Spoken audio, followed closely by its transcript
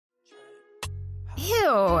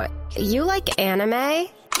Ew, you like anime? Who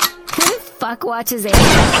the fuck watches anime?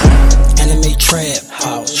 Anime trap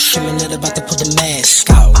house, Shimonette about to put the mask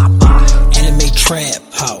out. Anime trap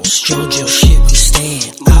house, JoJo shit, we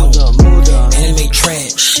stand out. Anime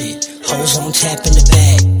trap shit, hoes on tap in the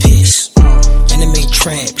back, piss. Anime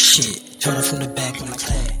trap shit, turn it from the back when I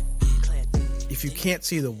clap. If you can't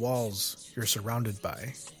see the walls you're surrounded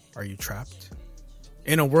by, are you trapped?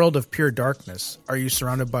 In a world of pure darkness, are you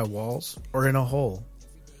surrounded by walls or in a hole?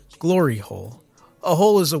 Glory hole. A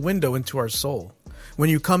hole is a window into our soul. When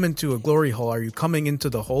you come into a glory hole, are you coming into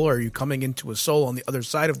the hole or are you coming into a soul on the other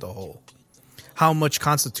side of the hole? How much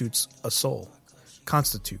constitutes a soul?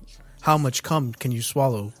 Constitute. How much cum can you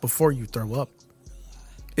swallow before you throw up?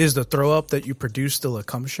 Is the throw up that you produce still a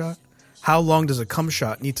cum shot? How long does a cum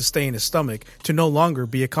shot need to stay in his stomach to no longer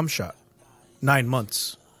be a cum shot? 9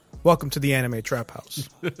 months. Welcome to the Anime Trap House.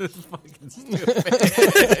 Fucking stupid.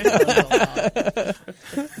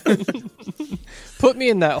 Put me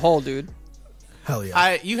in that hole, dude. Hell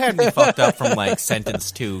yeah. You had me fucked up from like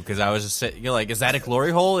sentence 2 because I was just you're like, is that a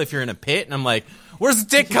glory hole if you're in a pit? And I'm like, where's the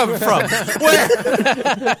dick coming from? Where?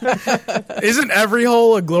 Isn't every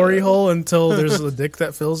hole a glory hole until there's a dick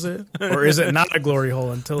that fills it? Or is it not a glory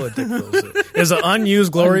hole until a dick fills it? Is an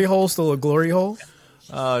unused glory hole still a glory hole?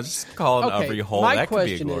 Just call it every hole. That could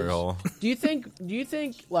be a glory hole. Do you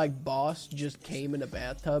think like Boss just came in a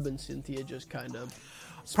bathtub and Cynthia just kind of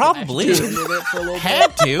probably into it for a little had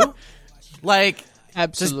bit? to like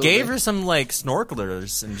Absolutely. just gave her some like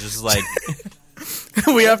snorkelers and just like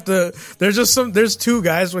We have to. There's two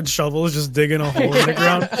guys with shovels just digging a hole in the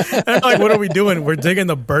ground. And I'm like, what are we doing? We're digging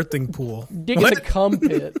the birthing pool. Digging the cum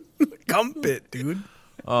pit. Cum pit, dude.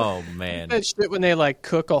 oh man. That shit when they like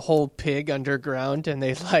cook a whole pig underground and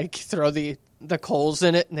they like throw the coals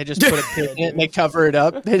in it and they just put a pig in it and they cover it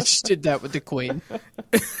up. They just did that with the queen.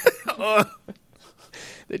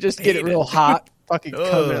 They just get it real hot, fucking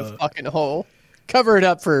come in a fucking hole. Cover it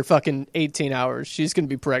up for fucking 18 hours. She's going to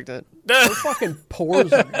be pregnant. Her fucking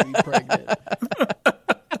pores are going to be pregnant.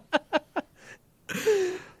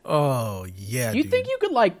 Oh, yeah, You dude. think you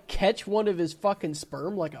could, like, catch one of his fucking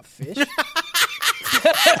sperm like a fish?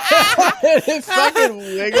 It fucking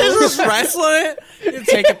wiggles. Just wrestling it. You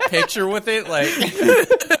take a picture with it, like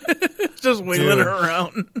just wiggling her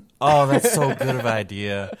around. oh, that's so good of an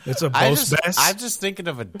idea. It's a I'm boast best. just thinking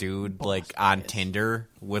of a dude like on Tinder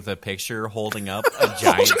with a picture holding up a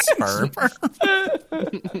giant sperm.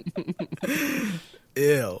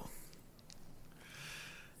 Ew.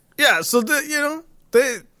 Yeah, so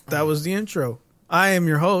that was the intro. I am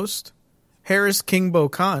your host, Harris Kingbo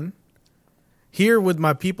Khan. Here with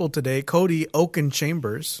my people today, Cody Oaken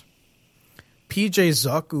Chambers, PJ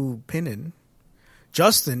Zaku Pinnin,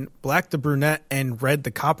 Justin Black the Brunette and Red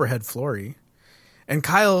the Copperhead Flory, and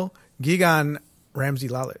Kyle Gigan Ramsey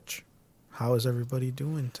Lalich. How is everybody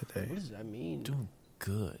doing today? What does that mean? Doing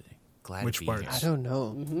good. Glad Which to be parts? here. I don't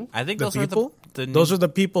know. Mm-hmm. I think The those people? are the Those are the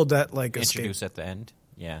people that like introduced escape. at the end.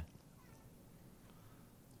 Yeah.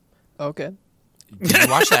 Okay. Did you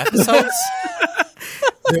watch the episodes?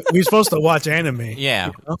 We're supposed to watch anime.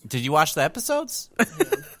 Yeah. Did you watch the episodes?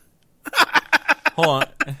 Hold on.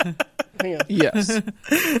 Hang on. Yes.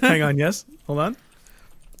 Hang on, yes. Hold on.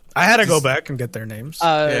 I had to go back and get their names.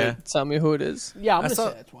 Yeah. Tell me who it is. Yeah, I'm going to saw-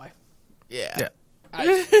 say that's why. Yeah.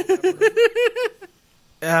 Yeah.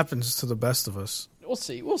 It happens to the best of us. We'll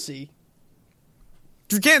see. We'll see.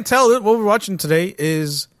 If you can't tell, what we're watching today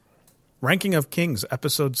is Ranking of Kings,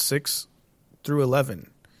 episode 6 through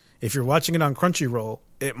 11. If you're watching it on Crunchyroll,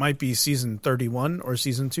 it might be season 31 or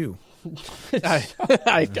season 2. I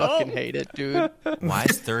fucking hate it, dude. Why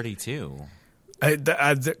is 32?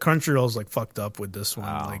 Crunchyroll's like fucked up with this one.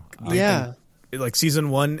 Oh. Like, they Yeah. think- like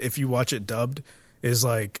season 1, if you watch it dubbed, is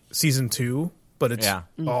like season 2, but it's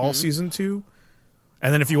all season 2.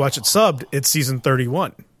 And then if you watch it subbed, it's season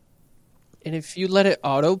 31. And if you let it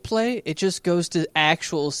autoplay, it just goes to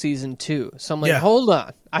actual season 2. So I'm like, Yeah. hold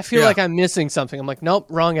on. I feel Yeah. like I'm missing something. I'm like, nope,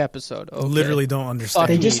 wrong episode. Okay. Literally don't understand.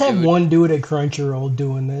 They Fuck just me, have dude. one dude at Crunchyroll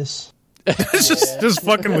doing this. It's just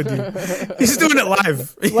fucking with you. He's doing it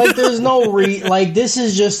live. Like, there's no like, this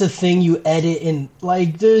is just a thing you edit and,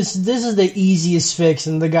 like, this is the easiest fix,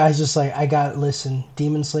 and the guy's just like, listen,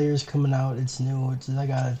 Demon Slayer's coming out, it's new, I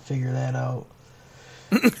gotta figure that out.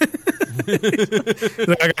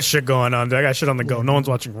 I got shit going on. I got shit on the go. No one's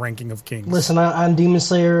watching Ranking of Kings. Listen, on Demon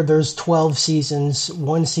Slayer, there's 12 seasons,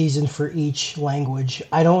 one season for each language.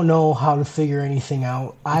 I don't know how to figure anything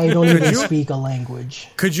out. I don't even speak a language.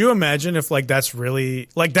 Could you imagine if like that's really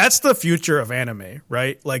like that's the future of anime,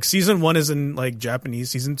 right? Like season 1 is in like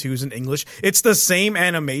Japanese, season 2 is in English. It's the same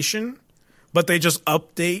animation, but they just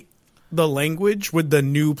update the language with the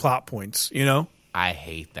new plot points, you know? I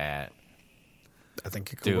hate that. I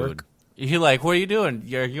think it could Dude. work. You're like, what are you doing?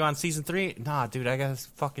 Are you on season 3? Nah, dude, I gotta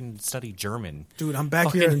fucking study German. Dude, I'm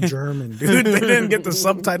back here in German, dude. They didn't get the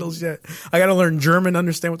subtitles yet. I gotta learn German,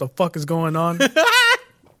 understand what the fuck is going on.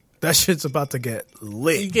 That shit's about to get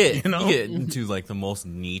lit. You get know? into like the most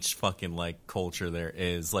niche fucking like culture there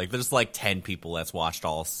is. Like, there's like 10 people that's watched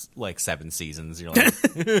all like 7 seasons. You're like,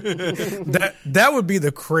 that would be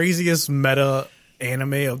the craziest meta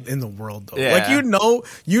anime in the world, though. Yeah. Like,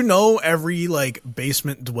 you know, every like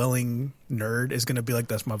basement dwelling nerd is gonna be like,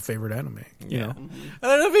 that's my favorite anime. You know, and then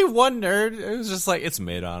there'll be one nerd. It was just like, it's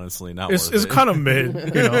mid, honestly, not it's worth it. kind of mid.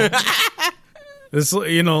 You know, it's,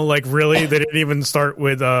 you know, like, really, they didn't even start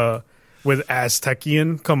with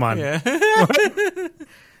Aztecian. Come on, Yeah.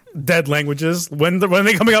 dead languages. When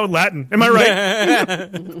they coming out with Latin? Am I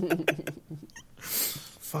right?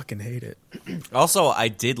 Fucking hate it. Also, I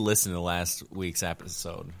did listen to last week's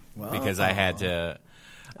episode because I had to.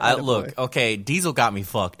 Look, okay, Diesel got me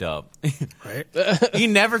fucked up. Right? He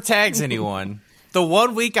never tags anyone. The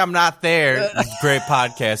one week I'm not there, great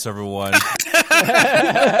podcast, everyone.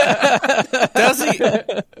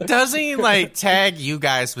 Does he like tag you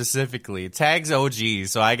guys specifically? Tags OG,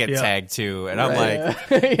 so I get tagged too, and I'm like,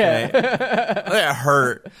 it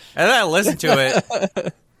hurt. And then I listened to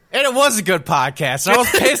it. And it was a good podcast. I was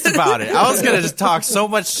pissed about it. I was going to just talk so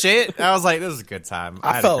much shit. I was like, this is a good time.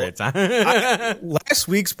 I had a great time. Last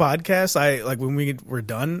week's podcast, when we were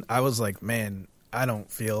done, I was like, man, I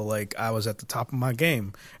don't feel like I was at the top of my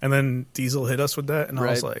game. And then Diesel hit us with that, and I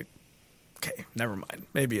was like, okay, never mind.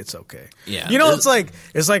 Maybe it's okay. Yeah. You know, it's like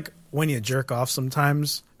when you jerk off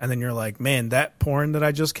sometimes, and then you're like, man, that porn that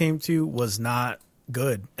I just came to was not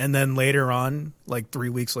good. And then later on, like 3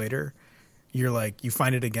 weeks later, you're like, you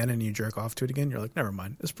find it again and you jerk off to it again. You're like, never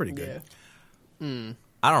mind. It's pretty good. Yeah.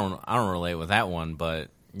 I don't relate with that one, but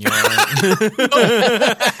you know what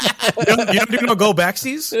You don't do no go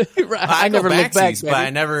backsies? Right. I never go look back, backsies, but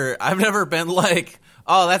I've never been like,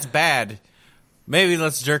 oh, that's bad. Maybe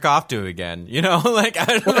let's jerk off to it again. You know, like,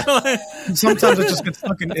 I don't know. Sometimes it just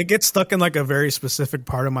gets stuck in like a very specific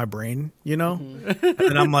part of my brain, you know? And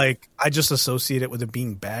then I'm like, I just associate it with it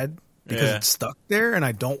being bad because it's stuck there and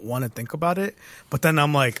I don't want to think about it. But then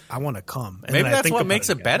I'm like, I want to come. And Maybe then I that's think what about makes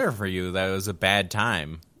it again. better for you, that it was a bad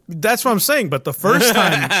time. That's what I'm saying. But the first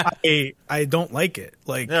time, I don't like it.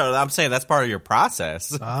 Like, No, I'm saying that's part of your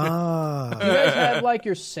process. You guys have like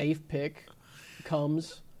your safe pick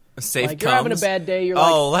comes. Safe Like you're having a comes. bad day. You're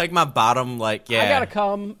like, like my bottom, like, yeah. I gotta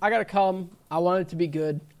come. I want it to be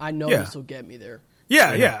good. I know this will get me there.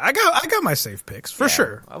 yeah. I got my safe picks for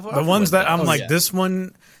sure. The ones that I'm like, this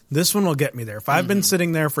one will get me there. If I've been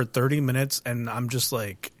sitting there for 30 minutes and I'm just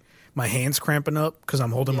like, my hands cramping up because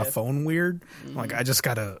I'm holding my phone weird. Like, I just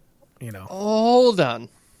gotta, you know. Hold on,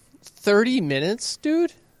 30 minutes,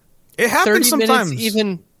 dude. It happens 30 sometimes. minutes,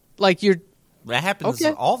 even like you're That happens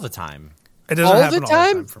all the time. It doesn't all happen the all the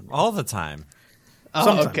time? time for me. All the time.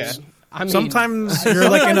 Sometimes. okay. I mean, Sometimes you're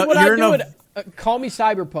like in a, what you're I in do a. it, call me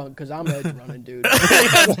Cyberpunk because I'm edge running, dude.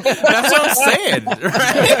 That's what I'm saying.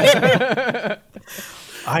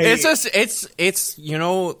 Right? It's just it's you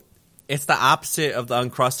know, it's the opposite of the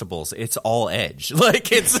Uncrustables. It's all edge.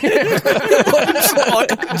 Like, it's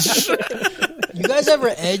You guys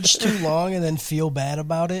ever edge too long and then feel bad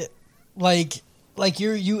about it? Like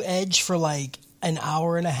you edge for like an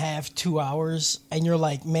hour and a half, 2 hours, and you're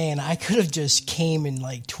like, man, I could have just came in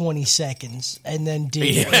like 20 seconds and then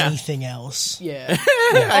did anything else. Yeah.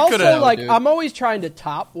 I Also, could've- like I'm always trying to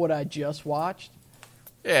top what I just watched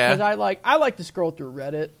because yeah. I like to scroll through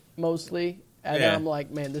Reddit mostly, and then Yeah. I'm like,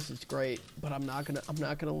 man, this is great, but I'm not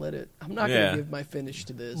gonna let it. I'm not Yeah. gonna give my finish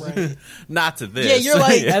to this. Right. Not to this. Yeah, you're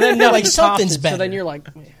like, And then you're like you topped something's it, better. So then you're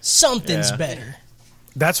like, man. Something's Yeah. better.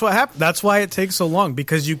 That's what happened. That's why it takes so long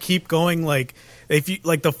because you keep going. Like, if you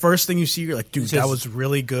like the first thing you see, you're like, dude, that was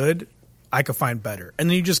really good. I could find better, and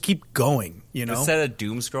then you just keep going. You know, Instead of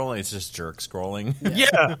doom scrolling, it's just jerk scrolling.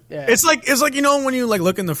 yeah. Yeah. It's like you know when you like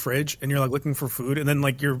look in the fridge and you're like looking for food, and then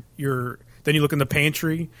like you're then you look in the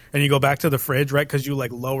pantry and you go back to the fridge, right? Because you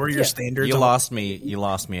like lower your standards. You on- lost me. You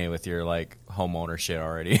lost me with your like homeowner shit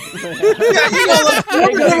already. You go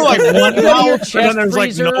to like one You go to your house and then chest there's like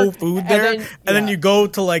freezer, no food and there, then- and then you go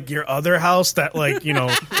to like your other house that like you know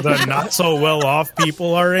the not so well off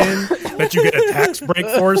people are in that you get a tax break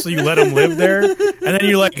for, so you let them live there, and then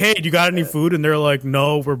you're like, hey, do you got any food? And they're like,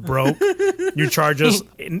 no, we're broke. You charge us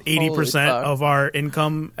 80% fuck. of our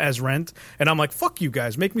income as rent, and I'm like, fuck you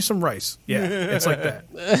guys, make me some rice. Yeah, it's like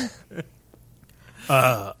that.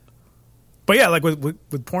 But yeah, like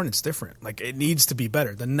with porn, it's different. Like, it needs to be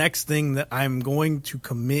better. The next thing that I'm going to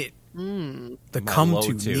commit The come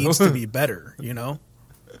to needs to be better, you know?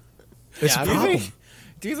 It's a problem.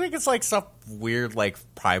 Do you think it's like some weird, like,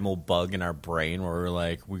 primal bug in our brain where we're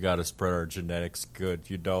like, we got to spread our genetics good,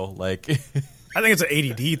 you know? Like, I think it's an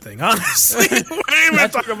ADD thing, honestly. We're even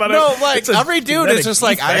talking about no, it. like, every dude is just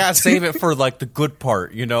like, I got to save it for, like, the good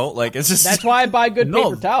part, you know? Like, it's just. That's why I buy good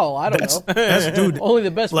paper towel. I don't know. That's, dude. Only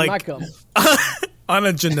the best like, when I come. On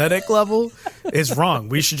a genetic level, it's wrong.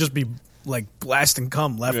 We should just be, like, blasting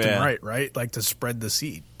cum left and right? Like, to spread the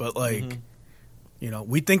seed. But, like. You know,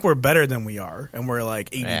 we think we're better than we are, and we're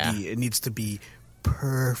like, ADD, it needs to be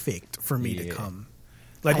perfect for me to come.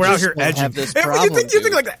 Like, we're out here edging. You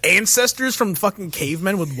think, like, the ancestors from fucking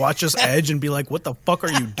cavemen would watch us edge and be like, what the fuck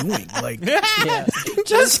are you doing? Like,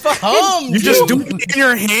 just come, you just do it in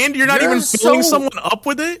your hand? You're not even filling someone up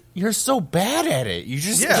with it? You're so bad at it. You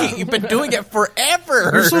just, you've been doing it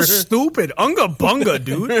forever. You're so stupid. Unga bunga,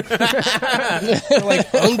 dude.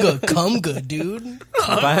 Like, unga cumga, dude.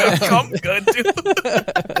 Unga cumga, dude.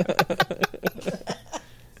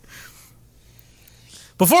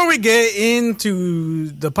 Before we get into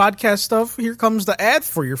the podcast stuff, here comes the ad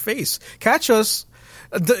for your face. Catch us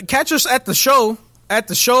at the show.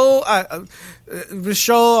 The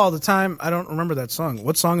show all the time. I don't remember that song.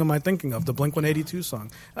 What song am I thinking of? The Blink-182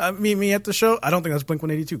 song. Meet me at the show. I don't think that's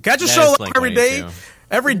Blink-182. Catch a show every day.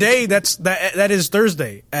 Every day. That is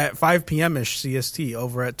Thursday at 5 p.m. ish CST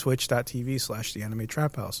over at twitch.tv/The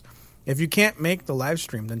Trap House. If you can't make the live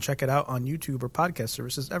stream, then check it out on YouTube or podcast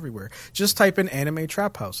services everywhere. Just type in Anime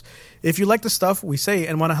Trap House. If you like the stuff we say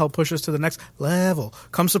and want to help push us to the next level,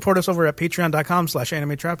 come support us over at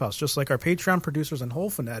patreon.com/Anime Trap House. Just like our Patreon producers and Whole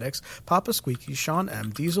Fanatics, Papa Squeaky, Sean M,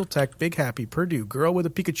 Diesel Tech, Big Happy, Purdue, Girl with a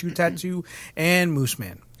Pikachu Tattoo, and Moose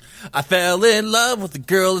Man. I fell in love with the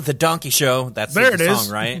girl at the donkey show. That's the song,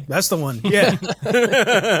 right? That's the one. Yeah.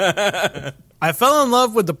 I fell in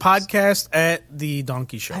love with the podcast at the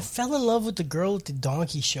donkey show. I fell in love with the girl at the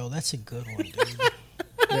donkey show. That's a good one, dude.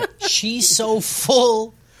 Yeah. She's so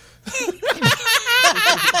full.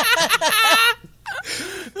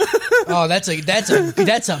 Oh, that's a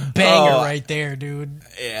banger right there, dude.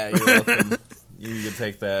 Yeah, you're welcome. You can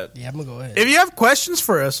take that. Yeah, I'm going to go ahead. If you have questions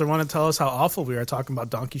for us or want to tell us how awful we are talking about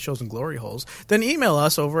donkey shows and glory holes, then email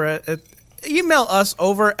us over at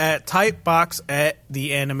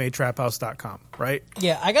typebox@theanimetraphouse.com, right?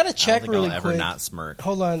 Yeah, I got to check really I'll quick. ever not smirk.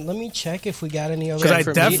 Hold on, let me check if we got any other. Because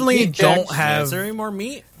I definitely don't have. Is there any more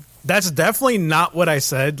meat? That's definitely not what I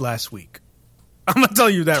said last week. I'm gonna tell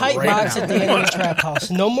you that Tight right box now. at the Anime Trap House.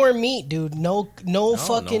 No more meat, dude. No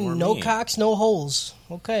fucking no meat. Cocks, no holes.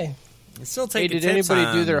 Okay. Still Hey, taking did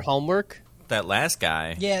anybody do their homework? That last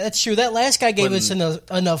guy. Yeah, that's true. That last guy gave us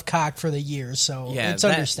enough cock for the year, so it's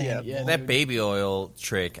understandable. Yeah, that baby oil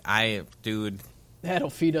trick, dude.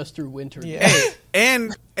 That'll feed us through winter. Yeah.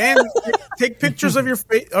 And take pictures of your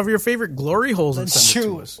favorite glory holes and That's send it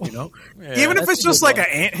true. to us. You know, Yeah, even if it's just like an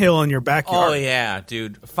anthill in your backyard. Oh yeah,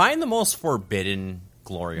 dude. Find the most forbidden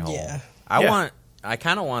glory hole. Yeah. I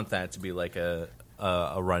kind of want that to be like a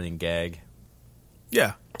running gag.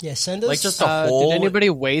 Yeah. Yeah, send us. Like just a hole. Did anybody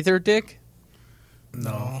weigh their dick?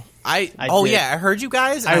 No. I did. I heard you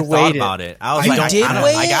guys. I I thought weighed about it. I was You like, did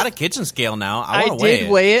weigh I it? got a kitchen scale now. I I want to weigh did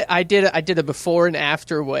it. weigh it. I did a before and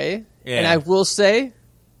after weigh, Yeah. and I will say,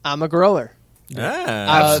 I'm a grower.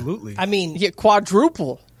 Ah. Absolutely. I mean, Yeah,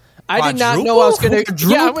 quadruple. I did not know I was going to.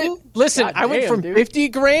 Quadruple? Yeah, I went from dude. 50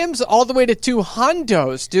 grams all the way to 2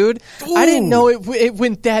 hundos, dude. I didn't know it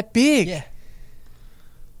went that big. yeah.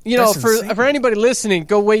 You know, That's for insane. anybody listening,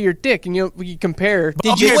 go weigh your dick, and you compare.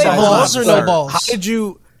 Did you Okay, weigh so hold balls on. or no Sir, balls? How did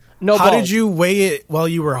you? No How balls. did you weigh it while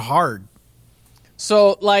you were hard?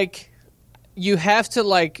 So, like, you have to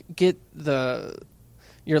like get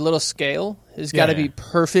your little scale has got to Yeah. be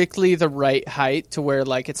perfectly the right height to where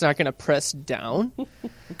like it's not going to press down,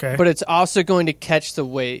 Okay. but it's also going to catch the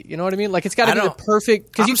weight. You know what I mean? Like it's got to I be the don't-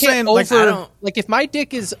 perfect because I'm you can't saying, like, I over don't- like if my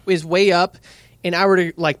dick is way up and I were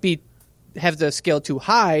to like have the scale too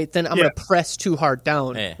high, then I'm Yeah. going to press too hard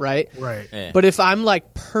down, Yeah. right? right. Yeah. But if I'm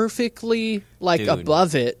like perfectly like Dude.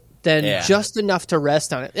 above it, then Yeah. just enough to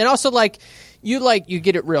rest on it. And also like you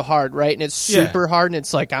get it real hard, right? And it's Yeah. super hard and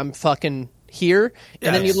it's like I'm fucking here.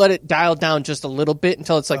 And then you let it dial down just a little bit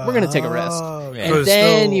until it's like we're going to take a rest. Oh, Yeah. so And it's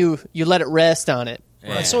then still- you let it rest on it.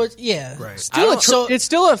 Yeah. So it's Right. Still it's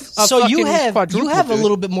still a so you fucking have quadruple, a dude.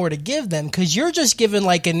 little bit more to give them because you're just giving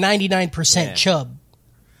like a 99% Yeah. chub.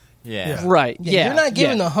 Yeah. Right. Yeah. you're not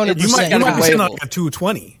giving yeah. 100%. You might gotta be be sitting weighable. like a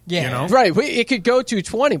 220. Yeah. You know? Right. It could go to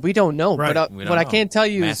 20. We don't know. Right. But We don't what I know. can't tell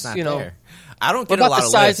you Math's is, not you know, there. I don't get What a about lot the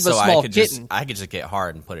of size lifts, of a so small I kitten? could just get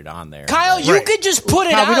hard and put it on there. Kyle, you Right. could just put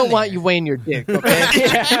it Kyle, on we don't there. want you weighing your dick,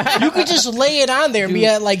 okay? You could just lay it on there and be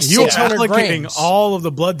at like You 600 allocating grams. all of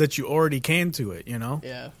the blood that you already can to it, you know?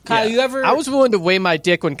 Yeah. Kyle, you ever? I was willing to weigh my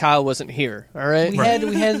dick when Kyle wasn't here, all right? we had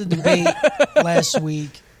the debate last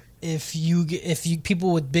week. If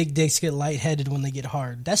people with big dicks get lightheaded when they get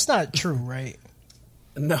hard, that's not true, right?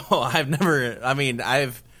 No, I've never. I mean,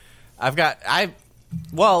 I've gotten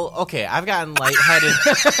lightheaded.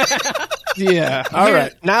 Yeah. All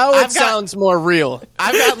right. Now it sounds more real.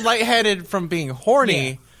 I've gotten lightheaded from being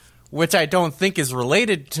horny, which I don't think is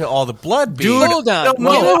related to all the blood being. Dude, Hold on.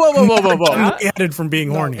 no. Whoa. Headed from being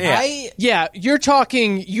horny. Yeah, you're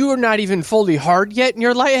talking, you're not even fully hard yet and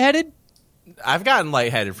you're lightheaded? I've gotten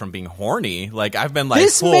lightheaded from being horny. Like, I've been like,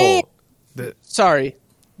 This full. man- That Sorry.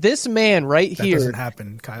 This man right doesn't here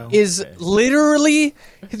happen, Kyle. is literally,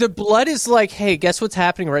 the blood is like, hey, guess what's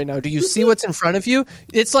happening right now? Do you see what's in front of you?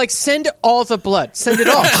 It's like, send all the blood. Send it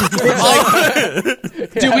all. It's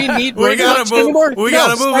like, do we need We brain gotta wash move. anymore? We No,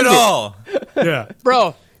 gotta move send it all. Yeah.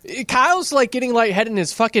 Bro, Kyle's like getting lightheaded and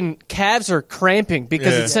his fucking calves are cramping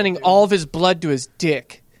because it's sending all of his blood to his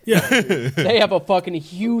dick. Yeah. They have a fucking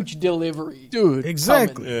huge delivery. Dude.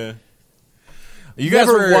 Exactly. Yeah. You guys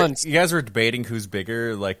Never were debating who's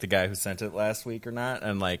bigger, like the guy who sent it last week or not,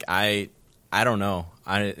 and like I don't know.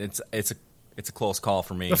 It's a close call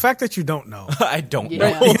for me. The fact that you don't know. I don't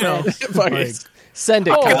Yeah. know. You know, Fucking like, send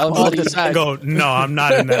it, Kyle. I'll decide. go, no, I'm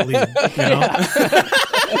not in that league. You know?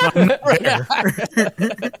 I'm not there.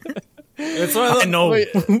 It's one of I know. Wait.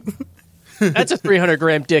 That's a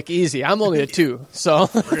 300-gram dick easy. I'm only a 2, so.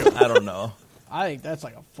 I don't know. I think that's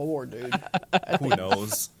like a 4, dude. Who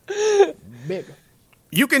knows? Big.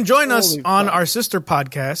 You can join us Holy on fuck. our sister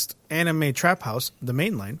podcast, Anime Trap House, the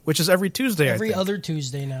mainline, which is every Tuesday. Every I think. other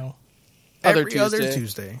Tuesday now. Every other Tuesday.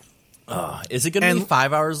 Tuesday. Is it going to be And-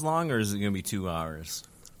 5 hours long or is it going to be 2 hours?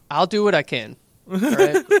 I'll do what I can. All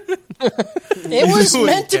right? It was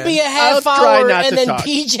meant to be a half I'll try hour, not and to then talk.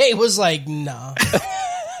 PJ was like, "Nah."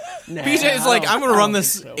 BJ is like, I'm going to run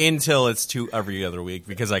this until it's 2 every other week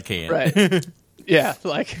because I can't. Right. Yeah,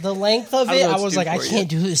 like. The length of I don't it, know I what was to like, do I for you. can't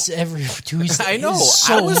do this every Tuesday. I know. It's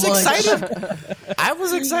so I was much. excited. I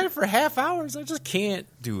was excited for half hours. I just can't,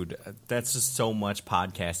 dude. That's just so much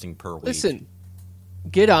podcasting per week. Listen,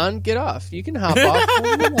 get on, get off. You can hop off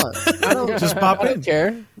whenever you want. I don't, Just pop I don't in.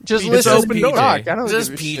 care. Just It's listen to open me door. talk. I don't just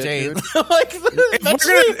give a PJ. shit, dude.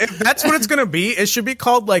 If that's what it's gonna be, it should be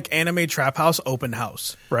called like Anime Trap House Open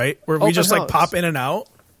House, right? Where we Open just like house. pop in and out.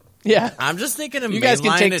 Yeah. I'm just thinking of You guys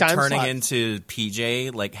can mainline take it time turning slots. into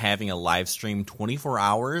PJ like having a live stream 24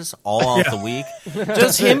 hours all of the week.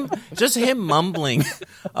 Just him mumbling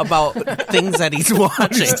about things that he's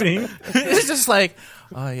watching. It's just like,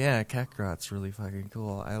 oh yeah, Kakarot's really fucking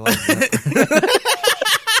cool. I like that.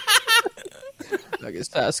 I guess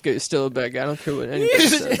Sasuke is still a bad guy. I don't care what anybody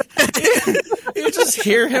says. You just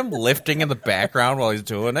hear him lifting in the background while he's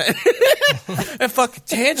doing it. And fucking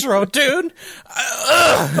Tanjiro, dude.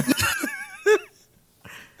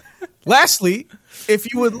 Lastly,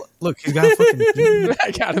 if you would look, he's got a fucking.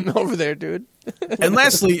 I got him over there, dude. And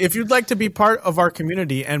lastly, if you'd like to be part of our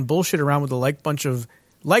community and bullshit around with a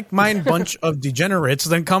like-mind bunch of degenerates,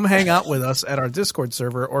 then come hang out with us at our Discord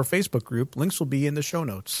server or Facebook group. Links will be in the show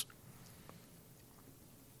notes.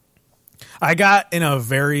 I got in a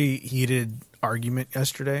very heated argument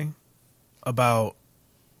yesterday about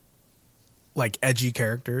like edgy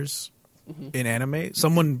characters in anime.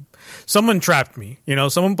 Someone trapped me. You know,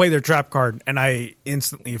 someone played their trap card, and I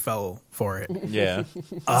instantly fell for it. Yeah.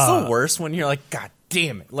 It's the worst when you're like, God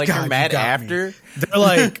damn it. Like, God, you're you mad got after. me. They're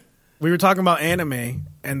like, we were talking about anime,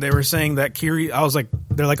 and they were saying that I was like,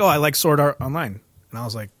 they're like, oh, I like Sword Art Online. And I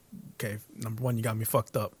was like, okay, number one, you got me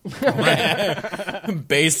fucked up.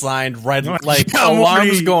 Baseline, red, like, I'm alarms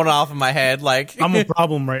already- going off in my head. Like, I'm a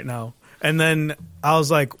problem right now. And then I was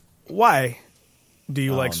like, why do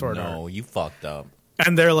you like Sword Art? No, you fucked up.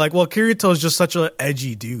 And they're like, well, Kirito's just such an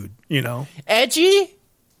edgy dude, you know? Edgy?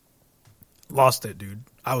 Lost it, dude.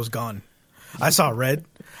 I was gone. I saw red.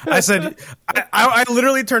 I said, I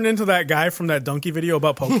literally turned into that guy from that donkey video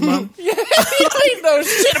about Pokemon. You don't know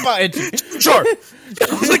shit about edgy. Sure.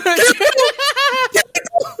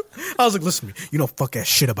 I was like, listen to me. You don't fuck ass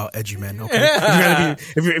shit about edgy, man. Okay.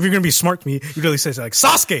 If you're gonna be smart to me, you really say like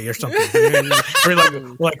Sasuke or something,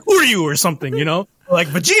 or like who are you or something, you know, like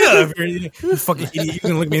Vegeta. If you fucking idiot, you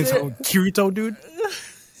can look me into Kirito, dude.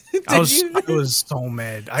 I was so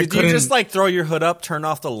mad. Did you just like throw your hood up, turn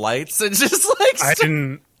off the lights, and just like? I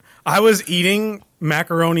didn't. I was eating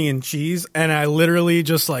macaroni and cheese, and I literally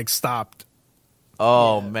just like stopped.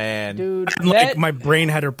 Oh man, dude. Like my brain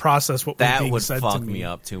had to process what was that being would said fuck to me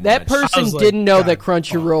up too much. That I person was like, didn't know that God,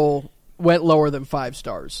 Crunchyroll went lower than 5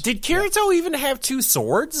 stars. Did Kirito even have 2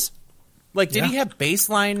 swords? Like, did he have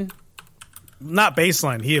baseline? Not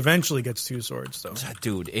baseline. He eventually gets 2 swords, though.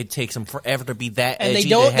 Dude, it takes him forever to be that And edgy. they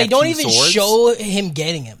don't. to They have don't 2 even swords. show him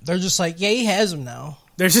getting him. They're just like, yeah, he has him now.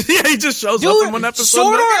 There's he just shows Dude, up in one episode.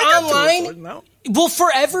 Sword like, Art I got 2 Online- swords now. Will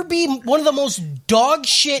forever be one of the most dog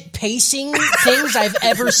shit pacing things I've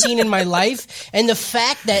ever seen in my life, and the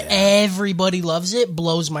fact that everybody loves it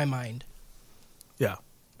blows my mind. Yeah.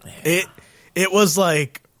 It was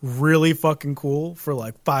like really fucking cool for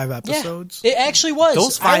like 5 episodes. It actually was.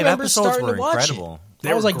 Those I 5 remember episodes starting were to watch incredible. It.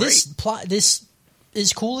 I was like, this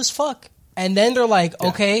is cool as fuck. And then they're like,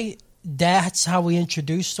 okay, that's how we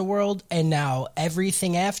introduced the world, and now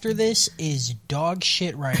everything after this is dog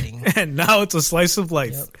shit writing. And now it's a slice of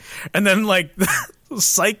life. And then like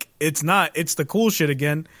Psych, it's not. It's the cool shit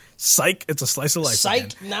again. Psych, it's a slice of life.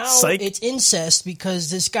 Psych, again. now Psych, it's incest because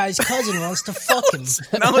this guy's cousin wants to fuck him.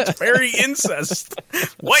 now it's very incest.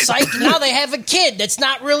 What? Psych, now they have a kid that's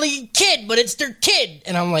not really a kid, but it's their kid.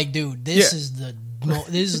 And I'm like, dude, this is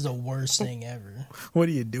the worst thing ever. What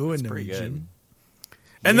are you doing to me, Pretty good. Jim?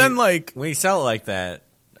 And then like When you sell it like that,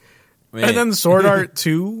 man. and then Sword Art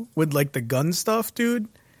 2 with like the gun stuff, dude.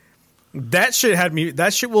 That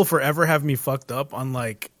shit will forever have me fucked up on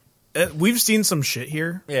like we've seen some shit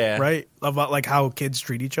here, right? About like how kids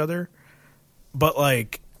treat each other. But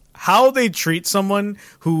like how they treat someone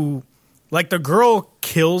who like the girl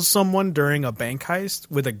kills someone during a bank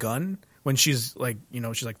heist with a gun when she's like,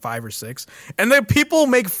 she's like 5 or 6. And then people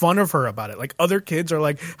make fun of her about it. Like other kids are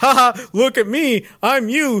like, haha, look at me. I'm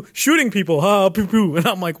you shooting people. Ha, poo poo. And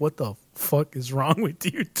I'm like, what the fuck is wrong with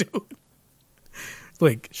you, dude?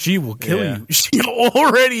 Like, she will kill you. She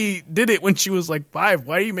already did it when she was like 5.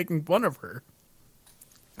 Why are you making fun of her?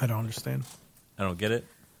 I don't understand. I don't get it.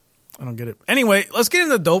 Anyway, let's get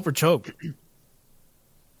into Dope or Choke.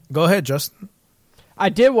 Go ahead, Justin. I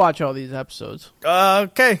did watch all these episodes.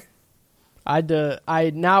 Okay.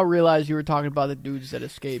 I now realize you were talking about the dudes that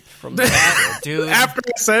escaped from the Dude. After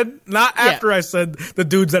I said the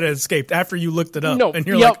dudes that had escaped, after you looked it up. No, And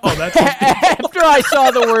you're like, oh, that's after I saw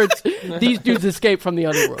the words, these dudes escaped from the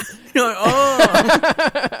underworld. You're like,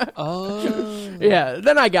 oh. Yeah,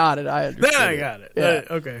 then I got it. I understood. Then I got it. Yeah.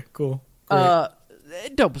 Okay, cool. Great.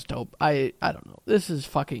 Dope is dope. I don't know. This is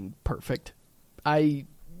fucking perfect. I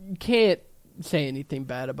can't say anything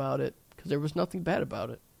bad about it because there was nothing bad about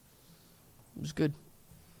it. It was good.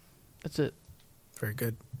 That's it. Very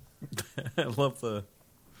good. I love the.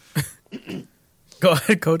 Go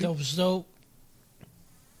ahead, Cody. Dope is dope.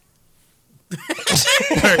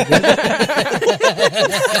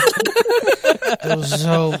 Dope is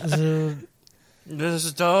dope, dude. This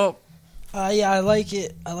is dope. Yeah, I like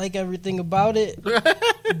it. I like everything about it.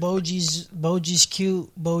 Boji's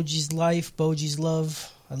cute. Boji's life. Boji's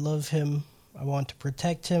love. I love him. I want to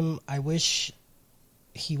protect him. I wish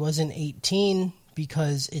he wasn't 18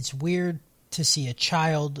 because it's weird to see a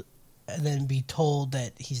child and then be told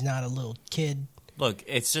that he's not a little kid. Look,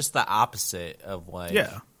 it's just the opposite of like.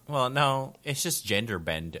 Yeah. Well, no, it's just gender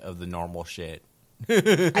bend of the normal shit.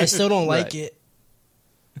 I still don't like Right.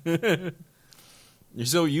 it. You're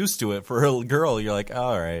so used to it for a girl. You're like,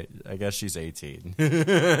 all right, I guess she's 18. No,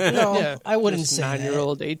 Yeah, I wouldn't just say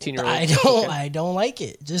 9-year-old, that. 18-year-old. I don't like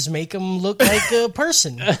it. Just make him look like a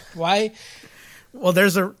person. Why? Well,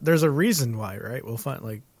 there's a reason why, right? We'll find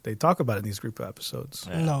like they talk about it in these group of episodes.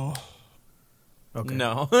 No. Okay.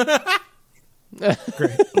 No.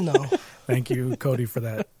 Great. No. Thank you, Cody, for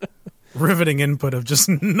that riveting input of just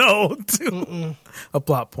no to a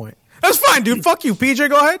plot point. That's fine, dude. Fuck you, PJ.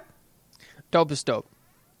 Go ahead. Dope is dope.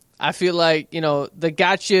 I feel like, the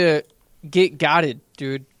gotcha get gotted,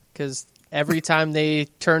 dude. Because every time they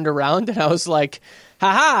turned around and I was like,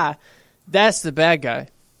 haha, that's the bad guy.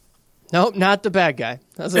 Nope, not the bad guy.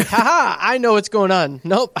 I was like, haha, I know what's going on.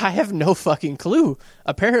 Nope, I have no fucking clue,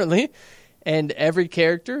 apparently. And every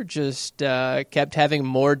character just kept having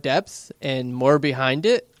more depth and more behind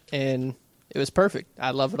it. And it was perfect.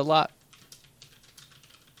 I love it a lot.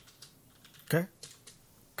 Okay.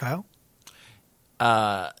 Kyle?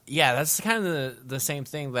 Yeah, that's kind of the same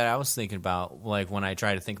thing that I was thinking about. Like when I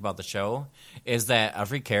try to think about the show, is that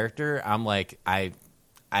every character, I'm like, I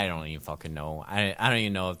don't even fucking know. I don't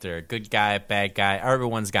even know if they're a good guy, bad guy.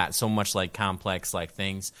 Everyone's got so much like complex like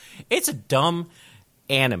things. It's a dumb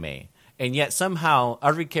anime, and yet somehow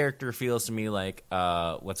every character feels to me like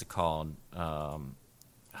what's it called?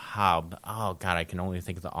 Hob. Oh god, I can only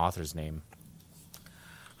think of the author's name.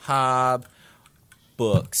 Hob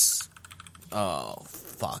books. Oh,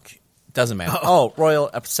 fuck. Doesn't matter. Oh, Royal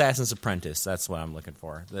Assassin's Apprentice. That's what I'm looking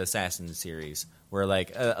for. The Assassin series, where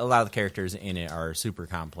like a lot of the characters in it are super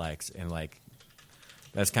complex, and like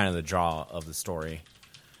that's kind of the draw of the story.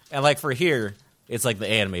 And like for here, it's like the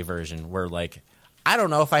anime version, where like I don't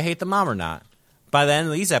know if I hate the mom or not. By the end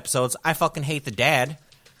of these episodes, I fucking hate the dad.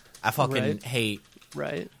 I fucking hate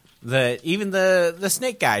even the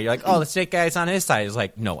snake guy. You're like, oh, the snake guy's on his side. He's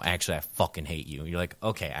like, no, actually, I fucking hate you. You're like,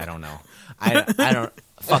 okay, I don't know. I don't.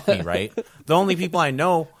 Fuck me, right? The only people I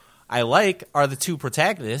know I like are the two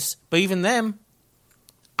protagonists, but even them,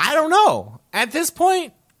 I don't know. At this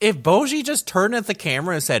point, if Boji just turned at the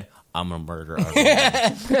camera and said, I'm gonna murder everyone,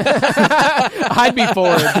 I'd be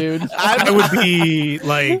for it, dude. I would be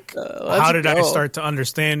like, how did I start to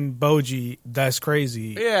understand Boji? That's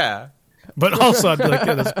crazy. Yeah. But also, I'd be like,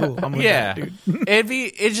 yeah, that's cool. I'm with that, dude.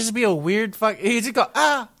 It'd just be a weird fuck. He'd just go,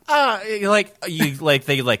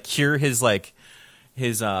 they cure his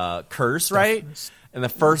curse, right? And the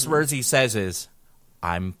first words he says is,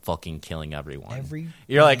 I'm fucking killing everyone.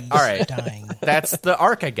 You're like, all right, dying. That's the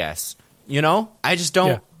arc, I guess. You know? I just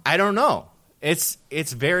don't, I don't know. It's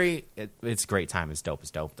a great time. It's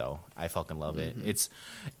dope though. I fucking love it.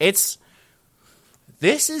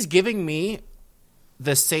 This is giving me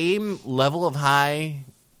the same level of high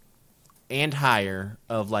and higher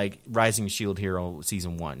of like Rising Shield Hero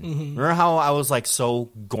Season 1. Mm-hmm. Remember how I was like so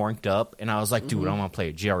gorked up and I was like, dude, I want to play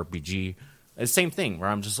a JRPG. It's the same thing where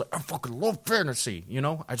I'm just like, I fucking love fantasy, you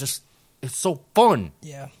know? it's so fun.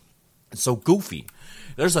 Yeah. It's so goofy.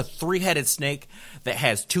 There's a 3-headed snake that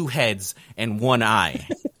has 2 heads and 1 eye.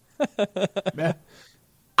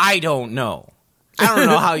 I don't know. I don't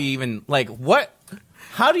know how you even, like, what?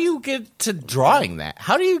 How do you get to drawing that?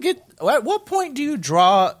 How do you get, at what point do you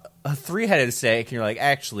draw a 3-headed snake and you're like,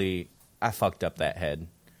 actually, I fucked up that head?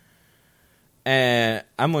 And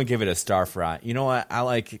I'm going to give it a star for eye. You know what? I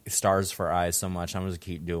like stars for eyes so much, I'm going to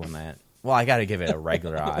keep doing that. Well, I got to give it a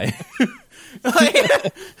regular eye.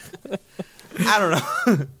 Like, I don't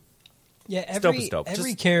know. Yeah,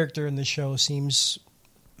 every character in the show seems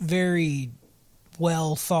very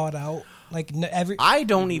well thought out. Like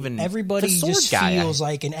everybody just feels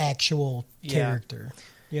like an actual character.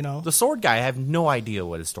 You know, the sword guy. I have no idea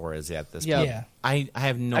what his story is at this point. Yeah, I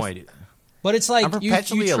have no idea. But it's like I'm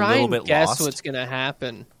perpetually you try a little and bit guess lost. what's going to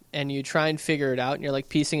happen, and you try and figure it out, and you're like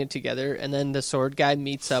piecing it together, and then the sword guy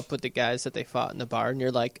meets up with the guys that they fought in the bar, and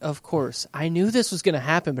you're like, of course, I knew this was going to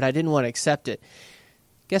happen, but I didn't want to accept it.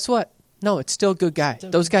 Guess what? No, it's still a good guy.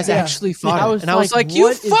 Those guys actually fought him. And I was like, what you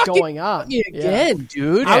is fucking going on? me again,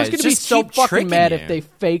 dude. I was going to be just so keep fucking tricking mad you. if they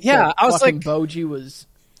faked Yeah, I was fucking like- Boji was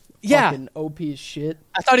Yeah. fucking OP as shit.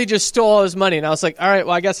 I thought he just stole all his money, and I was like, all right,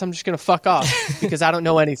 well, I guess I'm just going to fuck off because I don't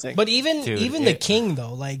know anything. But even the king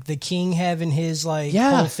though, like the king having his like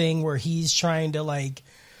whole thing where he's trying to like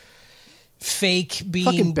fake being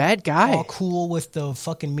Fucking bad guy. all cool with the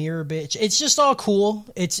fucking mirror bitch. It's just all cool.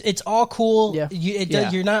 It's all cool. Yeah.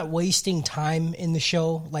 You're not wasting time in the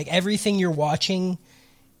show. Like everything you're watching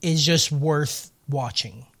is just worth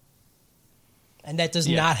watching. And that does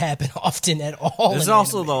not happen often at all. This is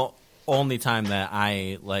also the only time that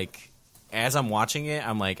I like, as I'm watching it,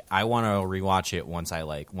 I'm like, I want to rewatch it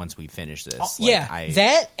once we finish this.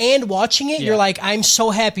 That and watching it, you're like, I'm so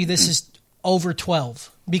happy this is over 12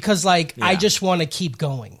 because like I just want to keep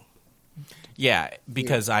going. Yeah,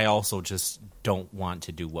 because I also just don't want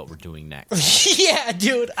to do what we're doing next. Yeah,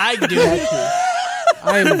 dude, I do.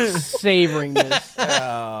 I am savoring this.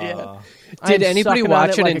 Did anybody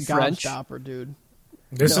watch it like in a French? gobstopper, dude.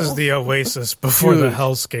 This is the oasis before the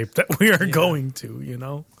hellscape that we are going to, you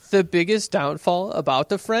know? The biggest downfall about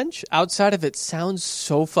the French, outside of it, sounds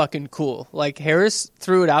so fucking cool. Like, Harris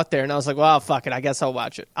threw it out there, and I was like, well, fuck it. I guess I'll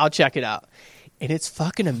watch it. I'll check it out. And it's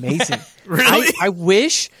fucking amazing. Really? I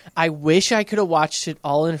wish I could have watched it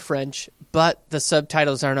all in French, but the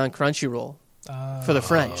subtitles aren't on Crunchyroll for the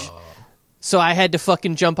French. So I had to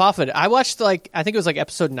fucking jump off it. I watched, I think it was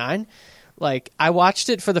episode 9. I watched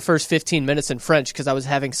it for the first 15 minutes in French because I was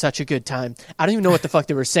having such a good time. I don't even know what the fuck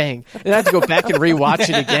they were saying. And I had to go back and rewatch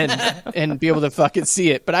it again and be able to fucking see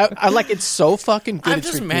it. But I like it's so fucking good. I'm It's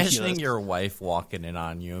just ridiculous. imagining your wife walking in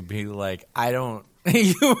on you and being like, I don't...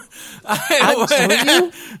 I'm telling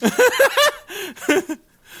you,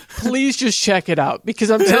 please just check it out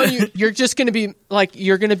because I'm telling you, you're just going to be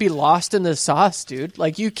you're going to be lost in the sauce, dude.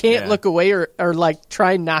 Like you can't look away or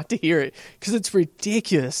try not to hear it because it's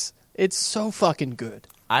ridiculous. It's so fucking good.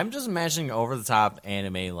 I'm just imagining over the top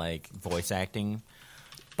anime voice acting,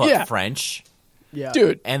 but French. Yeah.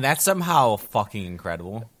 Dude, And that's somehow fucking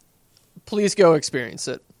incredible. please go experience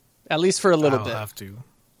it. At least for a little bit.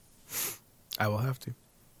 I will have to.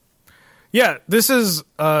 Yeah, this is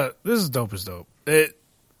dope as dope.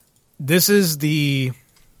 This is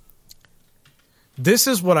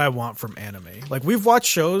what I want from anime. Like, we've watched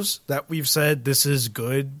shows that we've said this is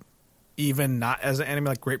good, even not as an anime,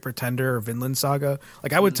 like Great Pretender or Vinland Saga.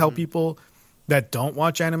 Like, I would tell people that don't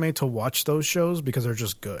watch anime to watch those shows because they're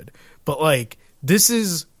just good. But like, this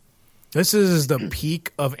is the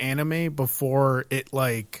peak of anime before it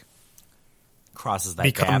like crosses that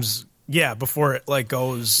becomes gap. Yeah, before it like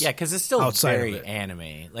goes. Yeah, because it's still very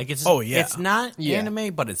anime. Like it's it's not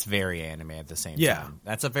anime, but it's very anime at the same time.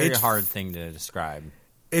 That's a very hard thing to describe.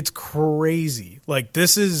 It's crazy. Like,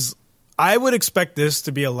 this is, I would expect this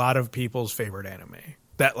to be a lot of people's favorite anime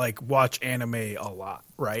that like watch anime a lot,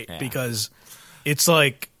 right? Yeah. Because it's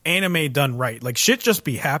like anime done right. Like, shit just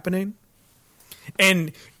be happening,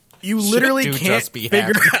 and you literally can't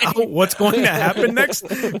figure out what's going to happen next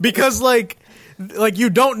because like you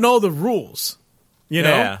don't know the rules, you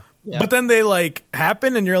know? Yeah. But then they like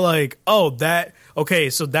happen and you're like, oh,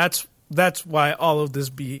 so that's why all of this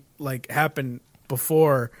be like happened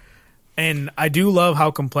before. And I do love how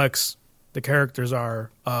complex the characters are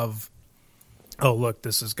of, oh, look,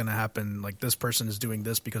 this is going to happen. Like, this person is doing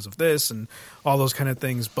this because of this and all those kind of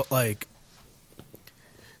things. But like,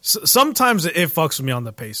 sometimes it fucks with me on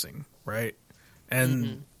the pacing, right?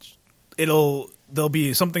 And there'll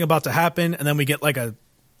be something about to happen, and then we get like a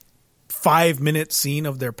 5-minute scene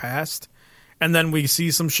of their past, and then we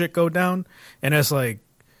see some shit go down, and it's like,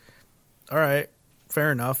 all right,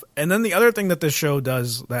 fair enough. And then the other thing that this show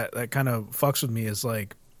does that kind of fucks with me is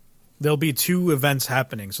like, there'll be 2 events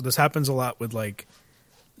happening. So this happens a lot with like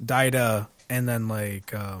Daida and then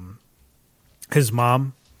like his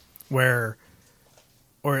mom, or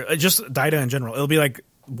just Daida in general. It'll be like,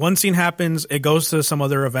 one scene happens, it goes to some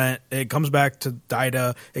other event, it comes back to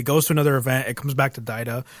Daida, it goes to another event, it comes back to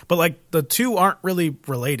Daida. But like, the 2 aren't really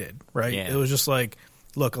related, right? Yeah. It was just like,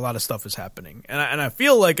 look, a lot of stuff is happening. And I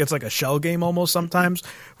feel like it's like a shell game almost sometimes,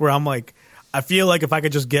 where I'm like, I feel like if I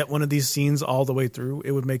could just get one of these scenes all the way through,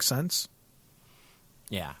 it would make sense.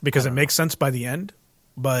 Yeah. Because it makes sense by the end,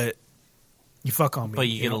 but you fuck on me. But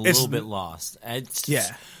you get a little bit lost. It's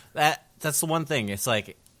just, that's the one thing. It's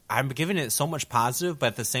like, I'm giving it so much positive, but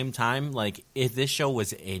at the same time, like, if this show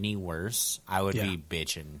was any worse, I would be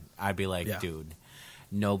bitching. I'd be like, dude,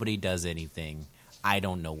 nobody does anything. I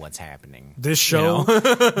don't know what's happening. This show,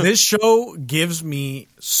 this show gives me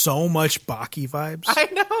so much Baki vibes. I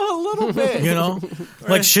know, a little bit. You know,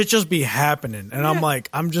 like shit just be happening, and I'm like,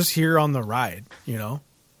 I'm just here on the ride. You know,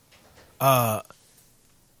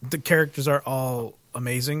 the characters are all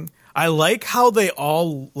amazing. I like how they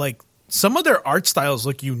all like. Some of their art styles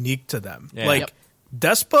look unique to them. Yeah. Like,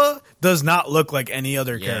 Despa does not look like any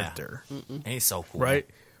other character. He's so cool. Right?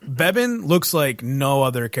 Bebin looks like no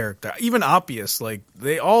other character. Even Oppius, like,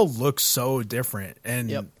 they all look so different.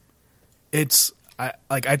 And it's,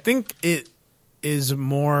 I think it is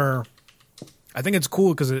more, I think it's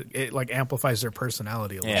cool because it like amplifies their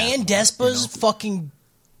personality a lot. And Despa's fucking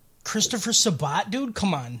Christopher Sabat, dude.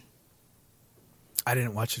 Come on. I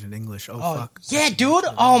didn't watch it in English. Oh fuck. Yeah, dude.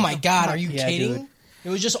 Oh my god, are you kidding? Dude.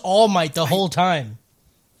 It was just All Might the whole time.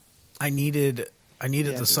 I needed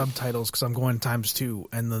the subtitles because I'm going ×2,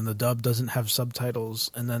 and then the dub doesn't have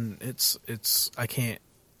subtitles, and then it's I can't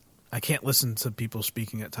listen to people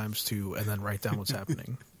speaking at ×2 and then write down what's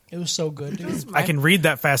happening. It was so good, dude. I can read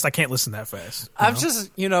that fast. I can't listen that fast. I'm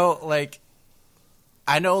just, like,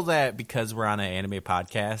 I know that because we're on an anime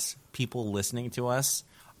podcast, people listening to us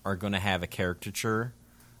are going to have a caricature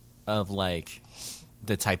of like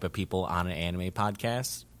the type of people on an anime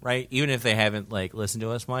podcast, right? Even if they haven't like listened to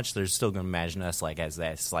us much, they're still going to imagine us like as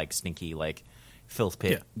that like stinky like filth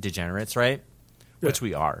pit degenerates, right? Yeah. Which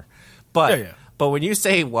we are. But but when you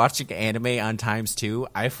say watching anime on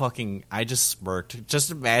 ×2, I just smirked, just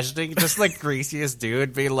imagining just like greasiest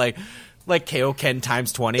dude being like Kaioken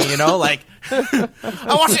 ×20, you know, like I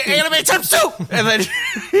watch an anime ×2, and then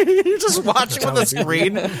you're just watching on the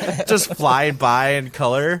screen, just flying by in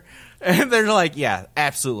color, and they're like, yeah,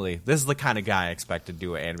 absolutely, this is the kind of guy I expect to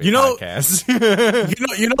do an anime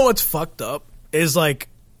podcast. you know what's fucked up is like,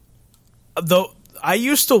 though I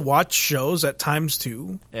used to watch shows at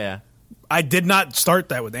 ×2. Yeah, I did not start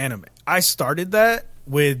that with anime. I started that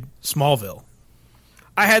with Smallville.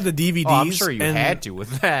 I had the DVDs. Oh, I'm sure you had to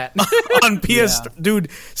with that. On PS, dude,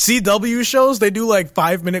 CW shows, they do like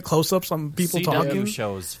 5-minute close-ups on people talking. CW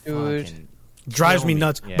shows fucking drives me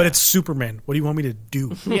nuts. Yeah. But it's Superman. What do you want me to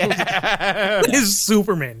do? Yeah. It's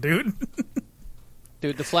Superman, dude.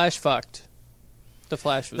 Dude, the Flash fucked. The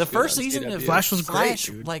Flash was the good first season of Flash was great,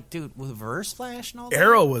 dude. Like, dude, with Reverse Flash and all that.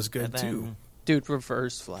 Arrow was good too. Dude,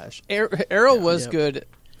 Reverse Flash. Arrow was good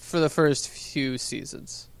for the first few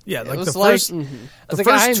seasons. Yeah, like It the was first, like- the like,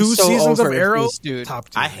 first I'm 2 so seasons of over Arrow, this dude. top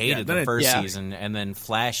tier. I hated then the it- first yeah. season, and then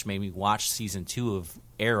Flash made me watch season 2 of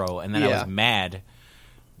Arrow, and then I Yeah. was mad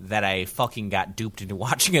that I fucking got duped into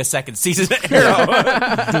watching a second season of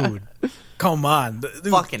Arrow. Dude, come on. Dude,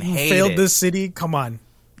 Fucking you hate failed it. this city. Come on.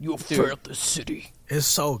 You failed the city. It's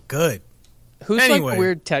so good. Who's Anyway. like the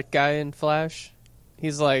weird tech guy in Flash?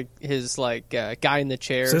 He's like his guy in the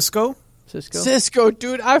chair. Cisco? Cisco. Cisco,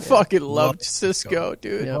 dude. I fucking Love loved Cisco,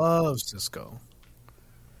 dude. Yeah. Love Cisco. All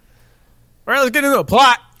right, let's get into the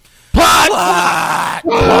plot.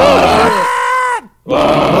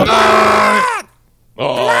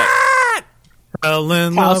 Fell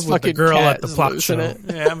in House love with the fucking girl cat at the is plot losing show. it.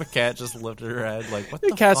 Yeah, my cat just lifted her head like, what The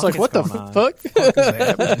the cat's fuck like, is what the going on?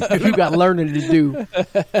 fuck? You got learning to do.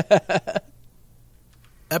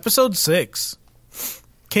 Episode 6.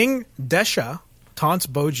 King Desha taunts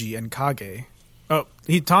Boji and Kage. Oh,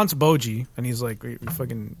 he taunts Boji, and he's like, you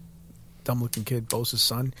fucking dumb-looking kid, Bose's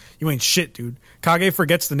son. You ain't shit, dude. Kage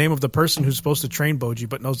forgets the name of the person who's supposed to train Boji,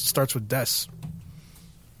 but knows it starts with Des.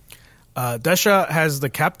 Desha has the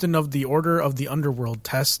captain of the Order of the Underworld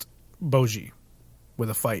test Boji with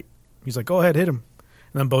a fight. He's like, go ahead, hit him.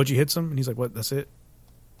 And then Boji hits him, and he's like, what, that's it?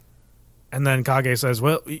 And then Kage says,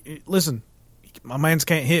 well, listen, my man's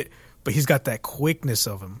can't hit, but he's got that quickness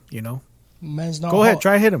of him, you know? Man's not Go ahead, hot.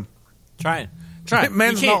 try hit him. Try it. Try it.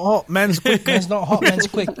 Man's You not can't- hot, man's quick. Man's not hot. Man's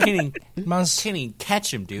quick. Can't Man's even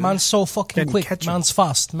catch him, dude. man's so fucking Can quick. catch him. Man's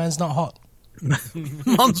fast. Man's not hot.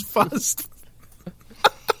 Man's fast.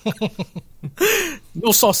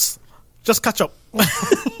 No sauce, just ketchup.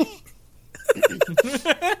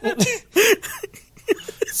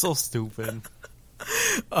 So stupid.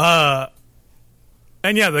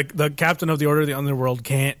 And yeah, the captain of the Order of the Underworld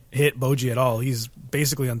can't hit Boji at all. He's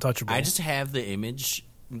basically untouchable. I just have the image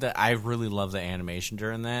that I really love the animation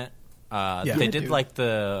during that. Yeah. They did like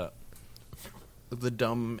the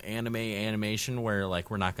dumb animation where like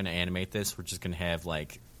we're not going to animate this. We're just going to have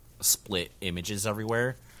like split images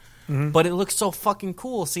everywhere. But it looks so fucking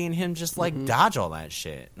cool seeing him just like dodge all that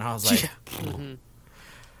shit. And I was like,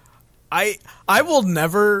 I will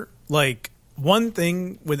never, like, one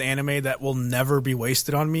thing with anime that will never be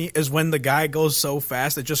wasted on me is when the guy goes so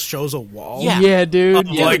fast it just shows a wall. Yeah. Yeah, dude.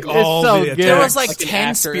 Of, like, it's all so the good. there was like Like an 10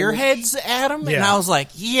 actor spearheads at him, and Yeah. I was like,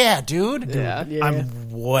 yeah, dude. Yeah. Yeah.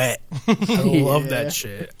 I'm wet. I love that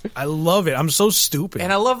shit. I love it. I'm so stupid.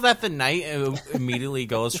 And I love that the knight immediately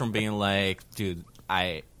goes from being like, dude,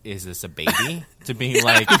 is this a baby? To being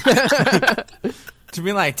like,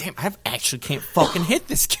 damn, I actually can't fucking hit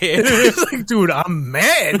this kid. It's like, dude, I'm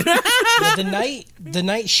mad. Yeah, the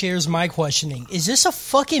night shares my questioning. Is this a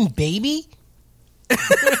fucking baby? Because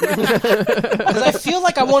I feel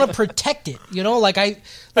like I want to protect it. You know, like I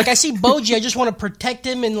see Boji, I just want to protect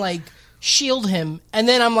him and like shield him, and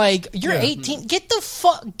then I'm like, you're 18. Get the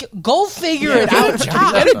fuck, go figure it out.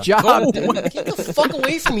 Get a job. dude. Get the fuck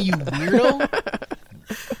away from me, you weirdo.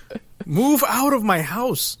 Move out of my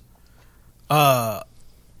house. Desha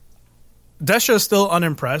is still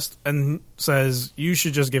unimpressed and says, you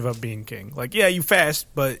should just give up being king. Like, yeah, you fast,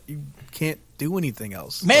 but you can't do anything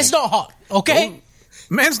else. Man's not hot, okay?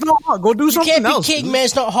 Man's not hot. Go do You something can't be else. king. dude.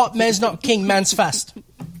 Man's not hot. Man's not king. Man's fast.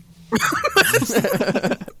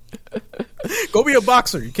 Go be a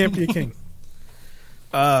boxer. You can't be a king.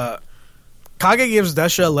 Kage gives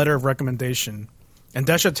Desha a letter of recommendation, and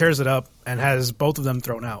Desha tears it up and has both of them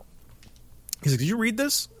thrown out. He's like, did you read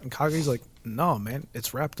this? And Kage's like, no, man,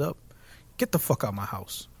 it's wrapped up. Get the fuck out of my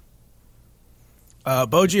house.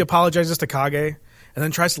 Boji apologizes to Kage and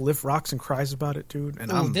then tries to lift rocks and cries about it, dude.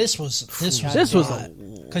 And Oh, this was a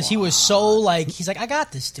because he was so like he's like, I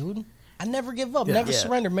got this, dude. I never give up, never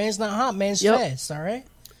surrender. Man's not hot. Man's Yep. fast. All right,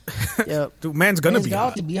 Yep. dude, man's gonna man's be got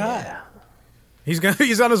hot. to be hot.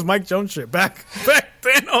 He's on his Mike Jones shit. Back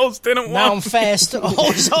then, hoes didn't Now I'm want. fast.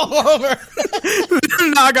 Oh, it's all over.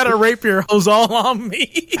 Now I got a rapier hose all on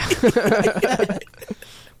me.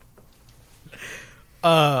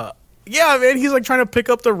 Yeah, man, he's like trying to pick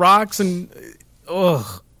up the rocks and,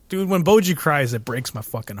 ugh, dude, when Boji cries, it breaks my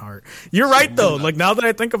fucking heart. You're right though. Like now that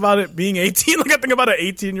I think about it being 18, like I think about an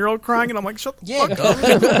 18-year-old crying, and I'm like, shut the Yeah, fuck up.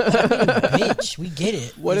 bitch, we get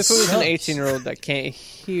it. What if it was an sucks. 18-year-old that can't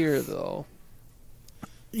hear though?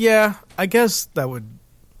 Yeah, I guess that would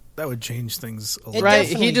change things a little. Right,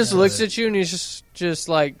 definitely he just does. looks at you and he's just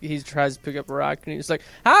like he tries to pick up a rock and he's like,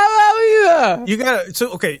 "How are you?" You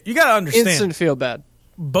gotta understand. Instant feel bad.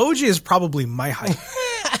 Boji is probably my height.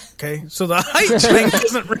 Okay, so the height thing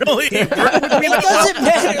doesn't really work with me. It doesn't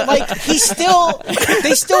matter. Like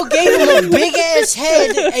they still gave him a big ass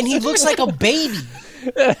head, and he looks like a baby.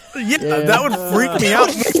 that would freak me out.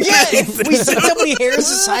 Yeah, if we see somebody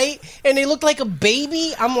Harris's height and they look like a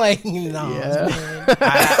baby, I'm like, no, man. What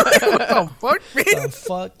the fuck, man? The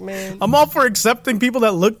fuck, man. I'm all for accepting people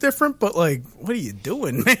that look different, but like, what are you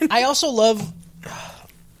doing, man? I also love.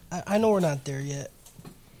 I know we're not there yet.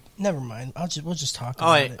 Never mind. We'll just talk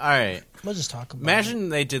about it. All right. We'll just talk about it. Imagine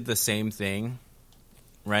they did the same thing,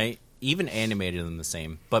 right? Even animated them the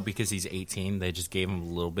same, but because he's 18, they just gave him a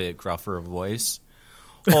little bit gruffer of voice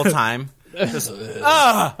whole time. Just,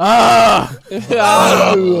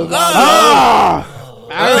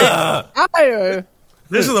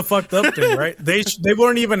 This is the fucked up thing, right? They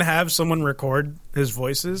wouldn't even have someone record his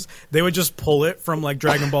voices. They would just pull it from like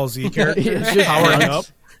Dragon Ball Z characters powering up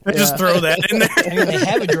and just throw that in there. And they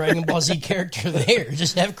have a Dragon Ball Z character there.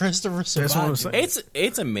 Just have Christopher That's what I'm survive. saying.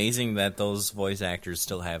 it's amazing that those voice actors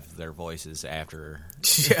still have their voices after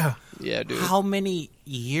Yeah, Yeah, dude. how many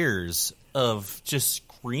years of just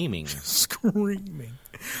screaming. screaming.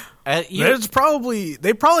 You-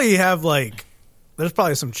 They probably have like. There's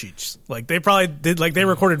probably some cheats. Like they probably did. Like they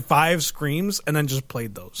recorded 5 screams and then just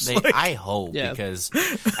played those. Like, I hope Yeah. because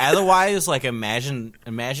otherwise, like imagine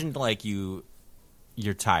like you're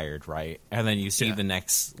tired, right? And then you see the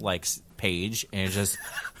next like page and it's just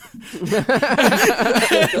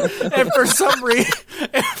and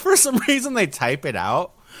for some reason they type it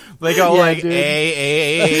out. They go Yeah, like dude.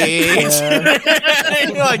 A. And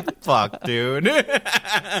you're like, fuck, dude.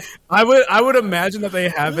 I would imagine that they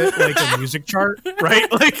have it like a music chart,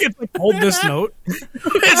 right? Like it's like hold this note.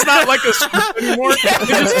 It's not like a script anymore. It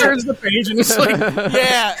just turns the page and it's like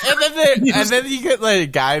Yeah, and then you get like a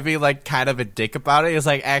guy being like kind of a dick about it. It's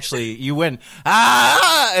like actually you win.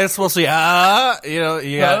 It's supposed to be you know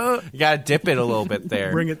you got to dip it a little bit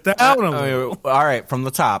there. bring it down a little. All right, from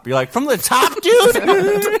the top. You're like from the top,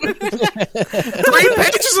 dude. 3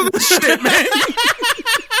 pages of this shit, man.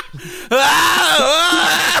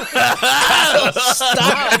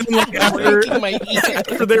 Stop breaking my ear.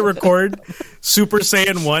 After they record Super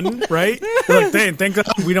Saiyan 1, right? They're like, dang, thank God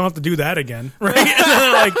we don't have to do that again, right? And then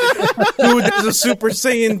they're like, dude, there's a Super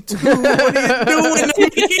Saiyan 2. What are you doing to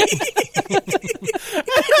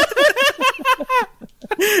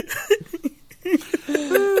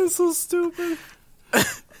me? So stupid.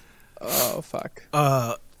 Oh, fuck.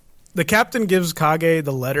 The captain gives Kage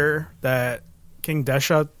the letter that King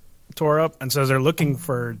Desha tore up and says they're looking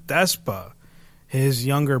for Despa, his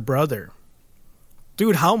younger brother.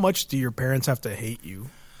 Dude, how much do your parents have to hate you?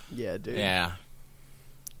 Yeah, dude. Yeah.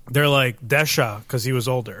 They're like, Desha, because he was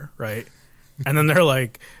older, right? And then they're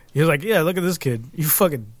like, he's like, yeah, look at this kid. You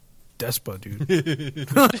fucking Despa, dude.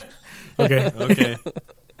 Okay.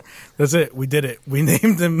 That's it. We did it. We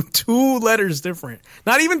named them 2 letters different.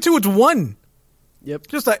 Not even 2, it's 1. Yep.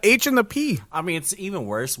 Just a H and the P. I mean, it's even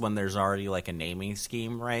worse when there's already like a naming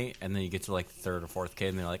scheme, right? And then you get to like the 3rd or 4th kid,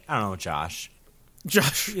 and they're like, I don't know, Josh.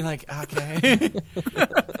 You're like, okay.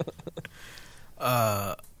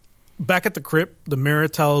 Back at the crypt, the mirror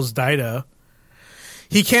tells Daida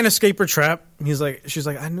he can't escape her trap. She's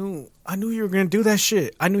like, I knew you were gonna do that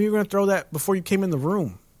shit. I knew you were gonna throw that before you came in the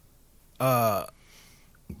room. And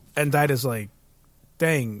Daida's like,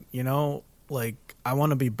 dang, you know, like I want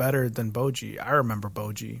to be better than Boji. I remember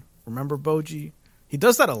Boji. Remember Boji? He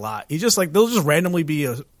does that a lot. He just like there'll just randomly be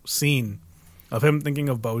a scene of him thinking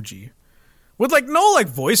of Boji with like no like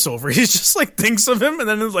voiceover. He just like thinks of him and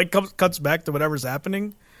then it like cuts back to whatever's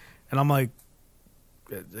happening. And I'm like,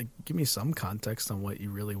 give me some context on what you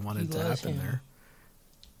really wanted to happen there.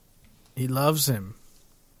 He loves him,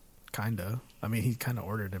 kinda. I mean, he kind of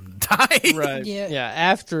ordered him to die. Right. Yeah.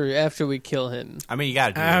 After we kill him, I mean, you got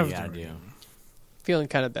to do what you got to do. feeling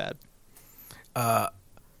kind of bad.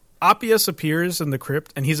 Appius appears in the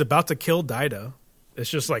crypt and he's about to kill Daida. It's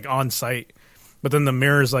just like on sight. But then the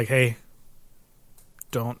mirror's like, hey,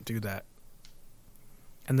 don't do that.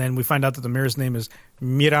 And then we find out that the mirror's name is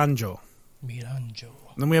Miranjo. Miranjo.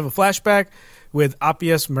 And then we have a flashback with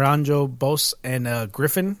Appius, Miranjo, Bos, and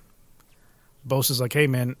Griffin. Bos is like, hey,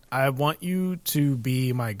 man, I want you to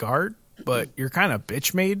be my guard, but you're kind of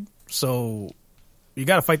bitch made, so you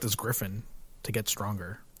got to fight this Griffin to get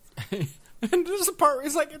stronger. And there's a part where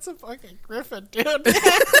he's like, it's a fucking griffin, dude.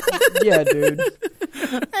 Yeah, dude.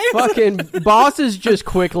 Fucking boss is just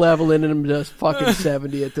quick leveling him to fucking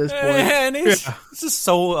 70 at this point. And he's just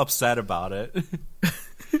so upset about it.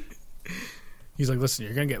 He's like, listen,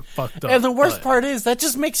 you're going to get fucked up. And the worst but- part is, that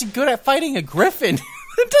just makes you good at fighting a griffin.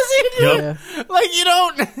 Does he? Yep. Like, you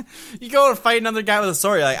don't... You go to fight another guy with a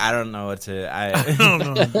sword, you're like, I don't know what to... I don't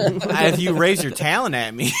know. If you raise your talent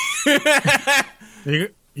at me...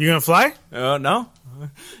 You going to fly? Oh, no.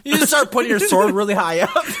 You just start putting your sword really high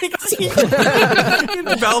up. You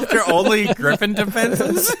develop your only griffin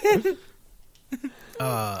defenses.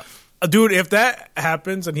 Dude, if that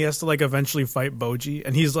happens and he has to like eventually fight Boji,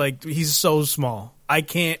 and he's so small,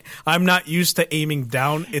 I'm not used to aiming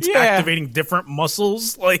down. It's activating different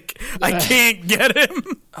muscles. Like I can't get him.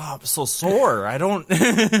 Oh, I'm so sore. I don't.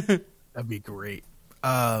 That'd be great.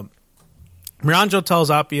 Miranjo tells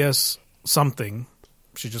Appius something.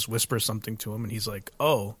 She just whispers something to him, and he's like,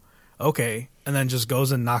 "Oh, okay," and then just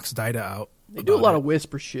goes and knocks Daida out. They do a lot of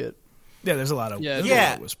whisper shit. Yeah, there's a lot of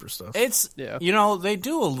whisper stuff. It's they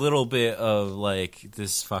do a little bit of like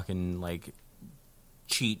this fucking like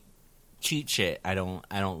cheat shit. I don't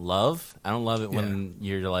love it when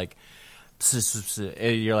you're like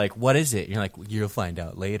what is it? You're like, you'll find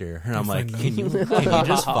out later. And I'm like, can you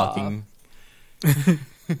just fucking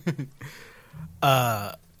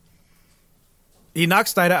He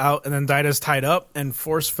knocks Daida out, and then Daida's tied up and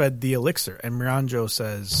force fed the elixir. And Miranjo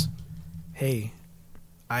says, "Hey,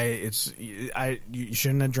 you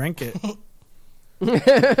shouldn't have drank it."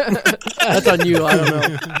 That's on you. I don't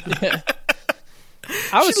know.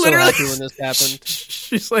 I was so happy when this happened.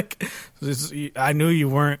 She's like, I knew you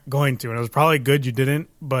weren't going to, and it was probably good you didn't,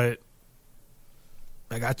 but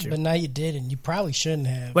I got you. But now you did, and you probably shouldn't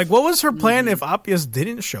have. Like, what was her plan if Appius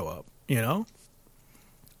didn't show up, you know?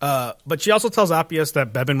 But she also tells Appius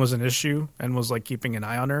that Bebin was an issue and was, like, keeping an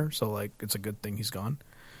eye on her, so, like, it's a good thing he's gone.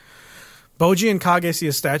 Boji and Kage see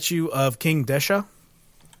a statue of King Desha,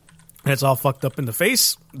 and it's all fucked up in the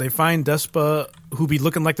face. They find Despa, who be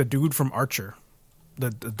looking like the dude from Archer, the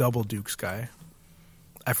Double Dukes guy.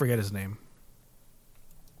 I forget his name.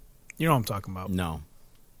 You know what I'm talking about. No.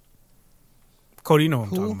 Cody, you know what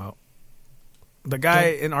I'm talking about. The guy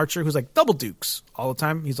in Archer who's like Double Dukes all the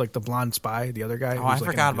time. He's like the blonde spy, the other guy. Oh, I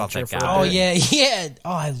forgot about that guy. Oh, yeah.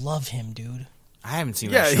 Oh, I love him, dude. I haven't seen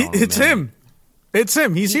that show. It's him. It's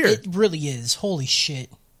him. He's here. It really is. Holy shit.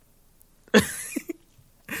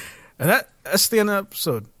 And that's the end of the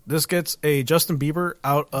episode. This gets a Justin Bieber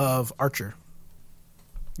out of Archer.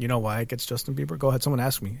 You know why it gets Justin Bieber? Go ahead. Someone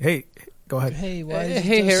ask me. Hey, go ahead. Hey, why?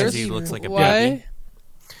 Hey, Harris. He looks like a Why? baby.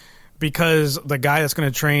 Because the guy that's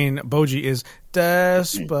going to train Boji is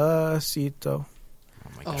Despacito.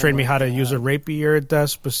 Train me how to use a rapier,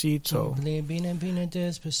 Despacito.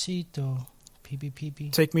 Despacito.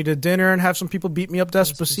 PPP. Take me to dinner and have some people beat me up,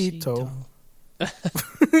 Despacito.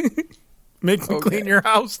 Make me clean your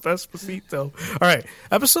house, Despacito. All right,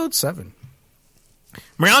 episode 7.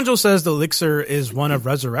 Miranjo says the elixir is one of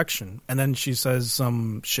resurrection, and then she says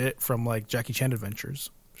some shit from like Jackie Chan Adventures.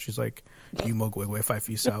 She's like, "You mogwegwe 5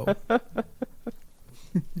 feet out,"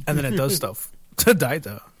 and then it does stuff to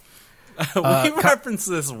Daida. We reference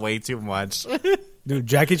this way too much. Dude,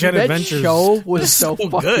 Jackie Chan That Adventures show was so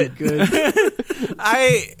fucking good.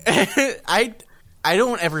 I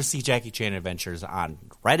don't ever see Jackie Chan Adventures on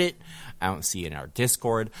Reddit. I don't see it in our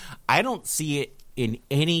Discord. I don't see it in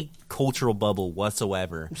any cultural bubble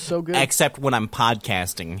whatsoever. So good. Except when I'm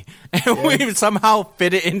podcasting. And we somehow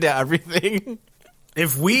fit it into everything.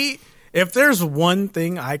 If there's one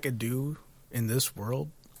thing I could do in this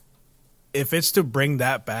world, if it's to bring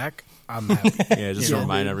that back, I'm happy. Yeah, just to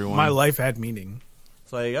remind everyone. My life had meaning.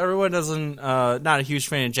 It's like everyone doesn't not a huge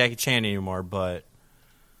fan of Jackie Chan anymore, but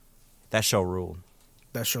that show ruled.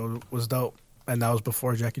 That show was dope. And that was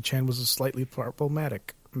before Jackie Chan was slightly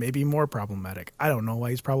problematic. Maybe more problematic. I don't know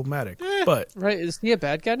why he's problematic. But Right, is he a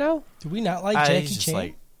bad guy now? Do we not like Jackie he's just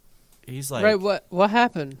Chan? He's like Right, what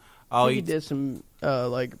happened? oh He did some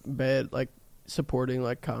like bad, like supporting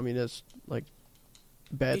like communist, like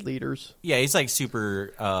bad leaders. yeah, he's like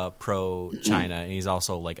super pro China, and he's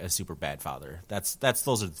also like a super bad father. Those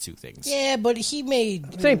are the two things. Yeah, but he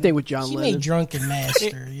made Same thing with John he Lennon. made Drunken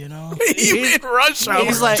Master, you know. he made Rush Hour.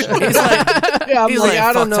 He's like Yeah, I'm he's like, like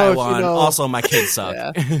I don't fuck know if Taiwan. you know. Also, my kids suck.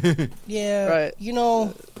 Yeah. Yeah, Right. You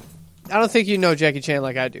know, I don't think you know Jackie Chan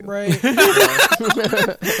like I do. right?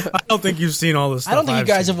 I don't think you've seen all this stuff. I don't think you I've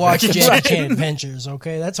guys seen. have watched Jackie Chan Adventures.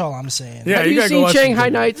 Okay, that's all I'm saying. Yeah, Have you you gotta go seen watch Shanghai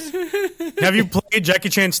some- Nights? Have you played Jackie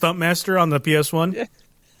Chan Stuntmaster on the PS1?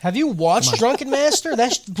 Have you watched Drunken Master?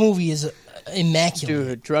 That movie is immaculate.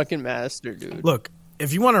 Dude, Drunken Master, dude. Look,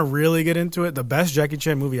 if you want to really get into it, the best Jackie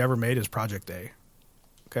Chan movie ever made is Project A.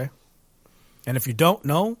 Okay? And if you don't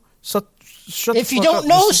know, shut If the you fuck don't up.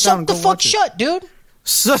 know, Just sit down suck and the go fuck watch it. shut, dude.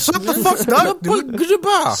 Shut the fuck up, dude.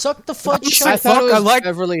 Suck the fuck I shut. thought it was I like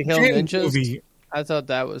Beverly Hill Chan Ninjas. movie. I thought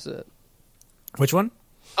that was it. Which one?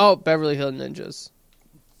 Oh, Beverly Hill Ninjas.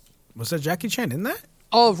 Was that Jackie Chan in that?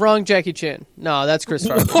 Oh, wrong Jackie Chan. No, that's Chris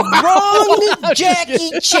Farley. Wrong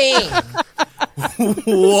Jackie Chan.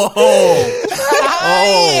 Whoa!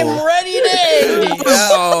 I am ready to end it.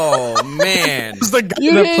 Oh man, He's the guy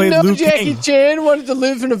You that didn't played know Liu Jackie Kang. Chan wanted to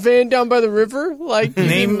live in a van down by the river? Like, you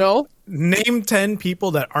didn't know? Name 10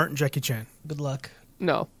 people that aren't Jackie Chan. Good luck.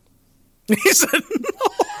 No. He said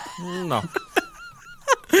no.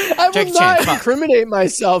 I will Jackie not Chan, fuck. incriminate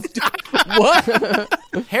myself.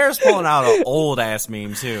 What? Hair's pulling out an old ass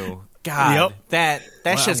meme too. God, Yep.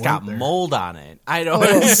 that shit's got went there. mold on it. I don't.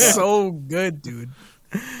 It's so good, dude.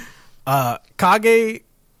 Kage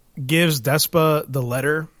gives Despa the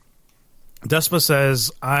letter. Despa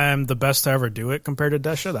says, I'm the best to ever do it compared to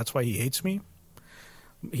Desha. That's why he hates me.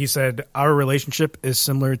 He said, our relationship is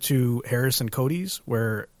similar to Harris and Cody's,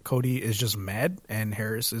 where Cody is just mad and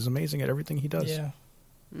Harris is amazing at everything he does. Yeah.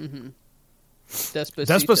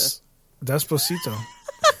 Despacito. Despacito.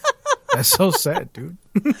 That's so sad, dude.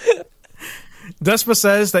 Despa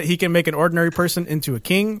says that he can make an ordinary person into a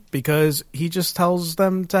king because he just tells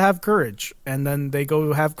them to have courage, and then they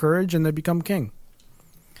go have courage and they become king.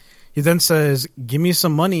 He then says, give me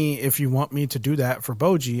some money if you want me to do that for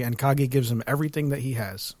Boji, and Kage gives him everything that he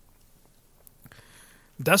has.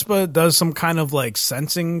 Despa does some kind of like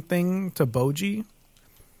sensing thing to Boji.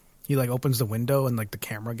 He like opens the window and like the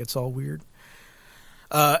camera gets all weird.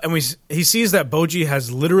 And he sees that Boji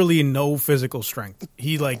has literally no physical strength.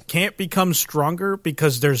 He like can't become stronger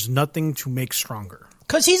because there's nothing to make stronger.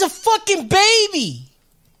 Cause he's a fucking baby.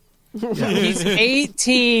 He's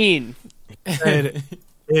 18. And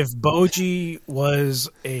if Boji was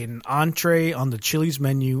an entree on the Chili's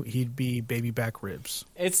menu, he'd be baby back ribs.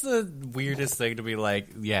 It's the weirdest thing to be like,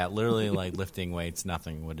 yeah, literally like lifting weights,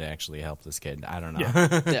 nothing would actually help this kid. I don't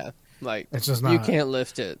know. Yeah. Like, It's just you not- can't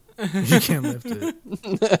lift it. You can't lift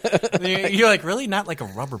it. You're like, really? Not like a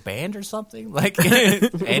rubber band or something? Like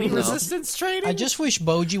any resistance training? I just wish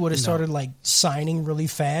Boji would have started like signing really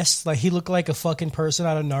fast. Like he looked like a fucking person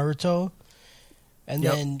out of Naruto. And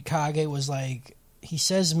Yep. then Kage was like, he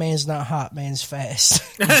says man's not hot, man's fast.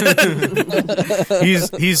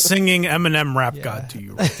 He's singing Eminem Rap God to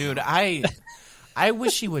you. Right? Dude, I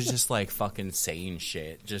wish he was just like fucking saying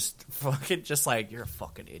shit. Just fucking, just like, you're a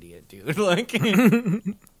fucking idiot, dude. Like,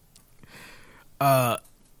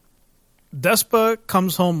 Despa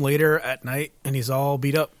comes home later at night and he's all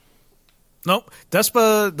beat up. Nope.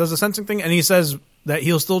 Despa does a sensing thing and he says that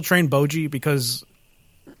he'll still train Boji because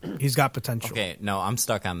he's got potential. okay, no, I'm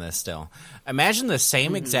stuck on this still. Imagine the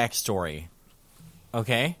same exact story.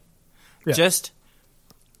 Okay? Yeah.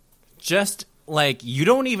 Just like, you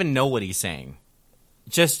don't even know what he's saying.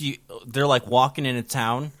 They're like walking into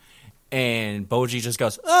town and Boji just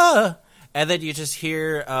goes, and then you just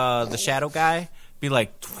hear the shadow guy be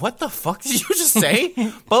like, what the fuck did you just say?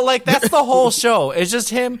 But like, that's the whole show. It's just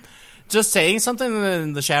him just saying something and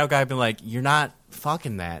then the shadow guy being like, you're not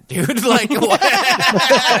fucking that, dude. Like, what?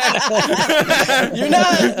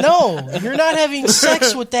 You're not having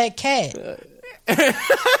sex with that cat.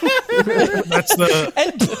 That's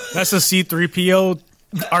the C-3PO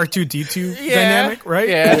R2-D2 dynamic, right?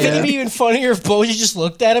 Yeah. I think it'd be even funnier if Boji just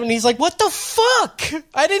looked at him and he's like, what the fuck?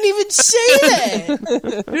 I didn't even say that.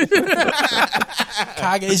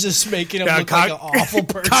 Kage's just making him look like an awful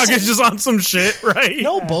person. Kage's just on some shit, right?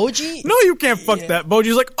 No, Boji. No, you can't fuck that.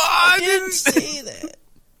 Boji's like, I didn't say that.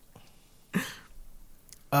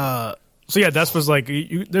 So yeah, Despa's like,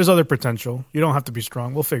 there's other potential. You don't have to be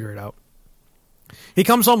strong. We'll figure it out. He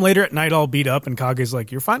comes home later at night all beat up, and Kage's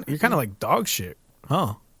like, you're fine. You're kind of like dog shit,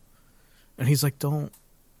 huh? And he's like, don't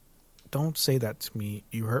say that to me.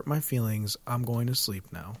 You hurt my feelings. I'm going to sleep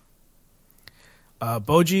now.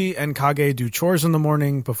 Boji and Kage do chores in the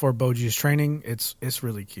morning before Boji's training. It's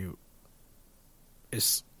really cute.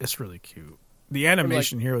 It's really cute. The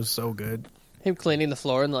animation here was so good. Him cleaning the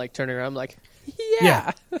floor and like turning around like,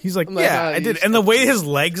 Yeah. He's like, I'm like, yeah, oh, I did. you And the way his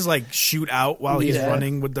legs like shoot out while he's Yeah.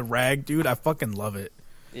 running with the rag, dude, I fucking love it.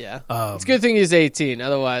 yeah. It's a good thing he's 18.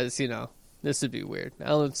 Otherwise, this would be weird.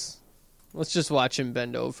 Now let's just watch him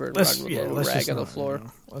bend over and run with a little rag on the floor.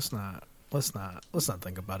 Let's not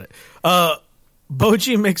think about it.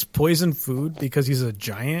 Boji makes poison food because he's a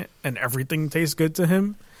giant and everything tastes good to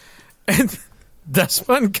him. And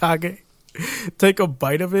Despa and Kage take a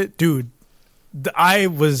bite of it, dude. I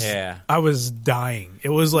was dying. It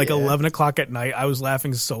was like 11 o'clock at night. I was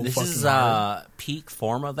laughing so This fucking is hard. peak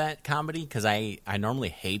form of that comedy because I normally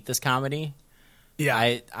hate this comedy.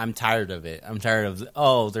 Yeah, I'm tired of it. I'm tired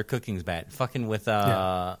of their cooking's bad. Fucking with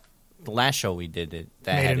the last show we did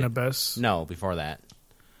Made in Abyss. No, before that.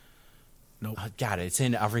 Nope. God, it's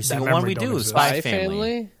in every single memory one we don't do. exist. Spy Spy Family.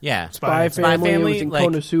 Family? Yeah, Spy Family. It was in like,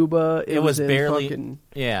 Konosuba. It was in barely. fucking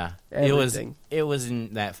Yeah, everything. It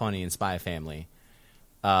wasn't that funny in Spy Family.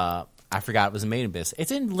 I forgot it was in Made in Abyss.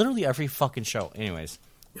 It's in literally every fucking show. Anyways,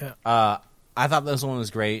 Yeah. I thought this one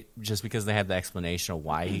was great just because they had the explanation of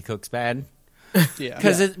why he cooks bad. Yeah,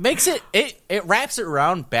 Because it makes it wraps it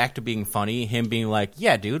around back to being funny. Him being like,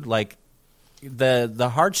 yeah, dude, like the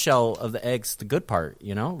hard shell of the egg's the good part,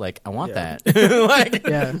 you know? Like, I want that. Like,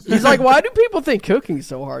 Yeah. He's like, why do people think cooking's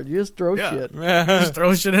so hard? You just throw shit. Just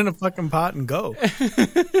throw shit in a fucking pot and go.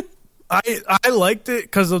 I liked it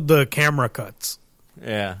because of the camera cuts.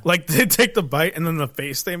 yeah. Like they take the bite and then the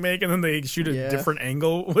face they make and then they shoot a different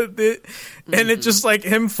angle with it. And it's just like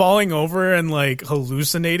him falling over and like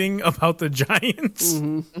hallucinating about the giants.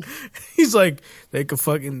 He's like, they could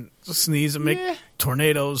fucking sneeze and make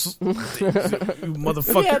tornadoes. You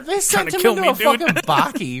motherfucker. Yeah, they trying sent to him kill into me, a dude.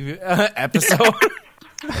 fucking Baki episode.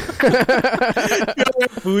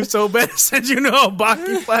 Food so bad, send you know a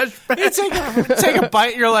Baki flashback. You take a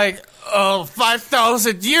bite, you're like, oh,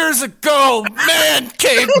 5,000 years ago, man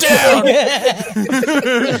came down.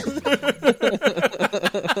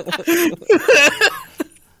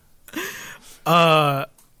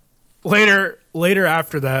 Later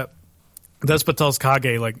after that, Despot tells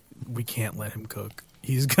Kage, like, we can't let him cook.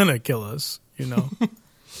 He's gonna kill us, you know?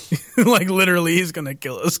 Like, literally, he's gonna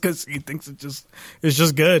kill us because he thinks it's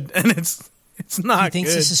just good. And it's not He thinks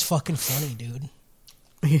good. this is fucking funny, dude.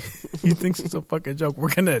 He thinks it's a fucking joke.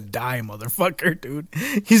 We're gonna die, motherfucker, dude.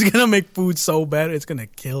 He's gonna make food so bad, it's gonna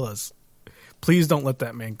kill us. Please don't let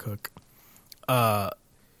that man cook.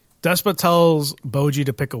 Despot tells Boji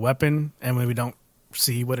to pick a weapon, and when we don't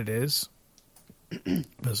see what it is, it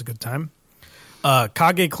was a good time.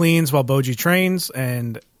 Kage cleans while Boji trains,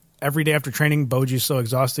 and every day after training, Boji's so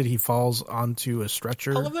exhausted he falls onto a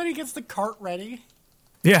stretcher. I love that he gets the cart ready.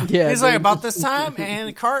 Yeah, Yeah, He's like, about this time, and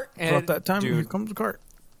the cart. And About that time, dude, here comes the cart.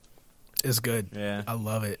 It's good. Yeah. I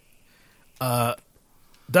love it.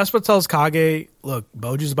 Despot tells Kage, look,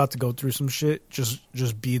 Boji's about to go through some shit.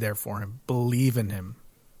 Just be there for him. Believe in him.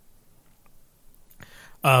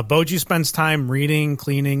 Boji spends time reading,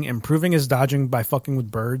 cleaning, improving his dodging by fucking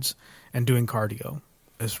with birds, and doing cardio.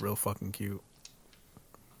 It's real fucking cute.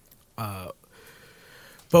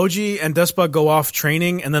 Boji and Despot go off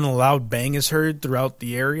training, and then a loud bang is heard throughout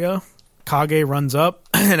the area. Kage runs up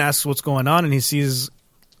and asks what's going on, and he sees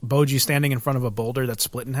Boji standing in front of a boulder that's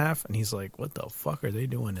split in half, and he's like, what the fuck are they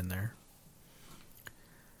doing in there?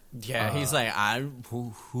 yeah, he's like,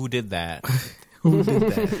 who did that? Who did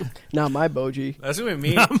that? Not my Boji. That's gonna be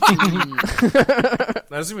me.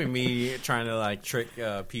 That's gonna be me trying to like trick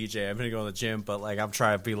PJ. I'm gonna go to the gym, but like I'm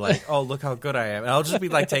trying to be like, oh, look how good I am. And I'll just be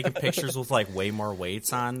like taking pictures with like way more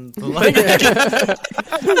weights on. Like, Are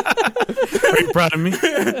you proud of me?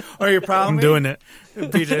 are you proud of I'm me? doing it.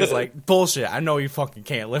 And PJ's like, bullshit. I know you fucking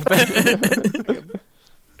can't lift it.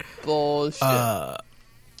 Bullshit.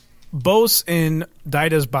 Bose in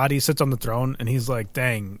Daida's body sits on the throne, and he's like,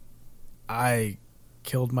 dang, I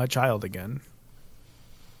killed my child again.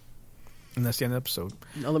 And that's the end of the episode.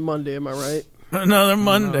 Another Monday, am I right? Another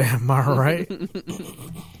Monday, am I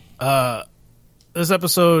right? This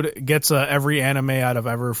episode gets every anime out of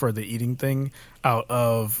ever for the eating thing out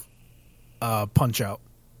of Punch Out.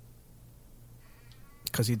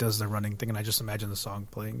 Because he does the running thing, and I just imagine the song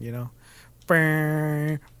playing, you know?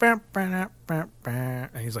 And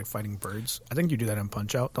he's like fighting birds. I think you do that in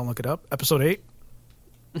Punch Out. Don't look it up. Episode 8.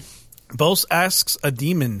 Bose asks a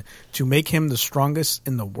demon to make him the strongest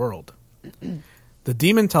in the world. The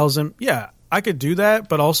demon tells him, yeah, I could do that,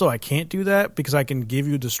 but also I can't do that because I can give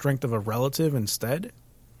you the strength of a relative instead.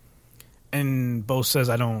 And Bose says,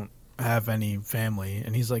 I don't have any family.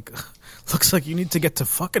 And he's like, looks like you need to get to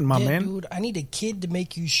fucking my man. Dude, I need a kid to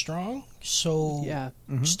make you strong, so Yeah.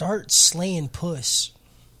 start slaying puss.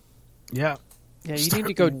 Yeah. Yeah, you Start need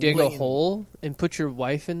to go dig a laying- hole and put your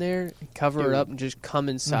wife in there and cover her up and just come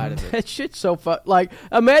inside of it. That shit's so fun. Like,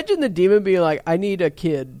 imagine the demon being like, I need a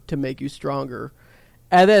kid to make you stronger.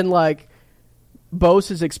 And then, like, Bose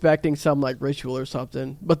is expecting some, like, ritual or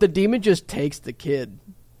something. But the demon just takes the kid.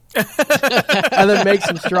 And then makes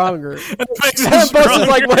him stronger. Makes him And Bose is stronger.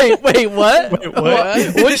 like, wait, what? Wait,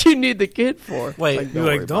 what? What'd you need the kid for? Wait, Like, You're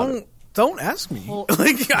worry like, about it. don't ask me.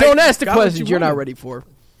 Like, Don't I ask the got what questions you you're not wanted. ready for.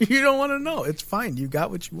 You don't want to know. It's fine. You got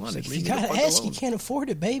what you wanted. If Leave you me the gotta fuck ask, alone. you can't afford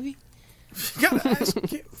it, baby. You gotta ask. You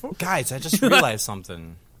can't afford- guys, I just realized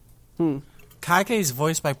something. Kage's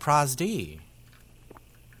voiced by Praz D.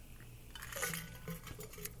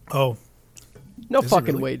 Oh, No Is he fucking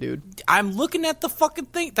really? way, dude. I'm looking at the fucking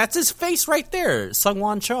thing. That's his face right there,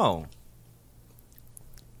 Sungwon Cho.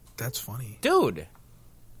 that's funny. Dude.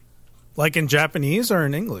 Like in Japanese or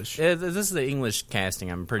in English? This is the English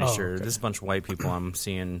casting, I'm pretty Oh, sure. okay. This is a bunch of white people I'm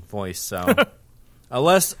seeing voice, so.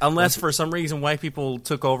 Unless for some reason white people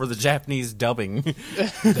took over the Japanese dubbing.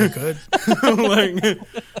 They could.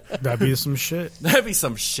 That'd be some shit. That'd be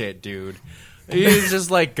some shit, dude. You just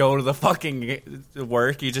like go to the fucking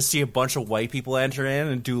work, you just see a bunch of white people enter in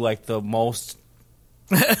and do like the most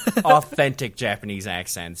authentic Japanese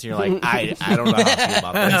accents. You're like, I don't know how to feel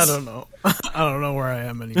about this. I don't know. I don't know where I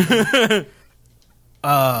am anymore.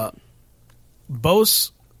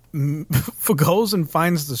 Bose goes and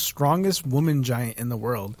finds the strongest woman giant in the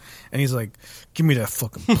world, and he's like, "Give me that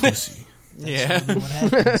fucking pussy." Yeah. What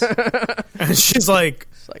happens? And she's like,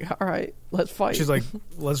 It's like, all right, let's fight. she's like,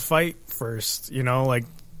 "Let's fight first, like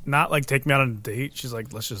not like take me out on a date." She's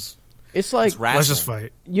like, "Let's just it's like let's just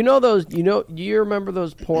fight." you know those. Do you remember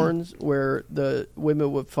those porns where the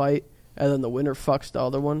women would fight and then the winner fucks the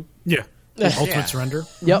other one? Yeah. Ultimate surrender.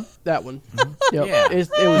 Yep, that one. Yep, Yeah. it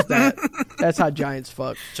was that. That's how giants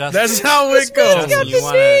fuck. Justin, That's how it goes. Justin,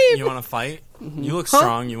 you want to fight? You look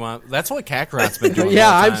strong. You want? That's what Kakarot's been doing. Yeah,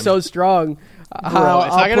 the whole I'm time. so strong. Bro,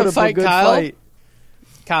 if I gotta put up a fight good Kyle, fight.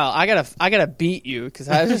 Kyle, I gotta beat you because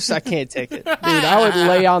I can't take it. Dude, I would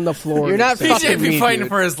lay on the floor. You're not and fucking stuff. He'd be me, fighting dude.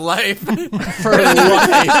 for his life. For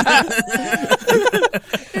life.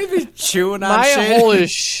 He'd be chewing on My shit. hole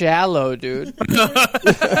is shallow, dude.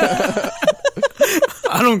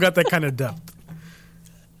 I don't got that kind of depth.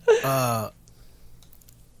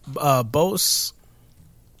 Bose.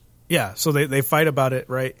 Yeah, so they fight about it,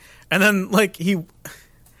 right? And then I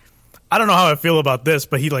don't know how I feel about this,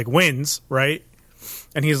 but he like wins, right?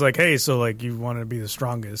 And he's like, "Hey, so like you want to be the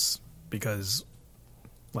strongest because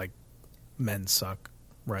like men suck,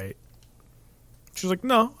 right?" She's like,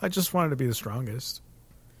 "No, I just wanted to be the strongest."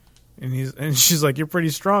 And she's like, "You're pretty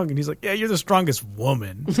strong." And he's like, "Yeah, you're the strongest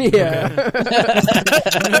woman." Yeah.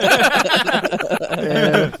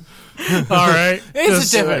 Yeah. All right. It's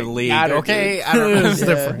Just, a different league, got it, okay? I don't know. It's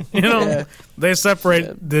different. They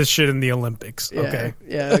separate this shit in the Olympics. Yeah. Okay.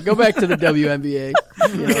 Yeah. Go back to the WNBA.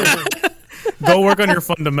 You know? Go work on your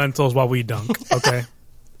fundamentals while we dunk. Okay.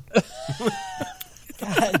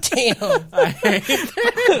 God damn.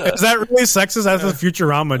 Is that really sexist? That's a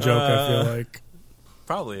Futurama joke, I feel like.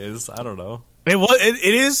 Probably is. I don't know.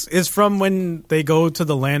 It is. It's from when they go to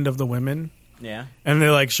the land of the women Yeah. and they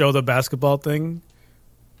like show the basketball thing.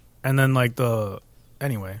 And then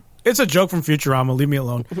anyway. It's a joke from Futurama. Leave me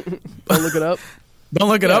alone. Don't look it up. Don't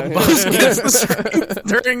look it up. Bose gets the strength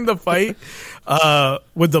during the fight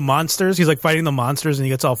with the monsters. He's like fighting the monsters and he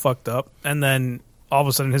gets all fucked up. And then all of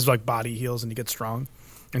a sudden his like body heals and he gets strong.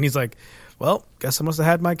 And he's like, "Well, guess I must have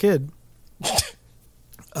had my kid."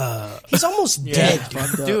 He's almost dead,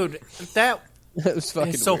 dude. Dude, that That was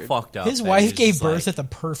fucking is so weird. fucked up. His that wife he's gave just birth like- at the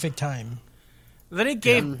perfect time. Then he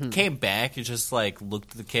came back and just like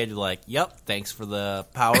looked at the kid like, "Yep, thanks for the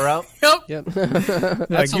power up." Yep. Yep. Like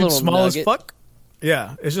That's a you little small nugget. as fuck.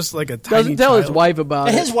 Yeah, it's just like a tiny Doesn't tell his child. wife about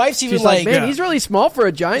And it. his wife's even She's like, "Man, Yeah. he's really small for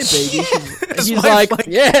a giant baby." His He's wife's like,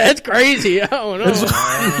 "Yeah, that's crazy." I don't know.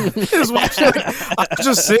 His wife's like, "I'm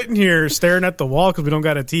just sitting here staring at the wall because we don't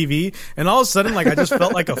got a TV, and all of a sudden, like I just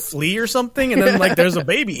felt like a flea or something, and then like there's a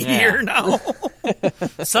baby here now."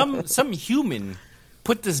 Some human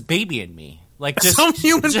put this baby in me. Like just Some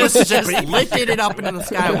human just put this baby. lifted it up into the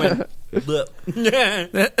sky and went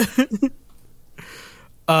blip.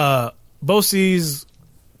 Bo sees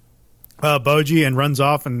Boji and runs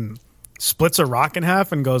off and splits a rock in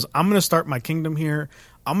half and goes, "I'm going to start my kingdom here.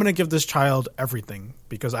 I'm going to give this child everything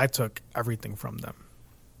because I took everything from them."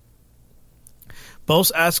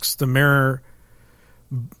 Bose asks the mirror.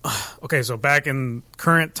 Okay, so back in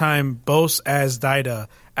current time, Bose as Daida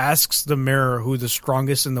asks the mirror who the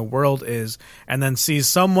strongest in the world is, and then sees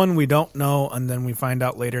someone we don't know, and then we find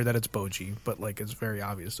out later that it's Boji. But like, it's very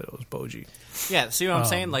obvious that it was Boji. Yeah, see what I'm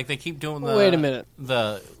saying? Like they keep doing the. Wait a minute.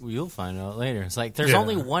 You'll find out later. It's like there's Yeah.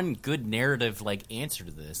 only one good narrative like answer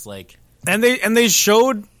to this. Like And they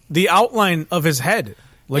showed the outline of his head.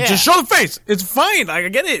 Like, Yeah. just show the face. It's fine. I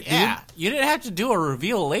get it. yeah, you didn't have to do a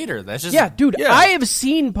reveal later. That's just Yeah, dude, Yeah. I have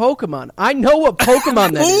seen Pokemon. I know what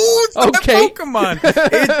Pokemon that Ooh, is. it's that Okay. Pokemon.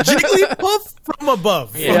 It's Jigglypuff from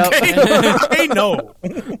above. Yeah. Okay? I know.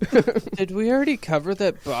 Did we already cover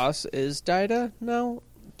that boss is Daida now?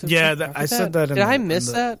 Did Yeah, we that, cover I said that. Did in I the- miss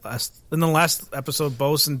in the that? in the last episode,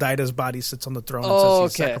 Bose and Daida's body sits on the throne and Oh,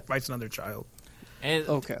 says he's okay. sacrificing another child. and,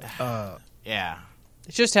 Okay. yeah.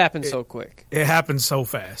 It just happened so quick. It happened so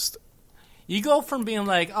fast. You go from being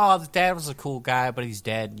like, "Oh, the dad was a cool guy, but he's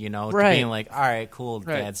dead," to Right. being like, "All right, cool,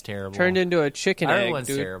 Right. dad's terrible." Turned into a chicken egg, Everyone's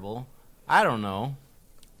dude. terrible. I don't know.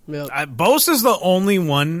 Yep. Bose is the only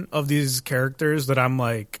one of these characters that I'm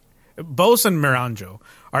like, Bose and Miranjo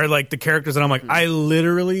are like the characters that I'm like, I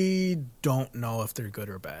literally don't know if they're good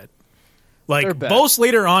or bad. Like, They're back. Bose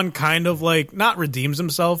later on kind of, like, not redeems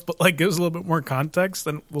himself, but, like, gives a little bit more context,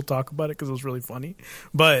 and we'll talk about it because it was really funny.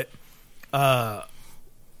 But,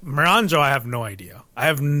 Miranjo, I have no idea. I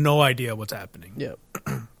have no idea what's happening. Yep.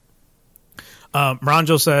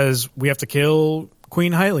 Miranjo says, we have to kill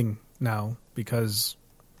Queen Hyling now, because,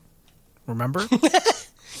 remember?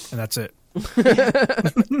 And that's it.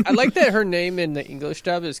 I like that her name in the English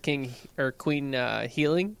dub is King or Queen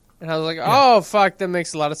Healing, and I was like, oh fuck, that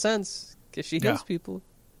makes a lot of sense because she heals people.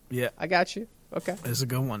 Yeah. I got you. Okay, It's a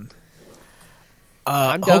good one.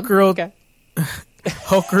 I'm done. Hokuro, Okay.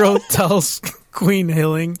 Hokuro tells Queen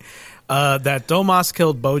Hyling that Domas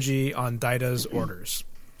killed Boji on Daida's orders.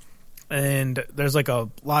 And there's like a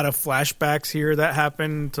lot of flashbacks here that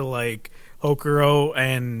happen to like Hokuro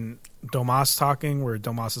and Domas talking, where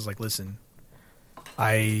Domas is like, listen,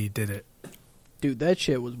 I did it. Dude, that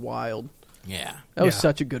shit was wild. Yeah. That was Yeah.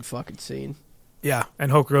 such a good fucking scene. Yeah.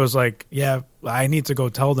 And Hokuro's like, yeah, I need to go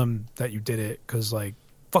tell them that you did it because, like,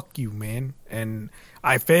 fuck you, man. And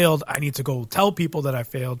I failed. I need to go tell people that I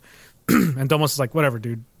failed. And Domas is like, whatever,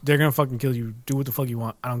 dude. They're going to fucking kill you. Do what the fuck you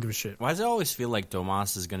want. I don't give a shit. Why does it always feel like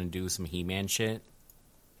Domas is going to do some He-Man shit?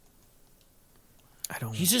 I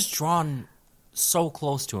don't. He's just drawn so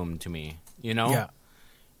close to him to me, you know? Yeah.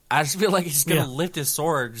 I just feel like he's going to Yeah. lift his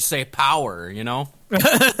sword, just say power, you know?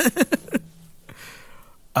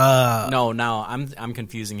 No, I'm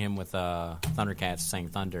confusing him with Thundercats saying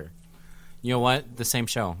thunder. You know what? The same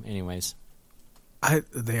show, anyways.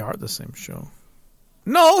 They are the same show.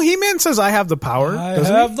 No, He-Man says I have the power.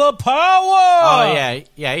 doesn't he? the power. Oh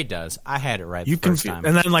yeah, he does. I had it right You the first confuse, time.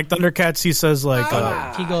 and then like Thundercats, he says like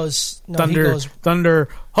He goes. No, thunder, he goes. thunder.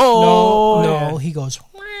 Oh, No, he goes.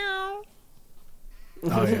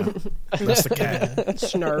 Oh yeah, that's the cat.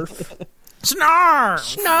 Snarf.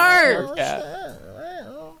 Snarf.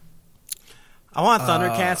 I want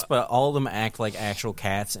Thundercats, but all of them act like actual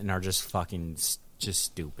cats and are just fucking just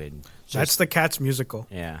stupid. That's the Cats musical.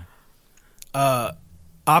 Yeah.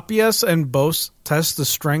 Appius and Bose test the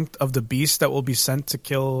strength of the beast that will be sent to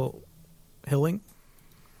kill Hyling.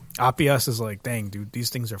 Appius is like, dang, dude, these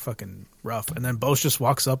things are fucking rough. And then Bose just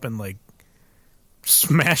walks up and like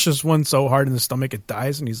smashes one so hard in the stomach it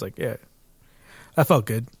dies. And he's like, yeah, that felt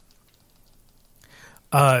good.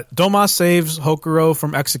 Domas saves Hokuro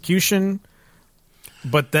from execution.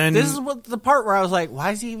 But then This is what the part where I was like,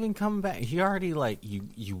 why is he even coming back? He already like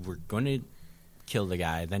you were going to kill the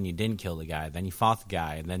guy, then you didn't kill the guy, then you fought the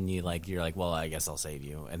guy, and then you're like, well, I guess I'll save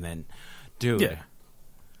you. And then, dude, yeah.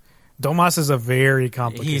 Domas is a very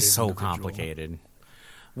complicated he's so individual. complicated.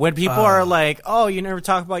 When people are like, "Oh, you never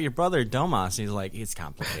talk about your brother Domas," he's like, "It's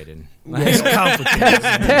complicated." He's complicated.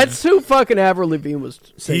 That's who fucking Avril Lavigne was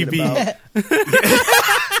singing He be- about.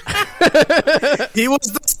 He was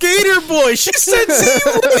the skater boy. She said, "See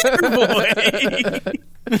you later, boy."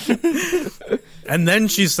 And then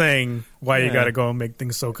she's saying, "Why you got to go and make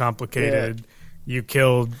things so complicated? You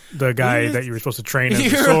killed the guy that you were supposed to train as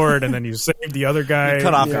a sword, and then you saved the other guy.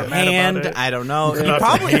 Cut off You your got mad about hand. it. I don't know. Cut You off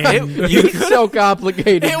probably your hand. It's so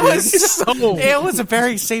complicated. It was So- it was a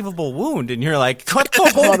very savable wound, and you're like, cut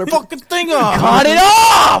the whole fucking thing off. Cut it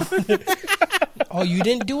off! Oh, you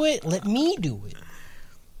didn't do it? Let me do it.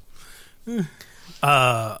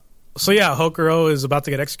 So yeah, Hokuro is about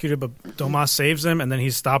to get executed, but Domas saves him, and then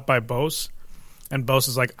he's stopped by Bose, and Bose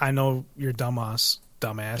is like, "I know you're dumbass."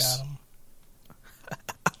 Got him.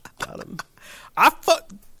 Got him.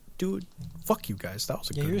 Dude, fuck you guys. That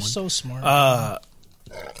was a Yeah, good you're one. so smart.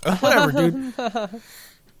 Whatever, dude.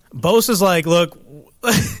 Bose is like, look.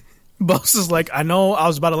 Bose is like, I know I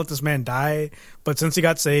was about to let this man die, but since he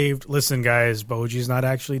got saved, listen, guys, Boji's not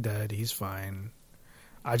actually dead. He's fine.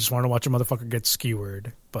 I just want to watch a motherfucker get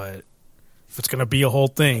skewered, but if it's gonna be a whole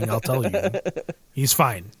thing, I'll tell you, he's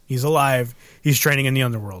fine. He's alive. He's training in the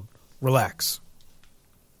underworld. Relax.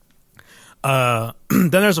 Then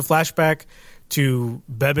there's a flashback to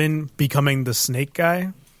Bebin becoming the snake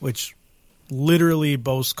guy, which literally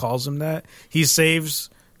Bose calls him that. He saves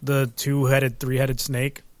the 2-headed, 3-headed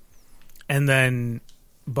snake, and then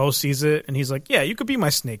Bose sees it, and he's like, yeah, you could be my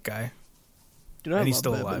snake guy. Dude, I And he's love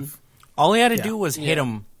still Bevin. alive. All he had to Yeah. do was hit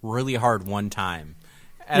him really hard one time,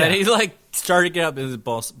 and Yeah. then he like started to get up, and his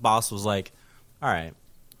boss was like, "All right,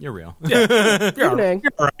 you're real." You're all dang.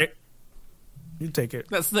 you're all right. You take it.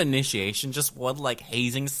 That's the initiation. Just one like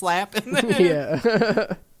hazing slap, and then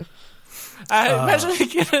Yeah. I imagine you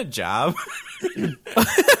get a job.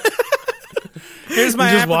 Here's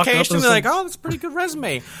my You just walk up application. and They're it's like, "Oh, that's a pretty good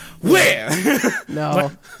resume." Where?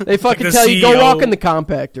 No. They fucking the tell you, go CEO. walk in the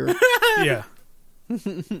compactor.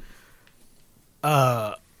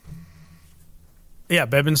 Yeah,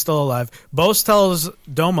 Bebin's still alive. Bose tells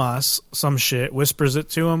Domas some shit, whispers it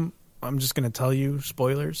to him. I'm just going to tell you,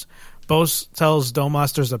 spoilers. Bose tells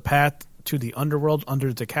Domas there's a path to the underworld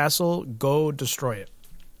under the castle. Go destroy it.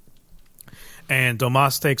 And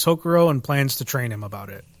Domas takes Hokuro and plans to train him about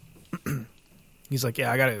it. He's like,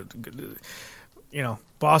 yeah, I got to,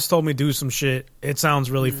 boss told me do some shit. It sounds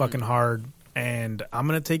really fucking hard, and I'm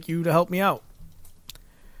going to take you to help me out.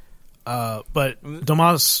 But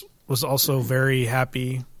Domas was also very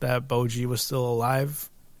happy that Boji was still alive.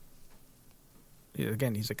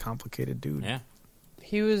 Again, he's a complicated dude. Yeah.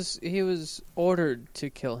 He was ordered to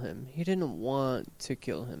kill him. He didn't want to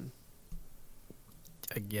kill him.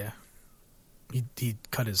 Yeah. He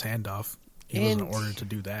cut his hand off. He wasn't ordered to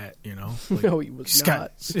do that, Like, No, he was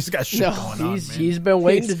not. He's got shit going on, man. He's been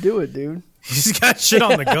waiting to do it, dude. He's got shit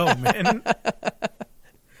on the go, man.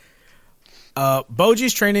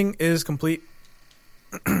 Boji's training is complete.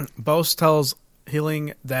 Bose tells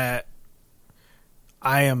Healing that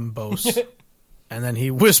I am Bose. And then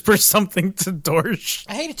he whispers something to Dorsch.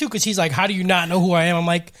 I hate it too because he's like, how do you not know who I am? I'm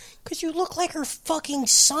like, because you look like her fucking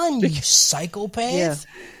son, you psychopath.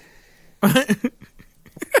 Yeah.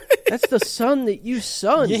 That's the son that you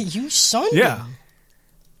son. Yeah, you son. Yeah.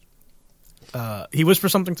 He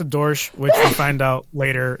whispers something to Dorsch, which we find out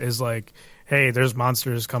later is like, hey, there's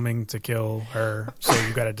monsters coming to kill her, so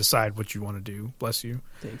you got to decide what you want to do. Bless you.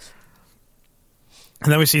 Thanks.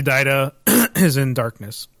 And then we see Daida is in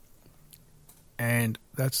darkness. And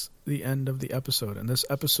that's the end of the episode. And this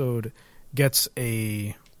episode gets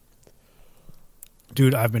a...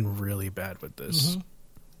 Dude, I've been really bad with this.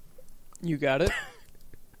 Mm-hmm. You got it?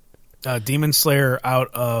 Demon Slayer out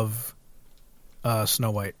of Snow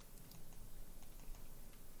White.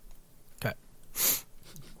 Okay.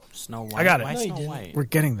 Snow White. I got it. Why No, you Snow didn't. White? We're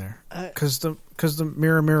getting there. Because the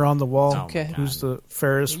mirror on the wall. Oh, Okay. Who's the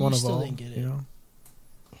fairest You one of still all? didn't get it.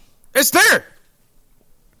 It's there!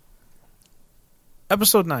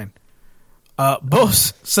 Episode 9.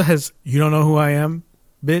 Bose says, you don't know who I am?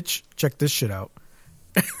 Bitch, check this shit out.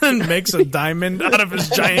 And makes a diamond out of his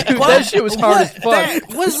giant... Dude, that shit was hard as fuck. That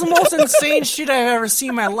was the most insane shit I've ever seen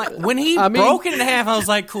in my life. When he broke it in half, I was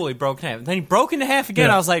like, cool, he broke it in half. Then he broke it in half again,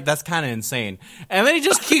 Yeah. I was like, that's kind of insane. And then he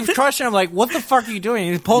just keeps crushing. I'm like, what the fuck are you doing?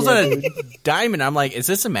 And he pulls out a diamond. I'm like, is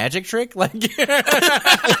this a magic trick? Like,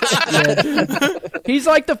 Yeah, dude. He's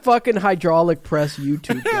like the fucking hydraulic press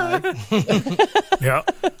YouTube guy. Yeah.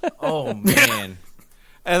 oh, man.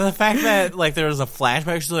 And the fact that, like, there was a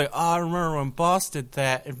flashback, she's like, oh, I remember when Boss did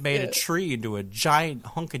that and made a tree into a giant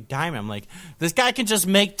hunk of diamond. I'm like, this guy can just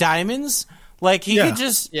make diamonds? Like, he could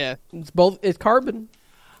just... Yeah. It's carbon.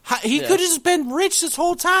 He could have just been rich this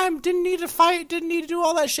whole time. Didn't need to fight. Didn't need to do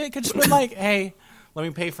all that shit. Could just been like, hey, let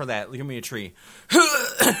me pay for that. Give me a tree.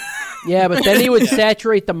 Yeah, but then he would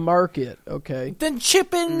saturate the market, okay? Then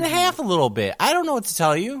chip it in half a little bit. I don't know what to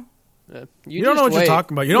tell you. You don't know what you're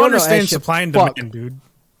talking about. You don't understand supply and demand, dude.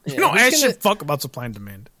 You don't ask shit fuck about supply and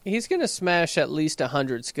demand. He's going to smash at least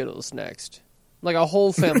 100 Skittles next. Like a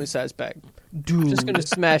whole family-size bag. Dude. Just going to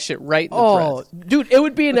smash it right in the breath. Dude, it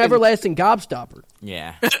would be an everlasting gobstopper.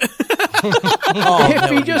 Yeah. If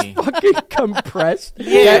he just fucking compressed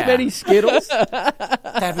Yeah. that many Skittles.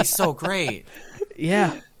 That'd be so great.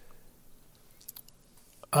 Yeah.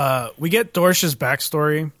 We get Dorsch's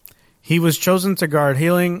backstory. He was chosen to guard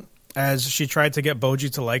Healing as she tried to get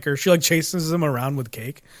Boji to like her. She, like, chases him around with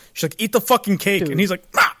cake. She's like, eat the fucking cake. Dude. And he's like,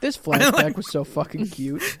 nah. This flashback was so fucking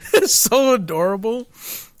cute. It's so adorable.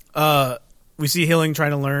 We see Healing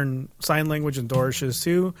trying to learn sign language, and Dorsch is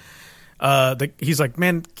too. He's like,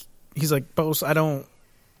 Bose, I don't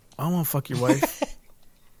want to fuck your wife.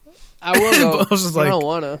 I will go. Bose is I like, don't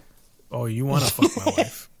want to. oh, you want to fuck my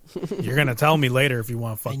wife? You're gonna tell me later if you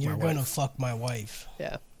want to fuck And my you're wife. gonna fuck my wife.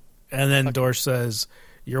 Yeah. And then Dorsch says,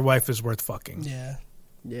 your wife is worth fucking. Yeah.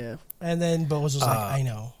 Yeah. And then Bose was like, I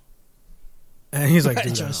know. And he's like,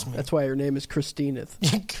 dude, Trust me. That's why her name is Christina.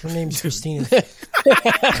 Her name's Christina. Can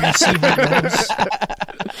you see her nose?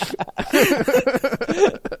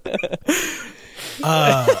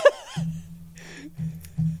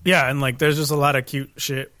 yeah, and like there's just a lot of cute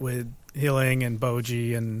shit with Healing and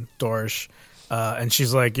Boji and Dorsch. And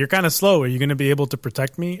she's like, you're kind of slow. Are you going to be able to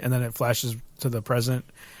protect me? And then it flashes to the present,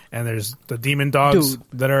 and there's the demon dogs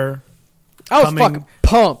that are I was coming. fucking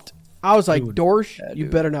pumped. I was like, Dude. Dorsch, you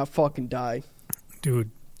better not fucking die.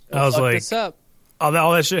 Dude, I was Fuck like, this up. all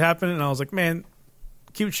that shit happened, and I was like, man,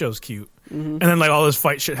 cute show's cute. And then like all this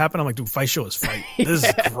fight shit happened. I'm like, dude, fight show is fight. This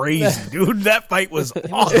is crazy, dude. That fight was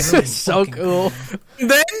awesome. So cool.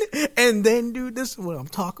 And then, dude, this is what I'm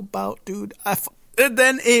talking about, dude. And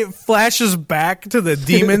then it flashes back to the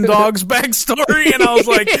demon dog's backstory, and I was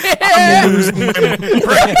like, I'm losing my mind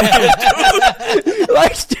right now.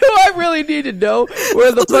 Like, do I really need to know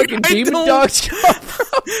where the fucking demon dogs come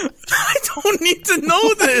from? I don't need to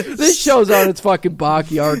know this. This show's on its fucking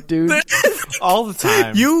Baki arc, dude. all the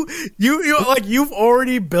time. You like you've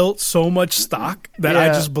already built so much stock that I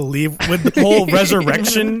Yeah. just believe with the whole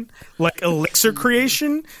resurrection, like elixir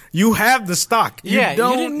creation, you have the stock. You Yeah, you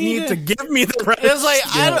don't didn't need need to to- give me the rest. It's like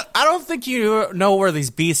I don't think you know where these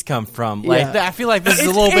beasts come from. Like Yeah. I feel like this is a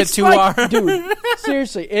It's- little bit it's too like, hard. dude.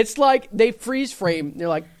 Seriously, it's like they freeze frame. They're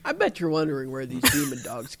like, I bet you're wondering where these demon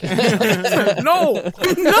dogs came from. no.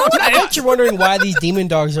 I bet you're wondering why these demon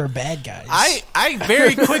dogs are bad guys. I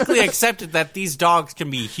very quickly accepted that these dogs can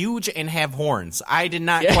be huge and have horns. I did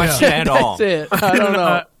not question it at all. That's it. I don't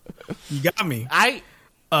know. You got me.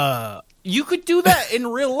 You could do that in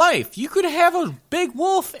real life. You could have a big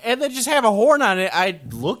wolf and then just have a horn on it.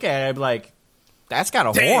 I'd look at it, I'd be like, that's got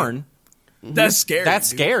a Damn. horn. That's scary. That's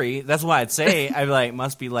dude. scary. That's what I'd say. I'd be like,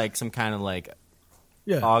 must be like some kind of like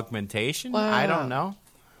Yeah. augmentation. I don't know.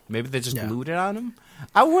 Maybe they just Yeah. glued it on him.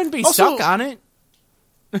 I wouldn't be Also- stuck on it.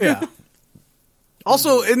 Yeah.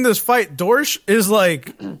 Also, in this fight, Dorsch is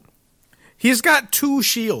like, he's got 2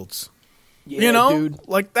 shields. You know, dude.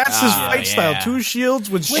 like that's his fight yeah. style. 2 shields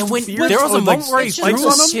with And when spears. there was a or, like, moment where he spikes threw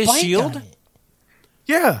on him. his Spike shield. on it.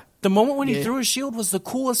 Yeah, The moment when he threw his shield was the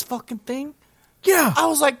coolest fucking thing. yeah. I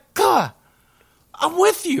was like, God, I'm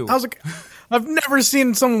with you. I was like, I've never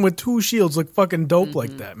seen someone with 2 shields look fucking dope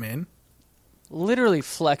like that, man. Literally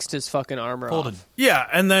flexed his fucking armor off. Yeah,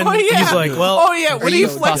 and then Oh, yeah. he's like, well, oh yeah, when he you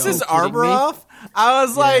flexed his fucking kidding armor me? off, I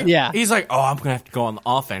was like, Yeah. He's like, oh, I'm gonna have to go on the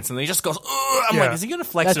offense, and then he just goes, ugh. I'm Yeah. like, is he gonna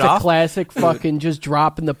flex That's it a off? classic fucking just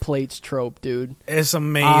dropping the plates trope, dude. it's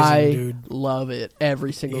amazing, I dude. love it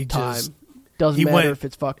every single He time. just- Doesn't he matter went- if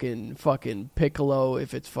it's fucking Piccolo,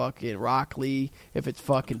 if it's fucking Rock Lee, if it's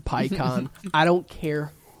fucking Pycon. I don't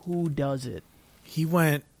care who does it. He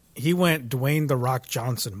went Dwayne the Rock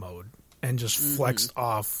Johnson mode and just flexed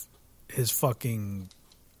off his fucking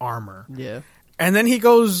armor. Yeah. And then he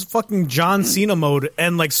goes fucking John Cena mode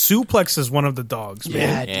and like suplexes one of the dogs,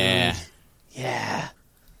 man. Yeah. Yeah.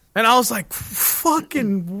 And I was like,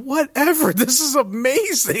 fucking whatever. This is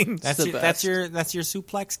amazing. That's the your, best. that's your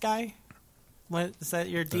suplex guy. What is that?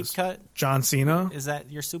 Your deep cut? John Cena. Is that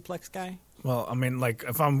your suplex guy? Well, I mean, like,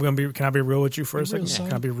 if I'm gonna be, can I be real with you for a second? son.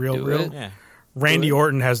 Can I be real? Do real? it. Yeah. Randy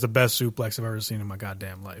Orton has the best suplex I've ever seen in my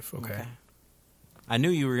goddamn life. Okay. I knew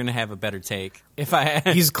you were gonna have a better take. If I had.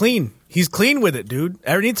 He's clean. He's clean with it, dude.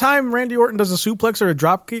 Anytime Randy Orton does a suplex or a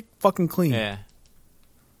drop kick, fucking clean. Yeah.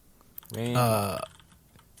 Randy,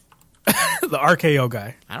 The RKO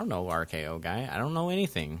guy. I don't know RKO guy. I don't know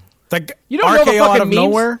anything. Like You don't know the RKO fucking out of memes?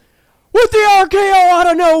 nowhere. With the RKO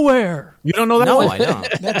out of nowhere. You don't know that No, one? I don't.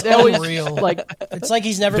 That's They always unreal. like, It's like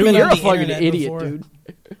he's never Dude, been you're on a the fucking internet idiot, before. dude.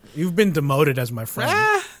 You've been demoted as my friend.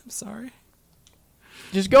 I'm sorry.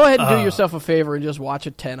 Just go ahead and do yourself a favor and just watch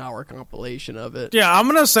a 10-hour compilation of it. Yeah, I'm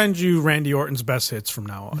gonna send you Randy Orton's best hits from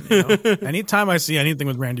now on. You know? Anytime I see anything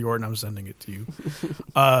with Randy Orton, I'm sending it to you.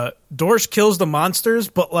 Dorsch kills the monsters,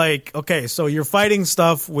 but like, okay, so you're fighting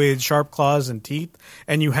stuff with sharp claws and teeth,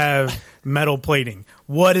 and you have metal plating.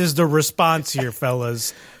 What is the response here,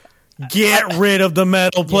 fellas? Get rid of the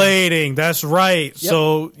metal plating. That's right.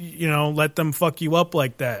 So let them fuck you up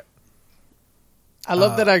like that. I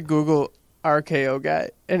love that I Google RKO guy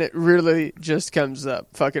and it really just comes up.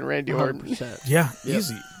 Fucking Randy Orton. 100%. Yeah,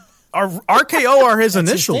 easy. Our RKO are his That's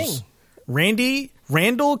his initials. thing.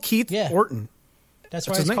 Randall Keith Yeah. Orton. That's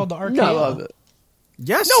why his it's name. called the RKO. No, I love it.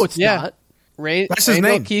 Yes. No, it's Yeah. not. That's his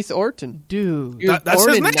Randall name. Keith Orton. Dude. He was That's born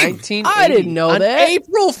his in name. 1980. I didn't know On that.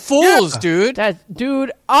 April Fools, Yeah. dude.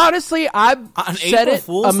 Dude, honestly, I've On said April it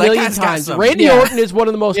Fools, a that million guy's got times. some- Randy Yeah. Orton is one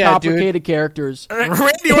of the most Yeah, dude. complicated characters.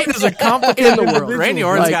 Randy Orton is a complicated In the world. individual. Randy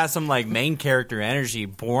Orton's Like- got some like main character energy.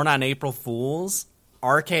 Born on April Fools.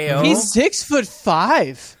 RKO. He's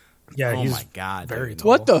 6'5". Yeah, Oh he's my God, very dude. tall.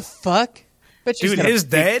 What the fuck? Bet you he's Dude, got a his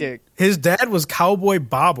big dad, dick. his dad was Cowboy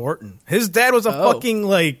Bob Orton. His dad was a Oh. fucking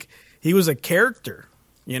like he was a character,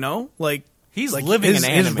 like He's like living his,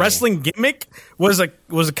 an his anime. wrestling gimmick was a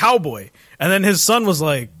cowboy, and then his son was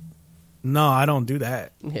like, "No, I don't do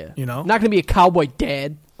that." Yeah. I'm not going to be a cowboy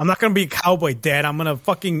dad. not gonna be a cowboy, Dad. I'm gonna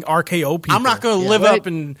fucking RKO people. I'm not going to live Wait. up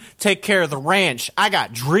and take care of the ranch. I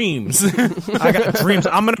got dreams. I got dreams.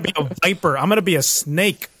 I'm gonna be a viper. I'm gonna be a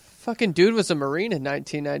snake. Fucking dude was a Marine in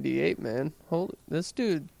 1998, man. Holy, this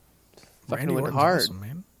dude fucking Randy went Orton's hard. awesome,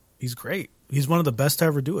 man. He's great. He's one of the best to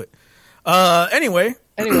ever do it. Anyway,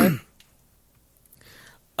 Anyway,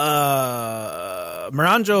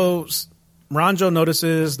 Moranjo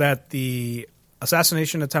notices that the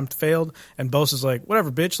assassination attempt failed, and Bose is like,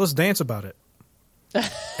 whatever, bitch, let's dance about it.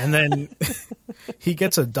 And then he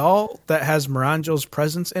gets a doll that has Miranjo's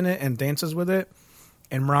presence in it and dances with it.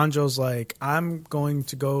 And Miranjo's like, I'm going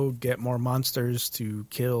to go get more monsters to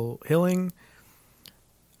kill Hilling.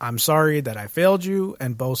 I'm sorry that I failed you.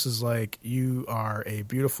 And Bose is like, you are a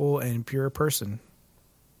beautiful and pure person.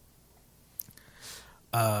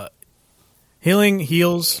 Hilling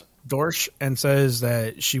heals Dorsch and says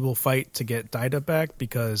that she will fight to get Daida back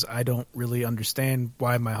because I don't really understand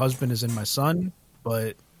why my husband is in my son,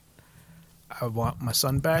 but I want my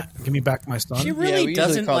son back. Give me back my son. She really we doesn't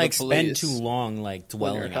usually call the like spend police too long like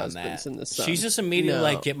dwelling on husband's that. in the sun. She's just immediately No.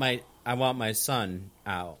 like, I want my son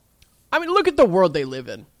out. I mean, look at the world they live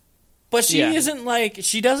in. But she Yeah. isn't like,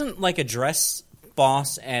 she doesn't like address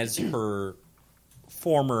Boss as her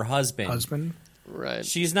former husband. Right.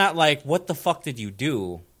 She's not like, what the fuck did you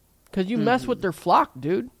do? Because you mess with their flock,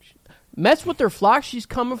 dude. Mess with their flock, she's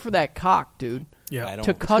coming for that cock, dude. Yeah. I don't,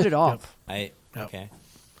 To cut it off. okay.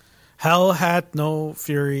 Hell hath no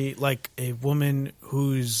fury like a woman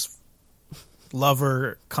whose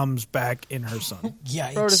lover comes back in her son.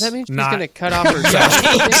 Yikes. Bro, does that mean she's Not- going to cut off her son?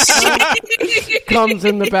 Comes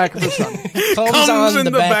in the back of her son. Comes on in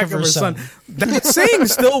the back of her son. That saying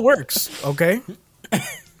still works, okay?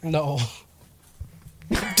 No.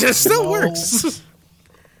 It still works.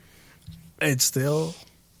 It's still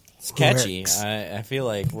It's catchy. works. I feel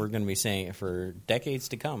like we're going to be saying it for decades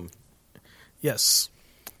to come. Yes.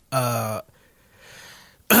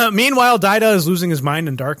 Meanwhile, Daida is losing his mind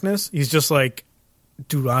in darkness. He's just like,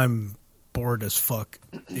 dude, I'm bored as fuck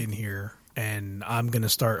in here, and I'm gonna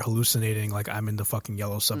start hallucinating like I'm in the fucking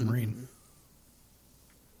Yellow Submarine.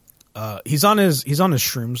 He's on his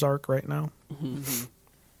shrooms arc right now.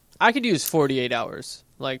 I could use 48 hours.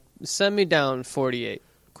 Like, send me down 48.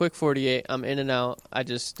 Quick 48. I'm in and out. I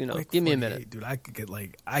just, Like give me a 48, minute. dude. I could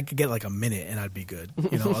get like a minute, and I'd be good.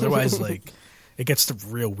 Otherwise, like, it gets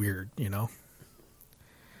real weird.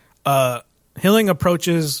 Hilling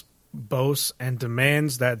approaches Bose and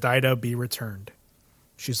demands that Daida be returned.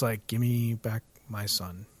 She's like, give me back my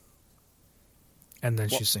son. And then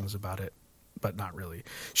she sings about it, but not really.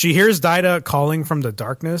 She hears Daida calling from the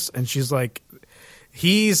darkness, and she's like,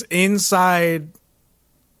 he's inside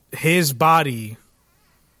his body.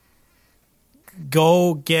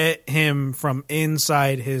 Go get him from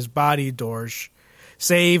inside his body, Dorsch.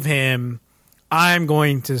 Save him. I'm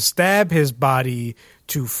going to stab his body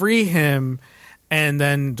to free him. And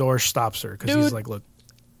then Dorsch stops her because he's Dude. like, look.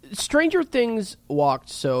 Stranger Things walked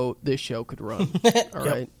so this show could run. All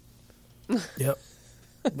right. Yep.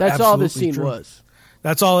 That's all this Absolutely scene true. was.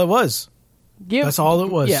 That's all it was. Give, That's all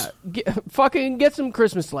it was. Yeah. Fucking get some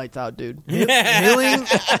Christmas lights out, dude. Hilling.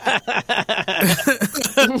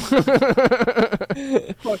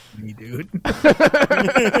 Fuck me, dude.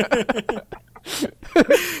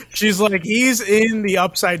 She's like, he's in the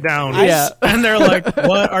upside down. Yeah. And they're like,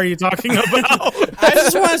 what are you talking about? I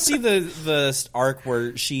just want to see the arc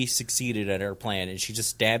where she succeeded at her plan and she just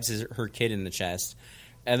stabs her kid in the chest.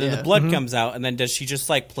 And then the blood comes out, and then does she just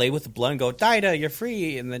like play with the blood and go, Daida, you're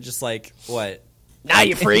free? And then just like, what? Now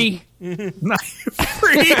you're free. Not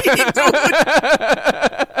free, dude.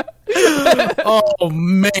 Oh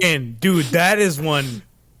man, dude, that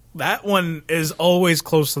one is always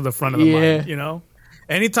close to the front of the mind,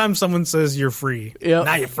 Anytime someone says you're free, Yep.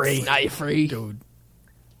 now you're free. Now you're free. Dude.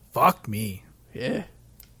 Fuck me. Yeah.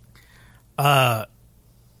 So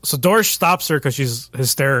Dorsch stops her because she's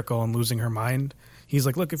hysterical and losing her mind. He's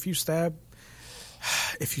like, look, if you stab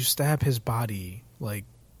his body, like,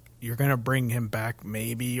 you're going to bring him back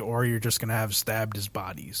maybe, or you're just going to have stabbed his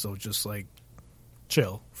body. So just, like,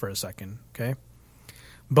 chill for a second, okay?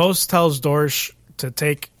 Bose tells Dorsch to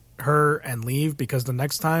take her and leave because the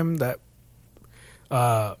next time that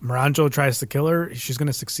Miranjo tries to kill her, she's going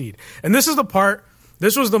to succeed. And this was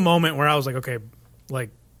the moment where I was like, okay,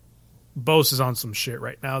 like, Bose is on some shit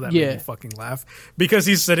right now that made me fucking laugh because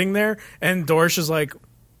he's sitting there and Dorsch is like,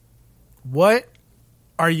 what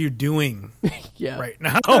are you doing right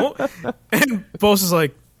now? And Bose is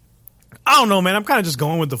like, I don't know, man. I'm kind of just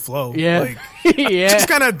going with the flow. Yeah. Like, I just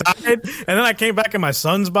kind of died. And then I came back in my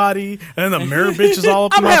son's body and then the mirror bitch is all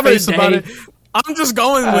up in I'm my having a face about day. it. I'm just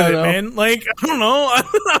going with it, know. man. Like, I don't know.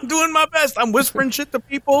 I'm doing my best. I'm whispering shit to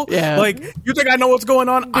people. Yeah. Like, you think I know what's going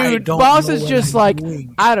on? I Dude, don't Boss know is what just I'm like,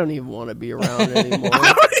 doing. I don't even want to be around anymore.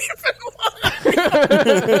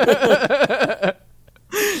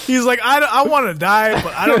 He's like, I want to die,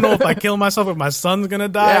 but I don't know if I kill myself if my son's gonna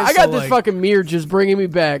die. Yeah, I got so, this like, fucking mirror just bringing me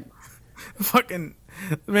back. fucking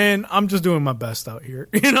man. I'm just doing my best out here.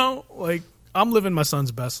 Like, I'm living my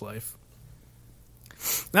son's best life.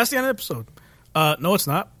 That's the end of the episode. No, it's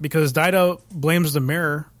not, because Dido blames the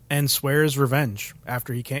mirror and swears revenge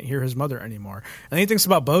after he can't hear his mother anymore. And he thinks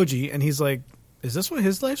about Boji, and he's like, is this what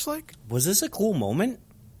his life's like? Was this a cool moment?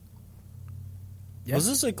 Yeah. Was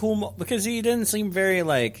this a cool moment? Because he didn't seem very,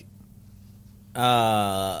 like,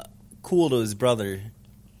 cool to his brother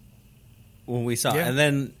when we saw it. And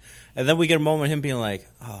then we get a moment of him being like,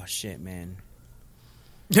 oh, shit, man.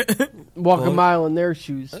 Walk a mile in their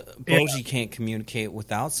shoes. Boji can't communicate with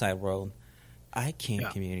the outside world. I can't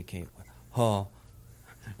communicate with... Oh.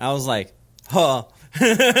 I was like, huh.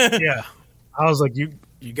 Yeah. I was like, you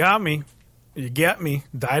got me. You get me.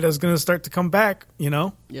 Dida's going to start to come back, you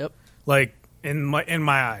know? Yep. Like, in my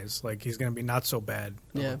eyes. Like, he's going to be not so bad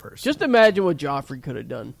of a person. Just imagine what Joffrey could have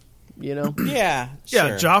done, you know? Yeah,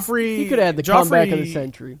 Yeah, sure. Joffrey... He could have had the comeback of the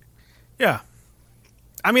century. Yeah.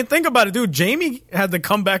 I mean, think about it, dude. Jamie had the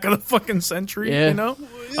comeback of the fucking century, you know?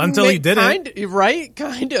 Until he didn't. Right?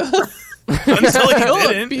 Kind of. Until he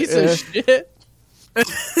didn't. Piece of shit.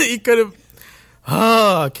 He could have...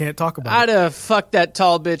 Oh, I can't talk about I'd it. have fucked that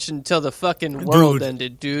tall bitch until the fucking world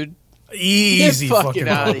ended, dude. Easy Get fucking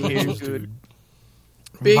outta out here, dude.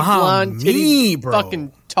 Big Mom, blonde titty bro.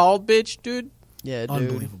 fucking tall bitch, dude. Yeah, dude.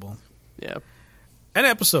 Unbelievable. Yeah. An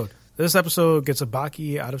episode. This episode gets a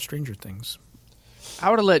Baki out of Stranger Things. I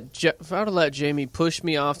would have let Jamie push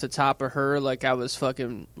me off the top of her like I was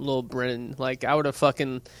fucking Lil Brennan. Like I would have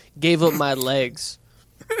fucking gave up my legs.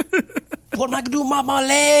 What am I gonna do with my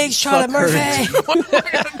legs, Charlotte Murphy?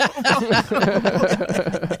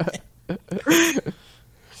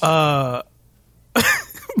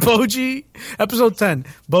 Boji, episode 10.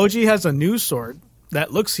 Boji has a new sword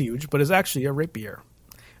that looks huge, but is actually a rapier.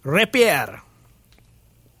 Rapier.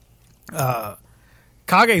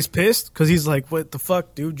 Kage's pissed because he's like, "What the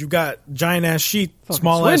fuck, dude? You got giant ass sheath,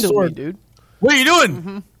 small ass Swindled me, sword, dude. What are you doing?"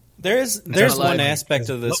 Mm-hmm. There's not one like- aspect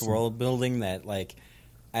of this world building that, like,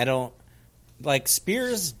 I don't... Like,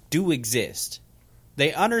 spears do exist.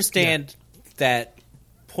 They understand that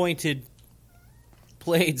pointed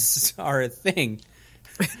blades are a thing.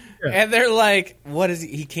 And they're like, what is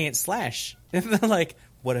he can't slash. And they're like,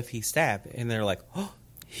 what if he stabbed? And they're like, oh,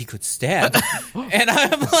 he could stab. And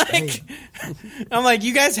I'm like,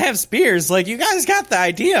 you guys have spears. Like, you guys got the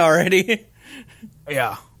idea already.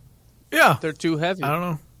 Yeah. They're too heavy. I don't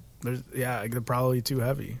know. They're probably too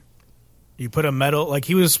heavy. You put a metal, like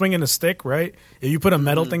he was swinging a stick, right? If you put a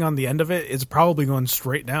metal thing on the end of it, it's probably going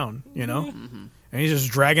straight down, you know? Mm-hmm. And he's just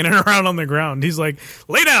dragging it around on the ground. He's like,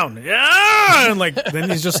 lay down. Yeah. And like, then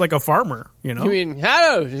he's just like a farmer, you know? You mean,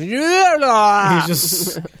 hello? He's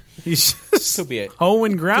just Could be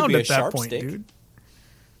hoeing ground could be at a that sharp point, stick. dude.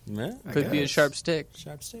 Yeah, Could be a sharp stick.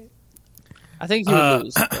 sharp stick. I think he would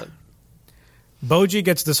lose. But. Boji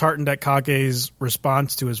gets disheartened at Kage's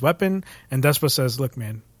response to his weapon, and Despa says, look,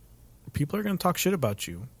 man, people are going to talk shit about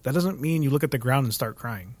you. That doesn't mean you look at the ground and start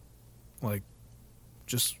crying. Like,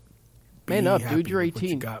 just Man be up, happy dude. You're with what 18.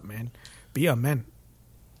 you got, man. Be a man.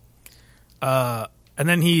 And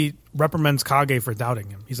then he reprimands Kage for doubting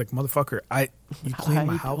him. He's like, motherfucker, you cleaned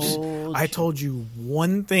my house. I told you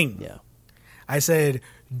one thing. Yeah. I said,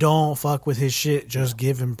 don't fuck with his shit. Just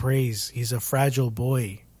give him praise. He's a fragile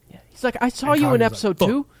boy. Yeah. He's like, I saw And you in Kage's episode like,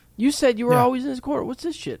 2. You said you were Yeah. always in his corner. What's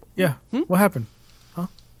this shit? Yeah. What happened? Huh?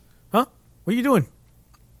 What are you doing?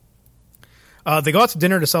 They go out to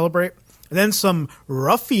dinner to celebrate, and then some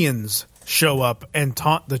ruffians show up and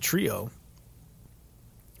taunt the trio.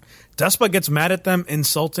 Despa gets mad at them,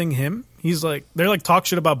 insulting him. He's like, they're like talk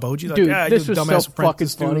shit about Boji. Like, Dude, yeah, this you was dumbass so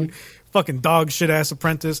apprentice, fucking funny. dude. Fucking dog shit ass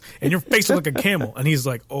apprentice, and your face looks like a camel. And he's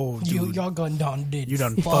like, oh, dude, Y'all gone down, dude. you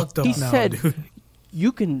done fucked up He now, said, dude.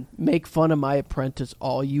 you can make fun of my apprentice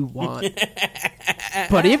all you want.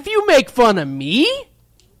 But if you make fun of me,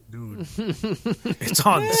 Dude, it's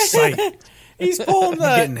on site. He's pulling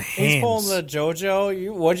Getting the hands.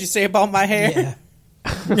 JoJo. What'd you say about my hair?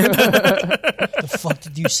 Yeah. The fuck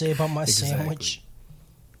did you say about my sandwich?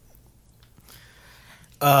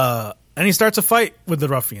 And he starts a fight with the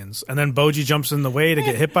ruffians, and then Boji jumps in the way to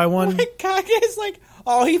get hit by one. Like, Kage's like,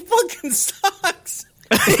 oh, he fucking sucks.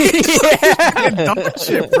 Dumb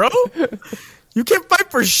shit, bro. You can't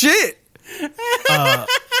fight for shit. That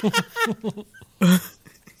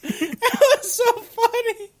was so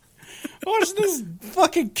funny. Watch this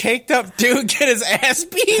fucking caked up dude get his ass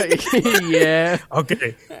beat. yeah.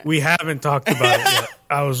 Okay, we haven't talked about it yet.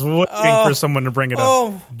 I was waiting for someone to bring it up.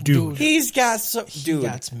 Oh, Dude. he's got so He dude.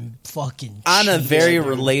 got some fucking On a cheese, very dude.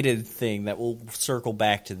 related thing that will circle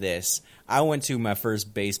back to this, I went to my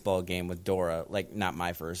first baseball game with Dora. Like, not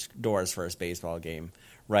my first, Dora's first baseball game,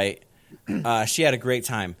 right? She had a great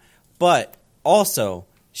time. But also,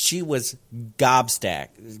 she was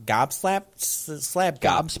gobsmacked. Gobsmacked?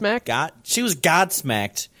 She was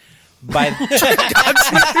godsmacked by. Is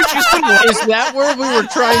that where we were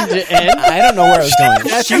trying to end? I don't know where I was going.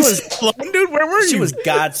 She was, dude. Where were you? she was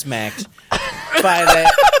godsmacked by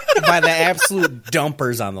the absolute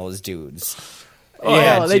dumpers on those dudes. Oh,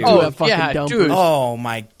 yeah, they do have fucking dumpers. dude. Oh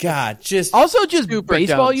my god! Also, just Super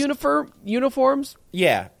baseball dumps. uniforms.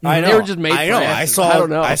 Yeah, I know. They were just made I for know. athletes. I don't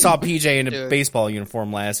know. saw PJ in a Dude. baseball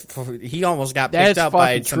uniform last. He almost got That's picked up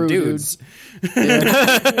by fucking some true, dudes.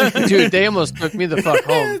 Dude, they almost took me the fuck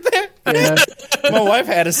home. Yeah. My wife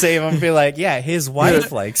had to save him and be like, "Yeah, his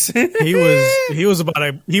wife likes." He was about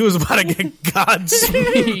to get God's.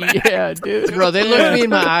 Yeah, dude. Bro, they looked me in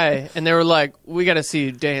my eye and they were like, "We got to see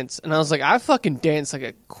you dance." And I was like, "I fucking dance like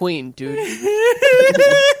a queen, dude."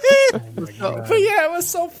 But yeah, it was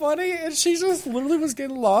so funny, and she just literally was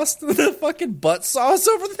getting lost in the fucking butt sauce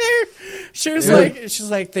over there. She was she's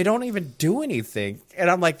like, they don't even do anything, and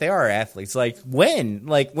I'm like, they are athletes. Like when?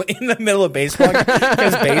 Like in the middle of baseball,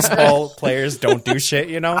 because baseball players don't do shit,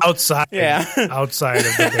 you know? outside Yeah. of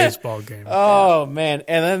the baseball game. Oh man,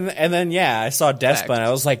 and then yeah, I saw Despa, and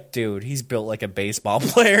I was like, dude, he's built like a baseball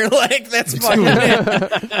player. Like that's fucking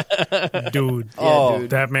it. Dude, dude.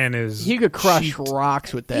 that man is He could crush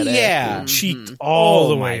rocks with that Yeah. cheeked all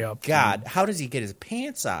the way my up. God, how does he get his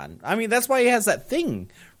pants on? I mean, that's why he has that thing,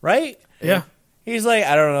 right? Yeah. He's like,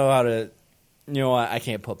 I don't know how to. You know what? I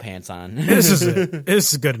can't put pants on. This is it.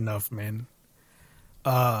 This is good enough, man.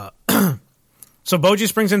 So Boji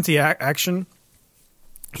springs into action.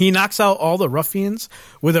 He knocks out all the ruffians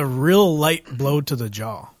with a real light blow to the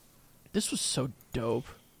jaw. This was so dope.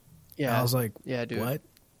 Yeah, I was like, Yeah, dude. what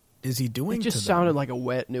is he doing? It just to sounded them? like a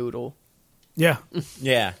wet noodle. Yeah,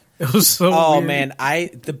 Yeah. it was so. Oh weird. man,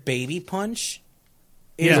 the baby punch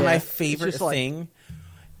is Yeah. my It's favorite just like- thing.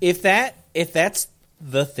 If that's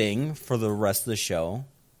the thing for the rest of the show,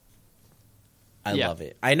 I Yeah. love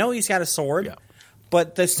it. I know he's got a sword, Yeah.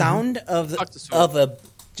 but the sound of Fuck the sword.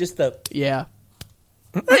 Yeah.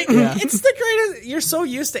 it's the greatest. You're so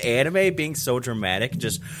used to anime being so dramatic,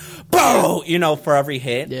 just boom, for every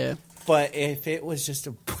hit. Yeah. But if it was just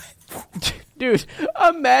a Dude,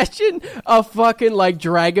 imagine a fucking like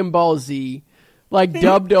Dragon Ball Z, like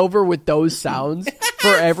dubbed over with those sounds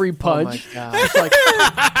for every punch. God. It's like,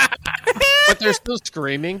 But they're still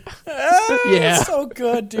screaming. yeah, it's so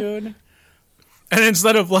good, dude. And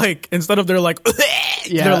instead of they're like,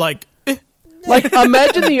 Yeah. they're like, like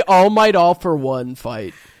imagine the All Might All for One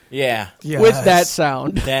fight Yeah, with that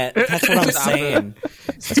sound. that's what I'm saying.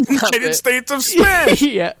 United States of Smash.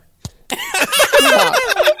 Yeah.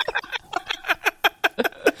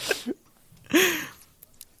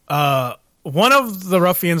 One of the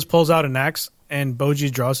ruffians pulls out an axe, and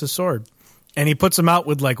Boji draws his sword, and he puts him out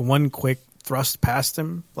with like one quick thrust past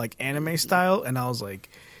him, like anime style. And I was like,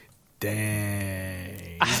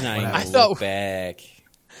 dang. He's not even I look thought- back.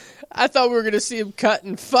 I thought we were going to see him cut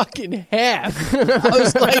in fucking half. I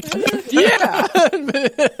was like, yeah.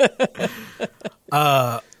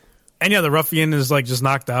 And yeah, the ruffian is like just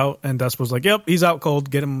knocked out, and Despa's like, "Yep, he's out cold.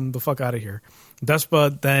 Get him the fuck out of here."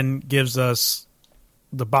 Despa then gives us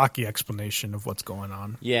the Baki explanation of what's going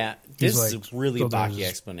on. Yeah, He's this like, is really so Baki there's-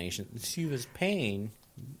 explanation. She was pain.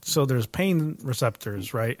 So there's pain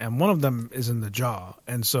receptors, right? And one of them is in the jaw.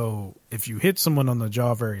 And so if you hit someone on the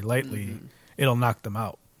jaw very lightly, it'll knock them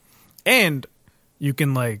out. And you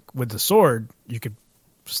can like with the sword, you could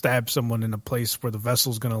stab someone in a place where the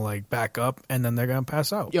vessel's gonna like back up, and then they're gonna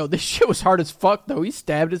pass out. Yo, this shit was hard as fuck though. He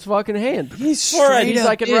stabbed his fucking hand. He's He's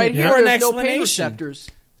like it right here. For an There's no pain explanation. receptors.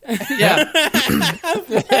 Yeah.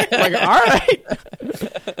 Like, all right.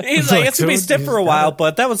 He's like, it's gonna be dude, stiff for a he's while, got it.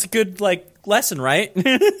 but that was a good like lesson, right?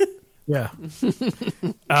 Yeah.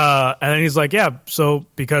 And then he's like, yeah, so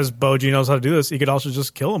because Boji knows how to do this, he could also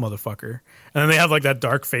just kill a motherfucker. And then they have like that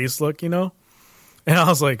dark face look, And I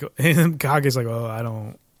was like, and Kage's like, oh, I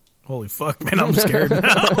don't, holy fuck, man, I'm scared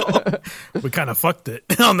now. We kind of fucked it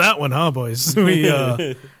on that one, huh, boys?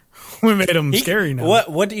 We made him scary now.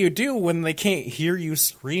 What do you do when they can't hear you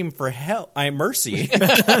scream for help? Mercy.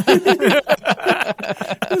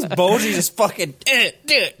 This Boji just fucking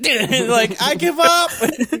like, I give up.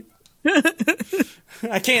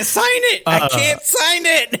 I can't sign it. I can't sign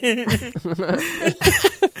it.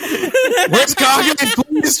 Where's Kage?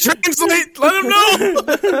 Please translate. Let him know.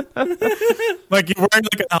 Like you're wearing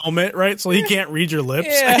like a helmet, right? So he can't read your lips.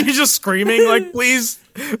 Yeah. And you're just screaming like, please,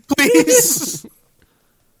 please.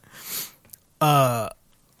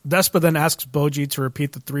 Despa then asks Boji to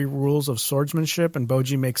repeat the 3 rules of swordsmanship, and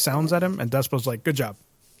Boji makes sounds at him, and Despa's like, good job.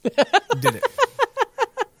 You did it.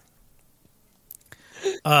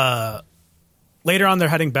 Later on, they're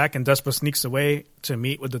heading back, and Despa sneaks away to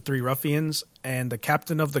meet with the three ruffians and the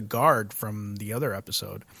captain of the guard from the other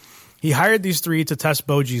episode. He hired these three to test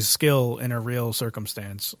Boji's skill in a real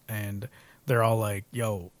circumstance, and they're all like,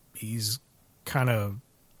 yo, he's kind of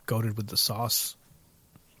goated with the sauce.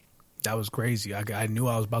 That was crazy. I knew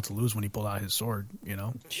I was about to lose when he pulled out his sword, you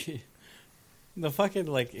know? The fucking,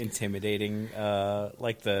 like, intimidating,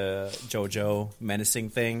 like the JoJo menacing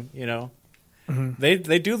thing, you know? Mm-hmm.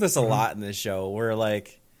 They do this a lot in this show where,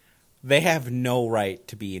 like, they have no right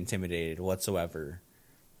to be intimidated whatsoever.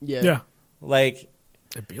 Yeah. Like,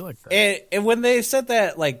 it'd be like that. And when they said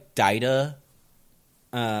that, like, Daida,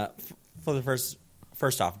 for the first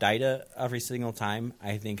off, Daida, every single time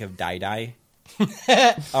I think of Dai.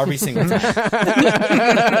 Every single time.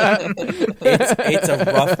 It's a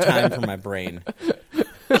rough time for my brain.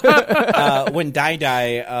 When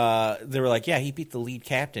Dai, they were like, yeah, he beat the lead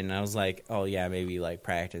captain. And I was like, oh, yeah, maybe, like,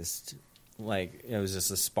 practiced. Like, it was just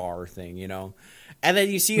a spar thing, you know? And then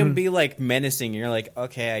you see him be, like, menacing. And you're like,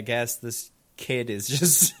 okay, I guess this kid is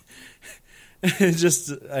just just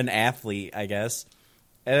an athlete, I guess.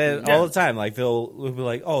 And then all the time, like, they'll be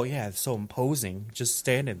like, oh, yeah, it's so imposing. Just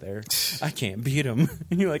standing there. I can't beat him.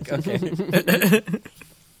 And you're like, okay. Where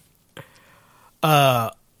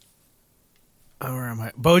am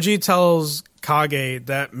I? Boji tells Kage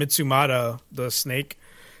that Mitsumata, the snake,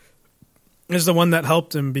 is the one that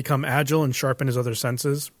helped him become agile and sharpen his other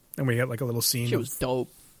senses. And we get, like, a little scene. She was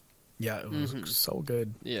dope. Yeah, it was so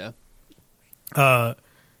good. Yeah. You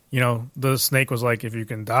know, the snake was like, if you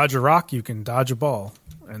can dodge a rock, you can dodge a ball.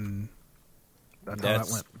 And that's how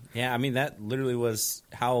that went. Yeah, I mean, that literally was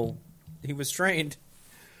how he was trained.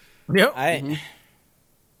 Yep.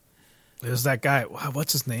 There's that guy.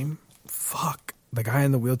 What's his name? Fuck. The guy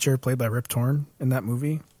in the wheelchair played by Rip Torn in that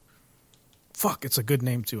movie. Fuck, it's a good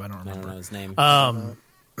name, too. I don't remember. I don't know his name.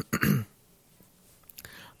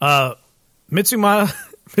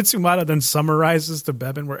 Mitsumata then summarizes to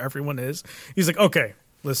Bebin where everyone is. He's like, okay,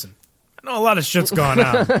 listen, I know a lot of shit's gone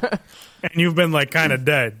on, and you've been, like, kind of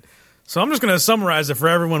dead. So I'm just going to summarize it for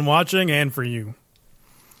everyone watching and for you.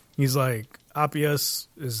 He's like, Appius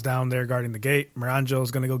is down there guarding the gate. Miranjo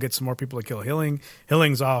is going to go get some more people to kill Hilling.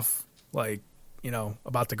 Hilling's off, like, you know,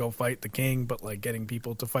 about to go fight the king, but, like, getting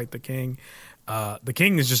people to fight the king. The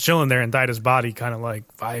king is just chilling there in Daida's body, kind of, like,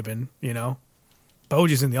 vibing, you know.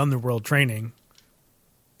 Boji's in the underworld training.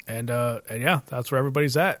 And yeah, that's where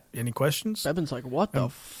everybody's at. Any questions? Bebin's like, what the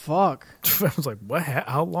fuck? I was like, what?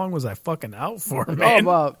 How long was I fucking out for, like, man?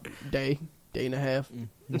 About day and a half.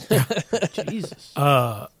 Jesus.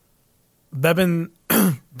 Bebin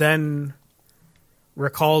then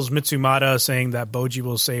recalls Mitsumata saying that Boji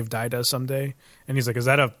will save Daida someday. And he's like, is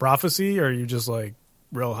that a prophecy, or are you just, like,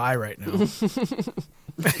 real high right now?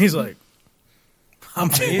 He's like,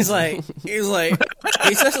 He's like, he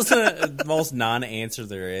says the most non-answer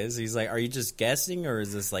there is. He's like, are you just guessing, or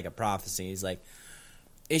is this like a prophecy? He's like,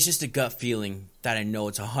 it's just a gut feeling that I know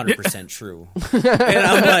it's 100% true. And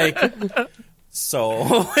I'm like,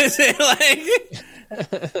 so is it like,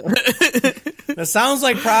 that sounds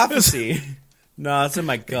like prophecy. No, it's in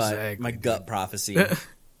my gut. Exactly. My gut prophecy.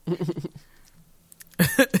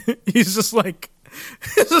 He's just like,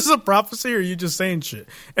 is this a prophecy, or are you just saying shit?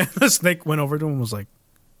 And the snake went over to him and was like,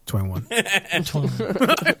 21.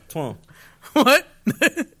 21. What?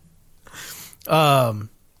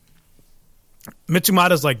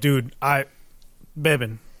 Mitsumata's like, dude,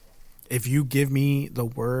 Bebin, if you give me the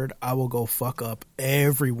word, I will go fuck up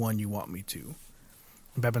everyone you want me to.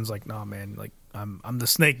 And Bebin's like, nah, man, like, I'm the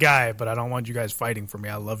snake guy, but I don't want you guys fighting for me.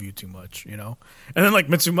 I love you too much, you know? And then, like,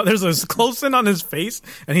 Mitsumata, there's this close in on his face,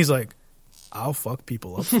 and he's like, I'll fuck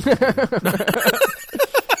people up. I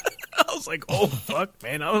was like, oh, fuck,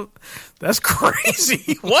 man. That's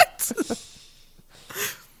crazy. What?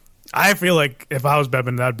 I feel like if I was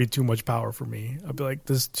Bebin, that'd be too much power for me. I'd be like,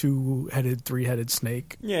 this 2-headed, 3-headed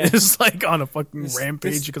snake is like on a fucking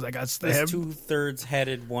rampage because I got stabbed. This 2/3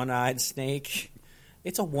 headed, 1-eyed snake.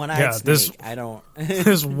 It's a 1-eyed snake. I don't.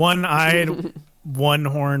 This 1-eyed,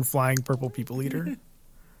 1-horn flying purple people eater.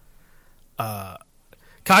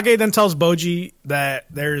 Kage then tells Boji that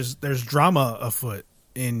there's drama afoot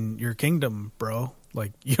in your kingdom, bro.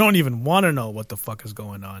 Like, you don't even want to know what the fuck is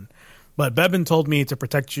going on. But Bebin told me to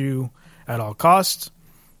protect you at all costs.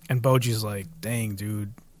 And Boji's like, dang,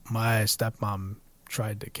 dude, my stepmom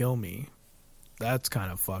tried to kill me. That's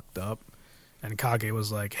kind of fucked up. And Kage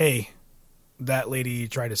was like, hey, that lady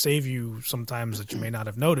tried to save you sometimes that you may not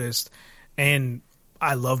have noticed. And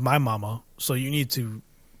I love my mama, so you need to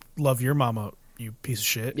love your mama, you piece of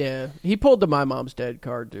shit. Yeah, he pulled the my mom's dead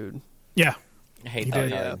card, dude. Yeah. I hate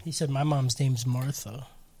that. He said, my mom's name's Martha.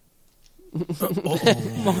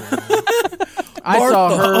 I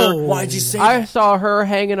saw her. Why'd you say I saw her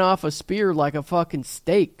hanging off a spear like a fucking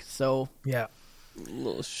steak. So Yeah.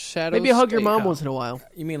 Little shadow. maybe hug your steak. mom once in a while,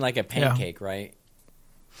 You mean like a pancake, right?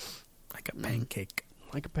 Like a pancake.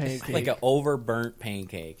 like a pancake, Like an overburnt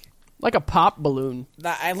pancake. like a pop balloon.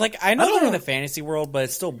 I know they're in the fantasy world, but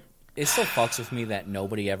it still fucks with me that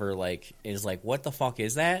nobody ever like is like, what the fuck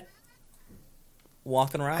is that?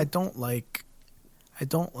 Walking around. I don't like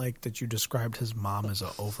that you described his mom as an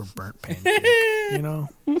overburnt pancake. You know,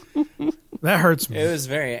 that hurts me. It was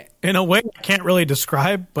very. In a way, I can't really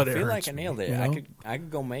describe, but I it feel hurts like I nailed me, it. you know? I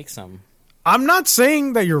could go make some. I'm not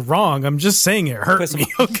saying that you're wrong. I'm just saying it hurt Put some, me.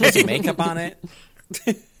 put some Okay, makeup on it.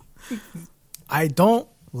 I don't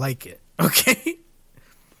like it. Okay,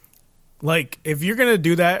 like if you're gonna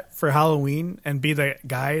do that for Halloween and be the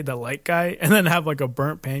light guy, and then have like a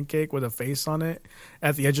burnt pancake with a face on it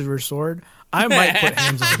at the edge of your sword, I might put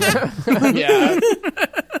hands on you. Yeah.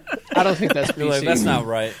 I don't think that's You're like, PC. that's not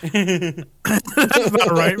right. That's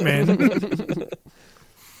not right, man.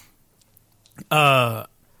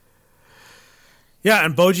 Yeah,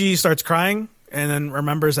 and Boji starts crying and then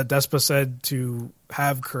remembers that Despa said to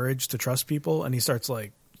have courage to trust people, and he starts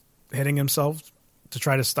like hitting himself to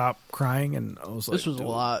try to stop crying, and I was like, This was a dude.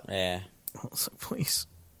 lot. Yeah. I was like, please,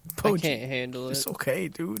 I Boji, can't handle it. it's okay,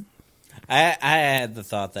 dude. I had the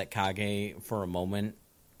thought that Kage for a moment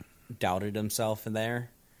doubted himself in there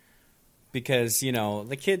because, you know,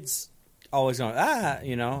 the kid's always going,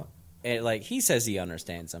 you know, like he says he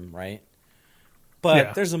understands him, right? But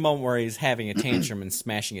Yeah. there's a moment where he's having a tantrum and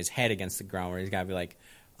smashing his head against the ground where he's got to be like,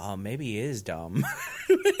 oh, maybe he is dumb.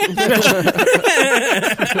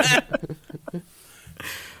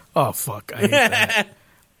 Oh fuck, I hate that.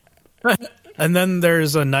 And then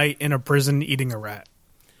there's a knight in a prison eating a rat,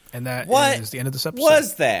 and that What is the end of this episode.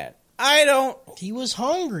 was that? I don't. He was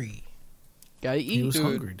hungry. Gotta He eat, was dude.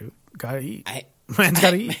 hungry, dude. Gotta eat. I Man's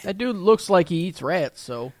gotta eat. That dude looks like he eats rats.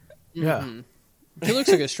 So Yeah, He looks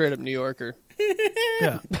like a straight up New Yorker.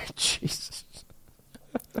 yeah. Jesus.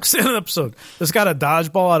 It's the end of the episode. This got a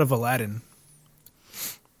dodgeball out of Aladdin.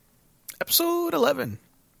 Episode 11.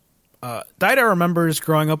 Daida remembers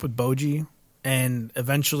growing up with Boji, and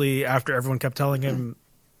eventually, after everyone kept telling him,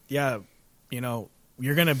 yeah, you know,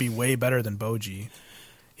 you're going to be way better than Boji,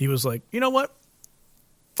 he was like, you know what?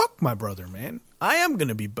 Fuck my brother, man. I am going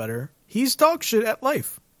to be better. He's dog shit at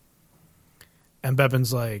life. And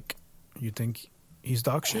Bebin's like, you think he's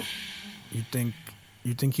dog shit? You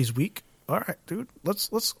think he's weak? All right, dude. Let's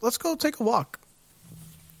go take a walk.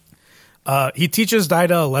 He teaches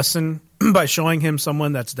Daida a lesson by showing him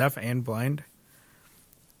someone that's deaf and blind.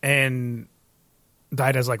 And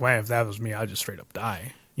Daida's like, "Wow, if that was me, I'd just straight up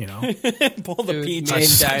die." You know, pull the Dude, PJ. me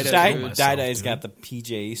and Daida, dude. Daida's got the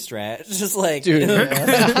PJ strat. Just like, Dude,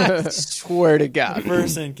 I swear to God.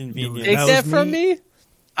 first inconvenience. Take that that was from me, me?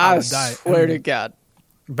 I would die. swear to God.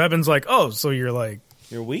 Bebin's like, "Oh, so you're like,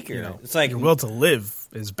 You're weaker. you know, It's like your will to live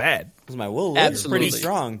is bad." because my will is pretty Absolutely.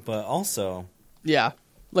 strong, but also, Yeah.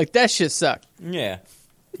 Like, that shit sucked. yeah,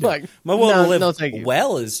 Like, my will no, to live no, thank you.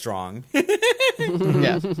 well is strong.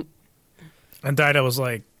 Yeah. And Daida was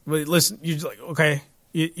like, "Wait, listen, you like okay?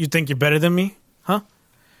 You think you're better than me, huh?"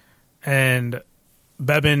 And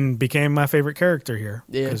Bebin became my favorite character here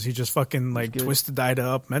Yeah. because he just fucking like good. twisted Daida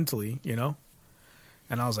up mentally, you know.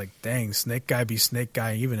 And I was like, "Dang, Snake Guy be Snake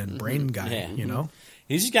Guy even in Brain Guy, Yeah. you know."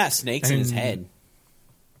 He's just got snakes in his And- head.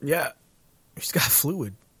 Yeah, he's got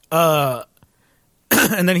fluid.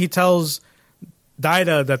 And then he tells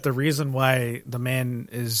Daida that the reason why the man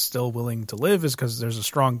is still willing to live is because there's a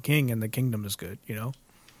strong king and the kingdom is good. You know,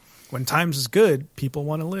 when times is good, people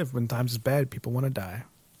want to live. When times is bad, people want to die.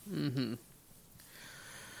 Mm-hmm.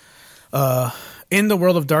 In the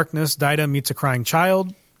world of darkness, Daida meets a crying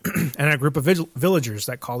child and a group of villagers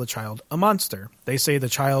that call the child a monster. They say the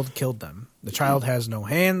child killed them. The child has no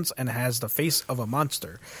hands and has the face of a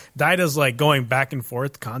monster. Daida's like going back and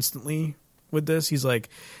forth constantly with this. He's like,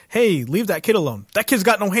 "Hey, leave that kid alone. That kid's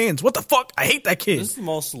got no hands. What the fuck? I hate that kid." This is the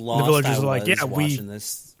most lost villagers I are like, was "Yeah, we-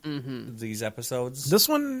 watching these episodes. This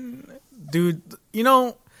one, dude, you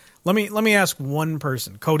know, let me ask one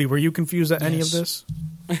person. Cody, were you confused at any of this?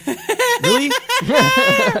 Really?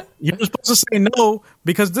 You're supposed to say no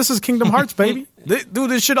because this is Kingdom Hearts, baby. They do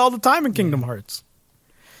this shit all the time in Kingdom Hearts.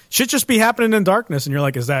 Shit just be happening in darkness, and you're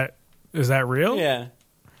like, is that real? Yeah.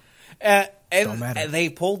 Don't And matter. they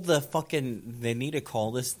pulled the fucking. They need to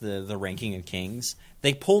call this the ranking of kings.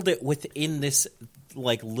 They pulled it within this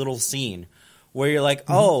like little scene where you're like,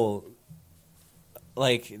 oh,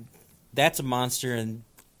 like that's a monster, and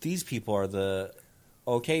these people are the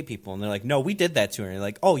okay people, and they're like, no, we did that to her. And you're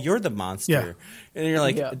like, oh, you're the monster, and you're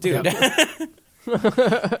like, dude.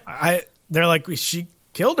 They're like, she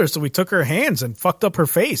killed her, so we took her hands and fucked up her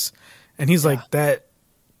face, and he's like,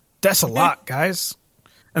 that's a lot, guys,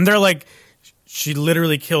 and they're like, she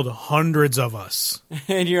literally killed hundreds of us,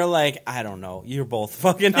 and you're like, I don't know, you're both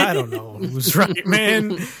fucking. I don't know who's right,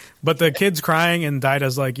 man. But the kid's crying, and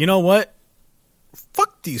Daida's like, you know what?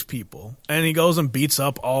 Fuck these people. And he goes and beats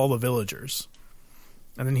up all the villagers.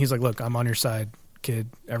 And then he's like, look, I'm on your side, kid.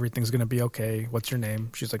 Everything's going to be okay. What's your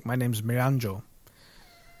name? She's like, my name's Miranjo.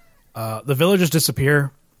 The villagers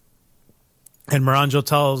disappear. And Miranjo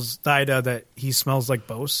tells Daida that he smells like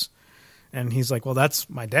Bose. And he's like, well, that's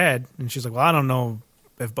my dad. And she's like, well, I don't know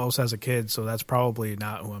if Bose has a kid, so that's probably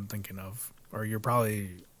not who I'm thinking of. Or you're probably,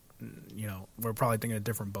 we're probably thinking of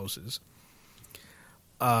different Boses.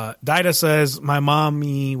 Daida says, my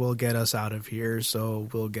mommy will get us out of here, so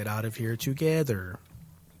we'll get out of here together.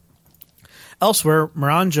 Elsewhere,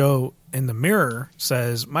 Miranjo in the mirror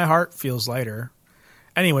says, my heart feels lighter.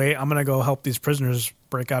 Anyway, I'm going to go help these prisoners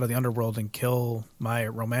break out of the underworld and kill my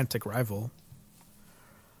romantic rival.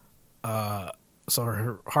 So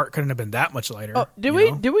her heart couldn't have been that much lighter. Oh, did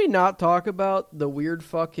we not talk about the weird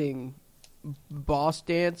fucking boss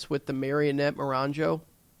dance with the marionette Miranjo?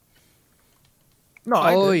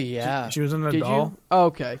 No, yeah. She was in the Did doll. you? Oh,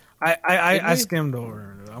 okay. I skimmed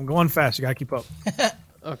over. I'm going fast. You gotta keep up.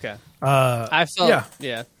 Okay. I felt,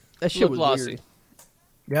 That shit was lossy. weird.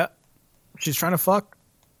 Yeah. She's trying to fuck.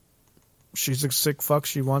 She's a sick fuck.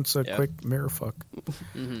 She wants a quick mirror fuck.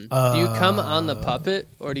 Do you come on the puppet,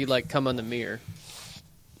 or do you like come on the mirror?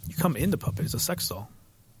 You come in the puppet. It's a sex doll.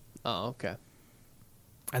 Oh, okay.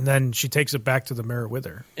 And then she takes it back to the mirror with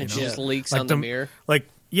her. And she just leaks Like on the mirror. Like,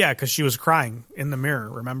 yeah, because she was crying in the mirror,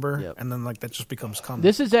 remember? Yep. And then, like, that just becomes cum.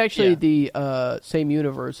 This is actually the same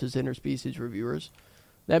universe as Interspecies Reviewers.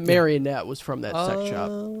 That marionette was from that sex shop.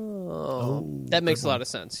 Oh, that makes a lot of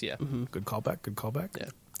sense. Yeah. Mm-hmm. Good callback. Good callback.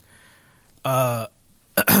 Yeah.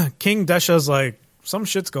 King Desha's like, some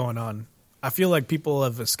shit's going on. I feel like people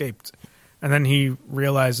have escaped. And then he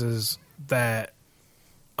realizes that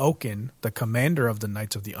Oaken, the commander of the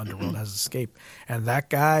Knights of the Underworld, has escaped. And that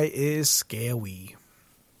guy is scary.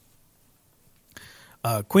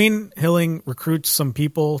 Queen Hilling recruits some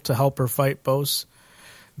people to help her fight Bose.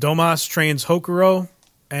 Domas trains Hokuro,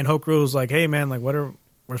 and Hokuro's like, hey man, like we're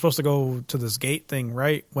supposed to go to this gate thing,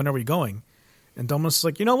 right? When are we going? And Domas is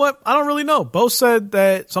like, you know what? I don't really know. Bose said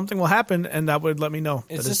that something will happen, and that would let me know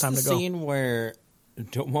that it's time to go. Is this the scene where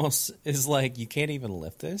Domas is like, you can't even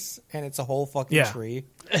lift this, and it's a whole fucking tree?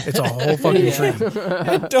 It's a whole fucking tree.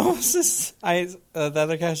 And Domas is, the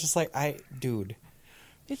other guy's just like, dude,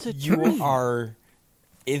 It's a you tree. are.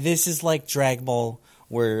 This is like Dragon Ball,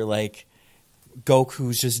 where like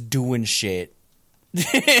Goku's just doing shit.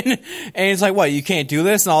 And it's like, what, you can't do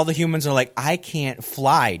this? And all the humans are like, I can't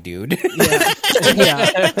fly, dude.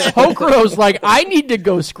 Yeah. Hokuro's like, I need to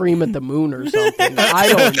go scream at the moon or something. I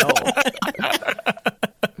don't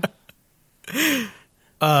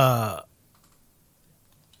know.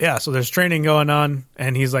 Yeah, so there's training going on,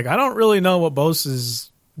 and he's like, I don't really know what Bose's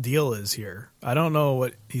deal is here. I don't know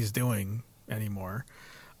what he's doing anymore.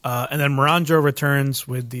 And then Miranjo returns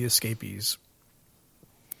with the escapees.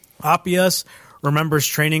 Appius remembers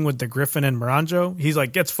training with the Griffin and Miranjo. He's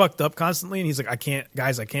like, gets fucked up constantly, and he's like, I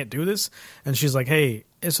can't do this. And she's like, hey,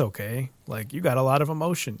 it's okay. Like, you got a lot of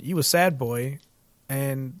emotion. You a sad boy,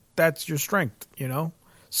 and that's your strength, you know?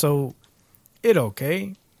 So, it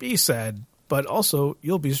okay. Be sad, but also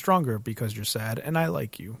you'll be stronger because you're sad, and I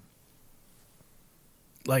like you.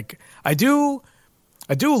 Like, I do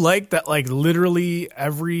like that, like, literally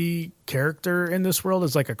every character in this world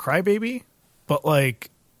is like a crybaby, but like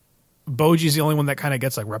Boji's the only one that kind of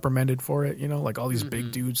gets like reprimanded for it, you know? Like all these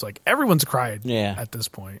big dudes, like everyone's cried at this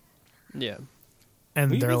point. Yeah.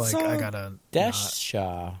 And We they're even like, saw I gotta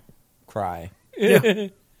Desha cry. Yeah.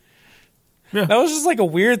 That was just like a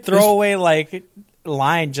weird throwaway like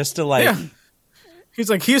line just to like. Yeah. He's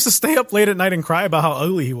like, he used to stay up late at night and cry about how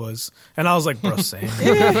ugly he was. And I was like, bro, same.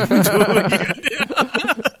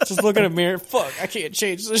 Just look at a mirror. Fuck, I can't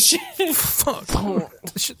change this shit. Fuck.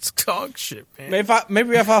 This shit's dog shit, man.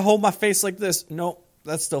 Maybe if I hold my face like this, nope,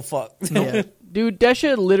 that's still fuck. Yeah. Dude,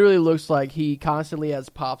 Desha literally looks like he constantly has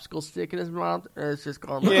popsicle stick in his mouth, and it's just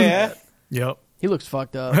going like that. Yep. He looks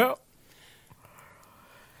fucked up. Yep.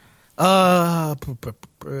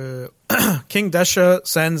 King Desha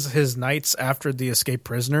sends his knights after the escaped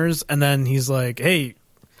prisoners, and then he's like, hey,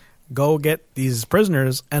 go get these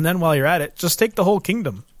prisoners, and then while you're at it, just take the whole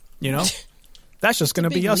kingdom, you know? That's just going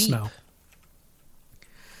to be us now.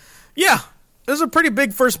 Yeah, this is a pretty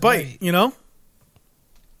big first bite, you know?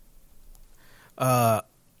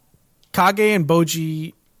 Kage and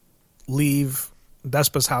Boji leave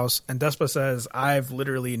Despa's house, and Despa says, I've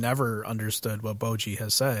literally never understood what Boji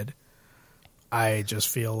has said. I just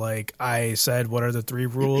feel like I said, what are the 3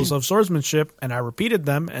 rules of swordsmanship? And I repeated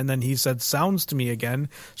them, and then he said sounds to me again.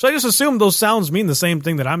 So I just assumed those sounds mean the same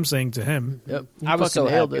thing that I'm saying to him. Yep. I was so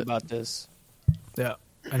happy about this. Yeah.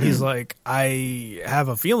 And he's like, I have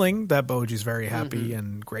a feeling that Boji's very happy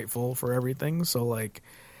and grateful for everything. So, like,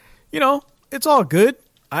 you know, it's all good.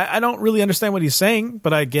 I don't really understand what he's saying,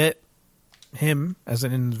 but I get him as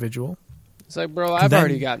an individual. It's like, bro, I've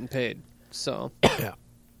already gotten paid. So, yeah.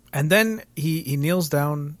 And then he kneels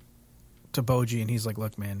down to Boji and he's like,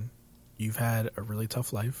 look, man, you've had a really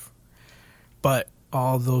tough life, but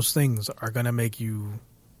all those things are going to make you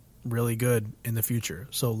really good in the future.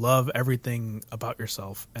 So love everything about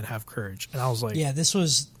yourself and have courage. And I was like, yeah, this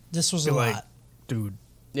was a lot. Dude.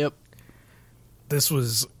 Yep. This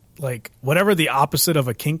was like whatever the opposite of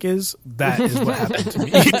a kink is, that is what happened to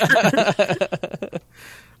me.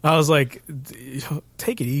 I was like,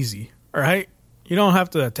 take it easy. All right. You don't have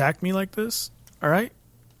to attack me like this, all right?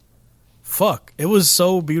 Fuck. It was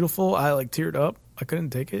so beautiful. I, like, teared up. I couldn't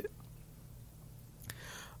take it.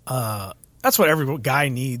 That's what every guy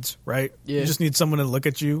needs, right? Yeah. You just need someone to look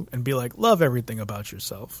at you and be like, love everything about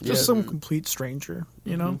yourself. Just some complete stranger,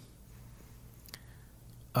 you know?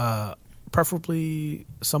 Preferably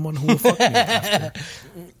someone who will fuck you after.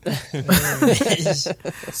 That's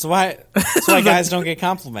why guys don't get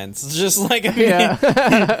compliments. It's just like, you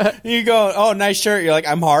go, oh, nice shirt. You're like,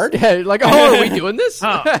 I'm hard. Yeah, like, oh, are we doing this?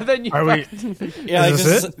 Then you, are we? Yeah, like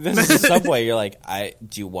this is Subway. You're like,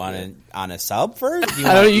 do you want it on a sub first?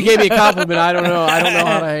 I don't know. You gave me a compliment. I don't know how to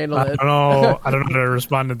handle it. I don't know how to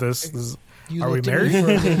respond to this. Are we married?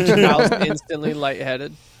 I was instantly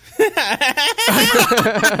lightheaded.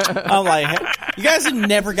 I'm like, you guys have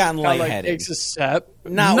never gotten lightheaded. Takes a step.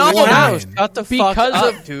 No, shut the fuck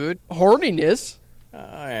up, dude. Horniness.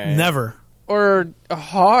 Right. Never. Or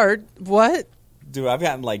hard. What? Dude, I've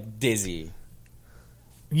gotten like dizzy.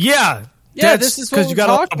 Yeah. Yeah, this is because you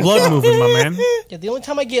got all the blood moving, my man. Yeah, the only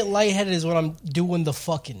time I get lightheaded is when I'm doing the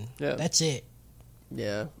fucking. Yeah. That's it.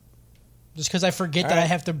 Yeah. Just because I forget that I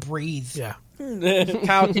have to breathe. Yeah.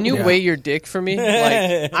 Kyle, can you weigh your dick for me?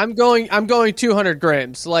 Like, I'm going 200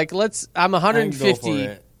 grams. Like, I'm 150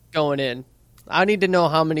 going in. I need to know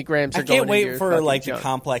how many grams are going in. I can't wait for like the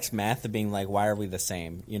complex math of being like, why are we the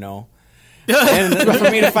same? You know. And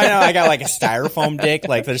for me to find out I got like a styrofoam dick,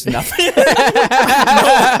 like there's nothing,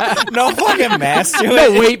 no fucking mass to it.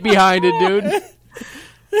 No weight behind it, dude.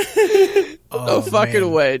 No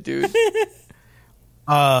fucking way, dude.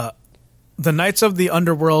 The Knights of the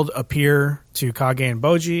Underworld appear to Kage and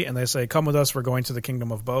Boji, and they say, come with us, we're going to the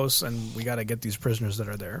Kingdom of Bos, and we got to get these prisoners that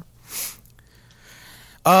are there.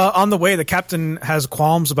 On the way, the captain has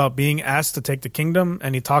qualms about being asked to take the kingdom,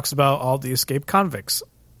 and he talks about all the escaped convicts.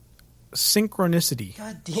 Synchronicity.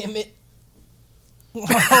 God damn it.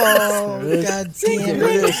 Oh, God damn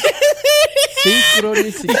it.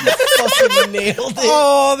 Synchronicity. Fucking nailed it.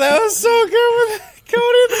 Oh, that was so good with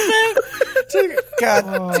Cody in the back. God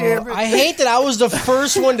damn it. I hate that I was the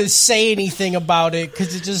first one to say anything about it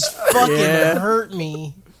because it just fucking hurt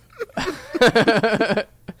me.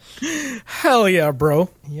 Hell yeah, bro.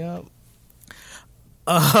 Yep.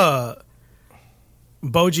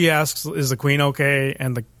 Boji asks, is the queen okay?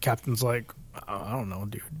 And the captain's like, I don't know,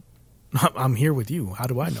 dude. I'm here with you. How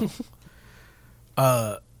do I know?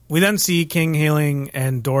 We then see King Hailing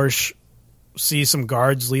and Dorsch see some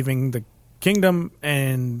guards leaving the kingdom,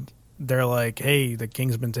 and they're like, hey, the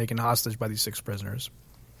king's been taken hostage by these 6 prisoners.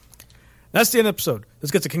 That's the end of the episode.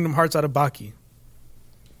 Let's get the Kingdom Hearts out of Baki.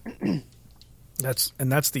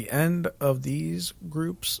 That's the end of these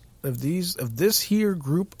groups of this here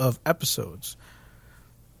group of episodes.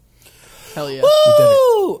 Hell yeah.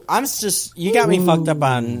 Woo! You got me fucked up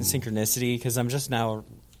on synchronicity because I'm just now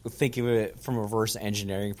thinking of it from a reverse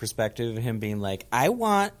engineering perspective. Him being like, I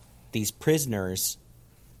want these prisoners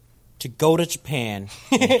to go to Japan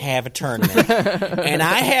and have a tournament, and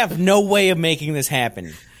I have no way of making this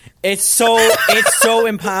happen. It's so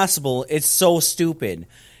impossible. It's so stupid.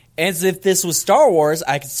 As if this was Star Wars,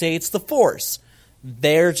 I could say it's the Force.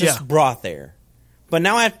 They're just brought there. But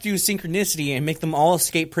now I have to do synchronicity and make them all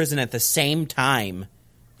escape prison at the same time.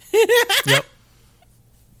 Yep.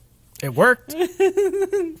 It worked.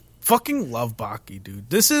 Fucking love Baki, dude.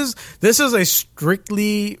 This is a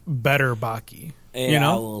strictly better Baki. Yeah, you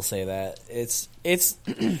know? I will say that. It's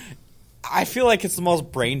I feel like it's the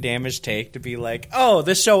most brain damaged take to be like, oh,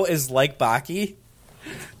 this show is like Baki.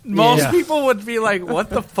 Most people would be like, what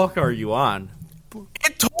the fuck are you on?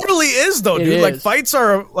 It totally is though, It dude. Like is. fights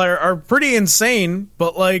are pretty insane,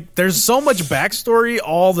 but like there's so much backstory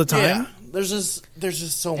all the time. Yeah, there's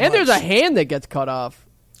just so much. And there's a hand that gets cut off.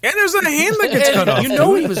 And there's a hand that gets cut off. You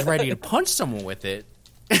know he was ready to punch someone with it.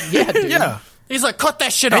 Yeah, dude. Yeah. He's like, cut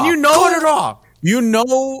that shit And off. you know- cut it off. You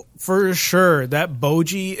know for sure that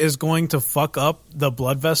Boji is going to fuck up the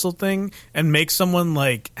blood vessel thing and make someone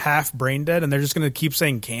like half brain dead, and they're just going to keep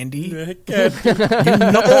saying candy. You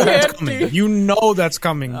know that's coming. You know that's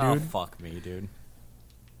coming, dude. Oh, fuck me, dude.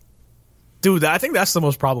 Dude, I think that's the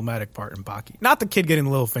most problematic part in Baki. Not the kid getting the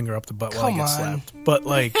little finger up the butt while he gets Come on. slapped, but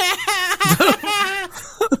like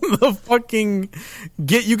the fucking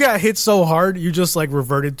you got hit so hard you just like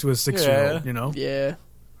reverted to a 6-year-old. You know, Yeah.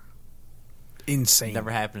 insane.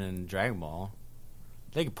 Never happened in Dragon Ball.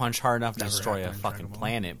 They could punch hard enough to Never destroy a happened in fucking Dragon Ball.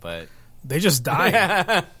 planet, but They just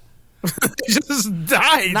died. They just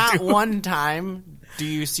died. not dude. one time do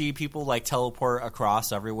you see people like teleport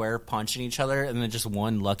across everywhere, punching each other, and then just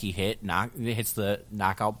one lucky hit hits the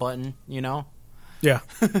knockout button. You know, Yeah,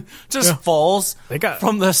 just Yeah. falls They got-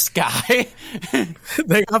 from the sky.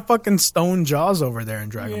 they got fucking stone jaws over there in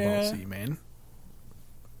Dragon Ball Z, man.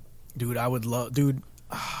 Dude, I would love. Dude,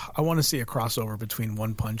 I want to see a crossover between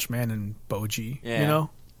One Punch Man and Boji. Yeah. You know,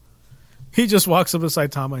 he just walks up to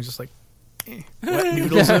Saitama and just like wet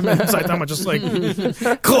noodles him, and Saitama just like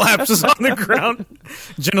collapses on the ground.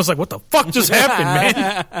 Geno's like, "What the fuck just happened,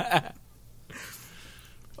 man?"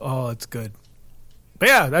 Oh, it's good. But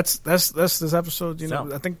yeah, that's this episode. You know,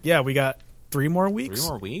 So- I think we got 3 more weeks. 3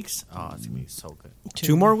 more weeks? Oh, it's gonna be so good.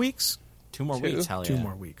 2 more weeks. 2 more weeks? Hell yeah. 2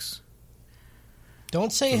 more weeks.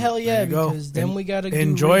 Don't say hell yeah, there you go. because then we gotta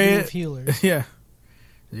Enjoy do it. healer. Yeah,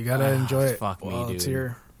 you gotta enjoy it. fuck me, while it's dude.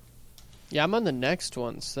 here. Yeah, I'm on the next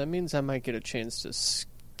one, so that means I might get a chance to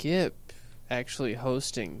skip actually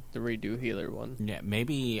hosting the redo healer one. Yeah,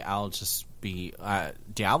 maybe I'll just be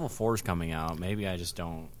Diablo 4 is coming out. Maybe I just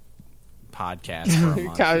don't podcast for a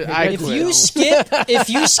month. If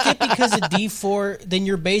you skip because of D4, then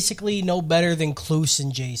you're basically no better than Cluse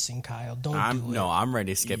and Jason, Kyle. Don't do it. I'm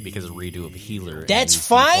ready to skip because of redo of healer. and That's use D4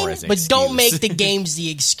 fine, as an but don't excuse. make the games the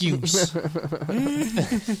excuse.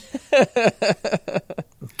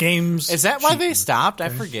 Games. Is that why they stopped? I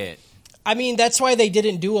forget. I mean, that's why they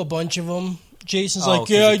didn't do a bunch of them. Jason's Oh, like, 'cause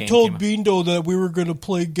yeah, the I game told came Beando that we were going to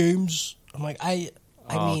play games. I'm like, I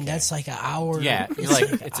mean, that's like an hour. Yeah,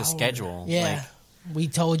 it's a schedule. Yeah. We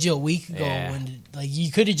told you a week ago. Yeah. When like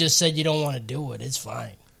you could have just said you don't want to do it. It's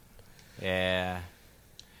fine. Yeah.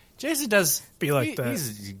 Jason does Be like that.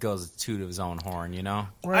 He goes to his own horn, you know.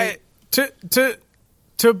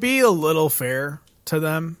 To be a little fair to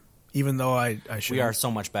them, even though I should. We are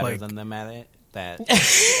so much better like- than them at it. That not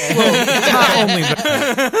only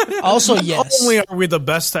that, Also, yes. not only are we the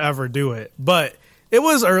best to ever do it, but it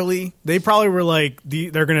was early. They probably were like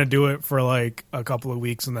they're gonna do it for like a couple of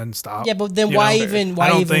weeks and then stop. Yeah, but then You why know? even I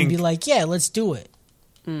don't be think- like, yeah, let's do it.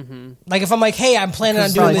 Mm-hmm. Like if I'm like, hey, I'm planning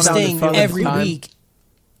on Because doing it this sounded thing fun at the every time. week.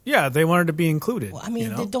 Yeah, they wanted to be included. Well, I mean, you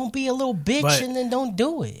know? then don't be a little bitch But- and then don't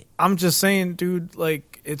do it. I'm just saying, dude,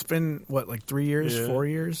 like it's been what, like 3 years, 4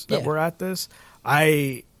 years that Yeah. we're at this.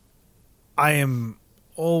 I am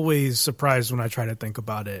always surprised when I try to think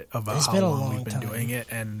about it, about It's how been a long long we've been time. doing it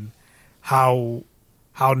and how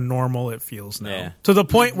normal it feels now. Yeah. To the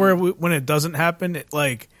point where when it doesn't happen, it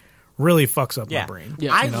like really fucks up yeah. my brain.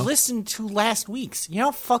 Yeah. I you know? listened to last week's. You know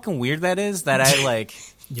how fucking weird that is? That I like.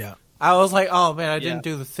 Yeah. I was like, oh man, I didn't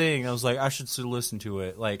do the thing. I was like, I should still listen to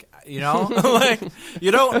it. Like, you know, like you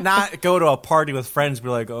don't not go to a party with friends, be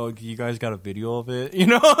like, oh, you guys got a video of it, you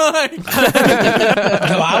know? Like, No,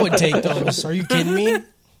 I would take those. Are you kidding me?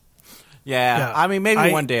 yeah, I mean, maybe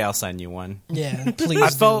I- one day I'll send you one. Yeah, please.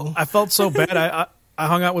 I felt so bad. I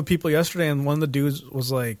hung out with people yesterday, and one of the dudes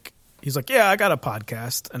was like, he's like, yeah, I got a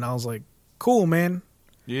podcast, and I was like, cool, man.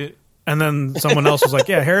 Yeah. And then someone else was like,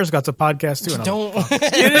 yeah, Harris got a podcast too. And I was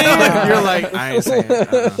Don't. You're like, I ain't saying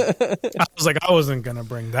it. I was like, I wasn't gonna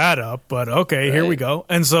bring that up, but okay, here we go.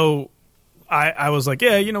 And so I was like,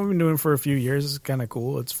 yeah, you know, we've been doing it for a few years. It's kind of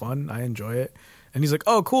cool. It's fun. I enjoy it. And he's like,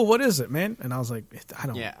 oh, cool. What is it, man? And I was like, I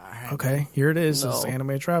don't. Yeah, all right. Okay, here it is. It's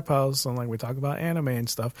Anime Trap House. And like we talk about anime and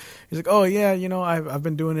stuff. He's like, oh yeah, you know, I've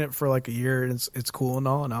been doing it for like a year, and it's cool and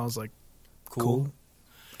all. And I was like, cool.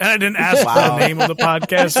 And I didn't ask for the name of the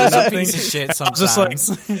podcast or It's a nothing. piece of shit I was just like,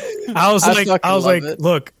 sometimes. I was fucking love like, it.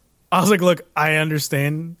 look, I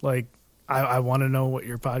understand. Like, I want to know what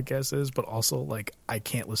your podcast is, but also like, I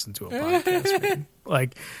can't listen to a podcast. Man.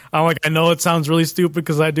 Like, I'm like, I know it sounds really stupid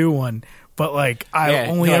because I do one, But like, I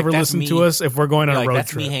only like, ever listen to us if we're going on a road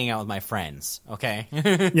that's trip. me hanging out with my friends. Okay.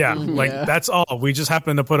 Yeah, like that's all. We just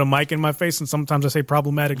happen to put a mic in my face, and sometimes I say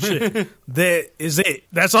problematic shit. That is it.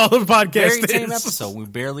 That's all the podcast Very is. same episode. We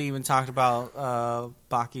barely even talked about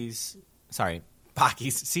Baki's. Sorry,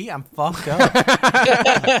 Baki's. See, I'm fucked up.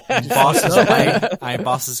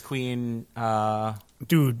 Boss's queen.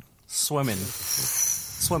 Dude, swimming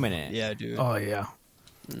in it. Yeah, dude. Oh yeah.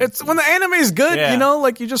 It's when the anime is good, Yeah. you know,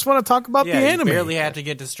 like you just want to talk about the anime. You barely had to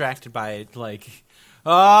get distracted by it. Like,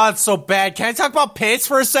 oh, it's so bad. Can I talk about pits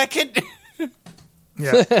for a second?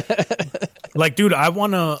 Yeah. Like, dude, I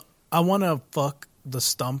wanna fuck the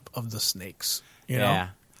stump of the snakes. You know?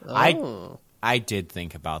 Yeah. I did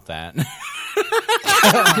think about that.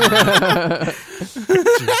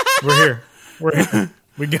 We're here.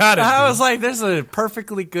 We got it. I dude. was like, there's a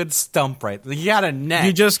perfectly good stump right there. You got a neck.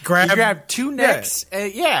 You just grab two necks.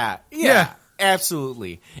 Yeah,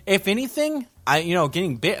 absolutely. If anything,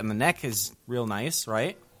 getting bit in the neck is real nice,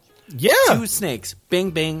 right? Yeah. Two snakes.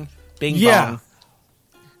 Bing, bing, bing, Yeah. bong.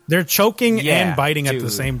 They're choking Yeah, and biting at the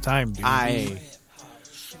dude. same time, dude. That's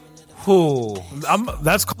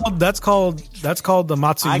called the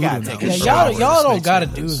Matsumoto. I gotta now. take a Yeah, shot. y'all don't gotta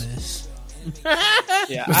do this.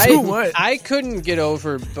 Yeah, What? I couldn't get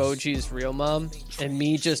over Boji's real mom and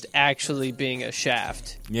me just actually being a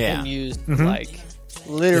shaft. Yeah. And used like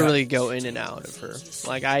literally go in and out of her.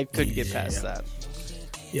 Like I couldn't get past that.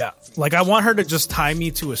 Yeah, like I want her to just tie me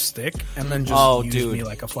to a stick and then just use me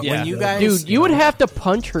like a fucking. Yeah. When you guys, Dude, you would have to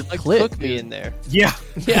punch her Like clit. hook me in there. Yeah,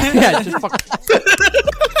 Yeah, just fuck.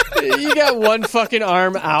 You got one fucking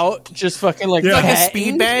arm out, just fucking like Yeah. Like a patting.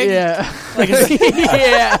 speed bag? Yeah. Like a,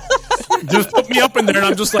 Yeah. just put me up in there and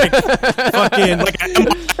I'm just like fucking like an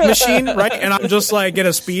MRI machine, right? And I'm just like get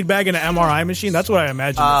a speed bag and an MRI machine. That's what I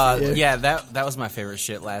imagine. yeah, that was my favorite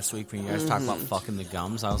shit last week when you guys talked about fucking the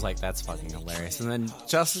gums. I was like, that's fucking hilarious. And then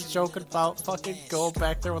Justin's joking about fucking going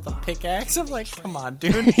back there with a pickaxe. I'm like, come on,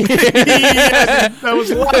 dude. Yeah, that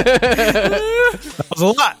was a lot. That was a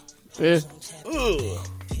lot. Yeah.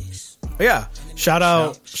 Yeah. Shout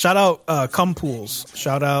out cum pools.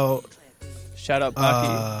 Shout out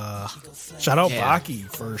Baki. shout out Baki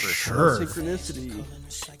for sure. Synchronicity.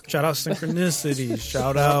 Shout out synchronicity.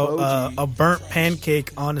 Shout out a burnt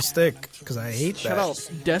pancake on a stick because I hate Shout that. out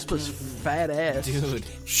Despa's fat ass. Dude.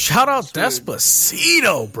 Shout out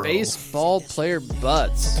Despacito, bro. Baseball player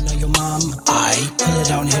butts. I know your mom, I pull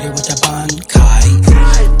it out and hit her with that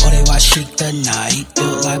bankai. Or they watch shake the night,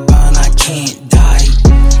 built like Bon, I can't die.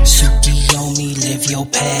 Suki on me, live your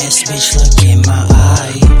past, bitch, look in my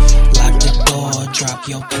eye.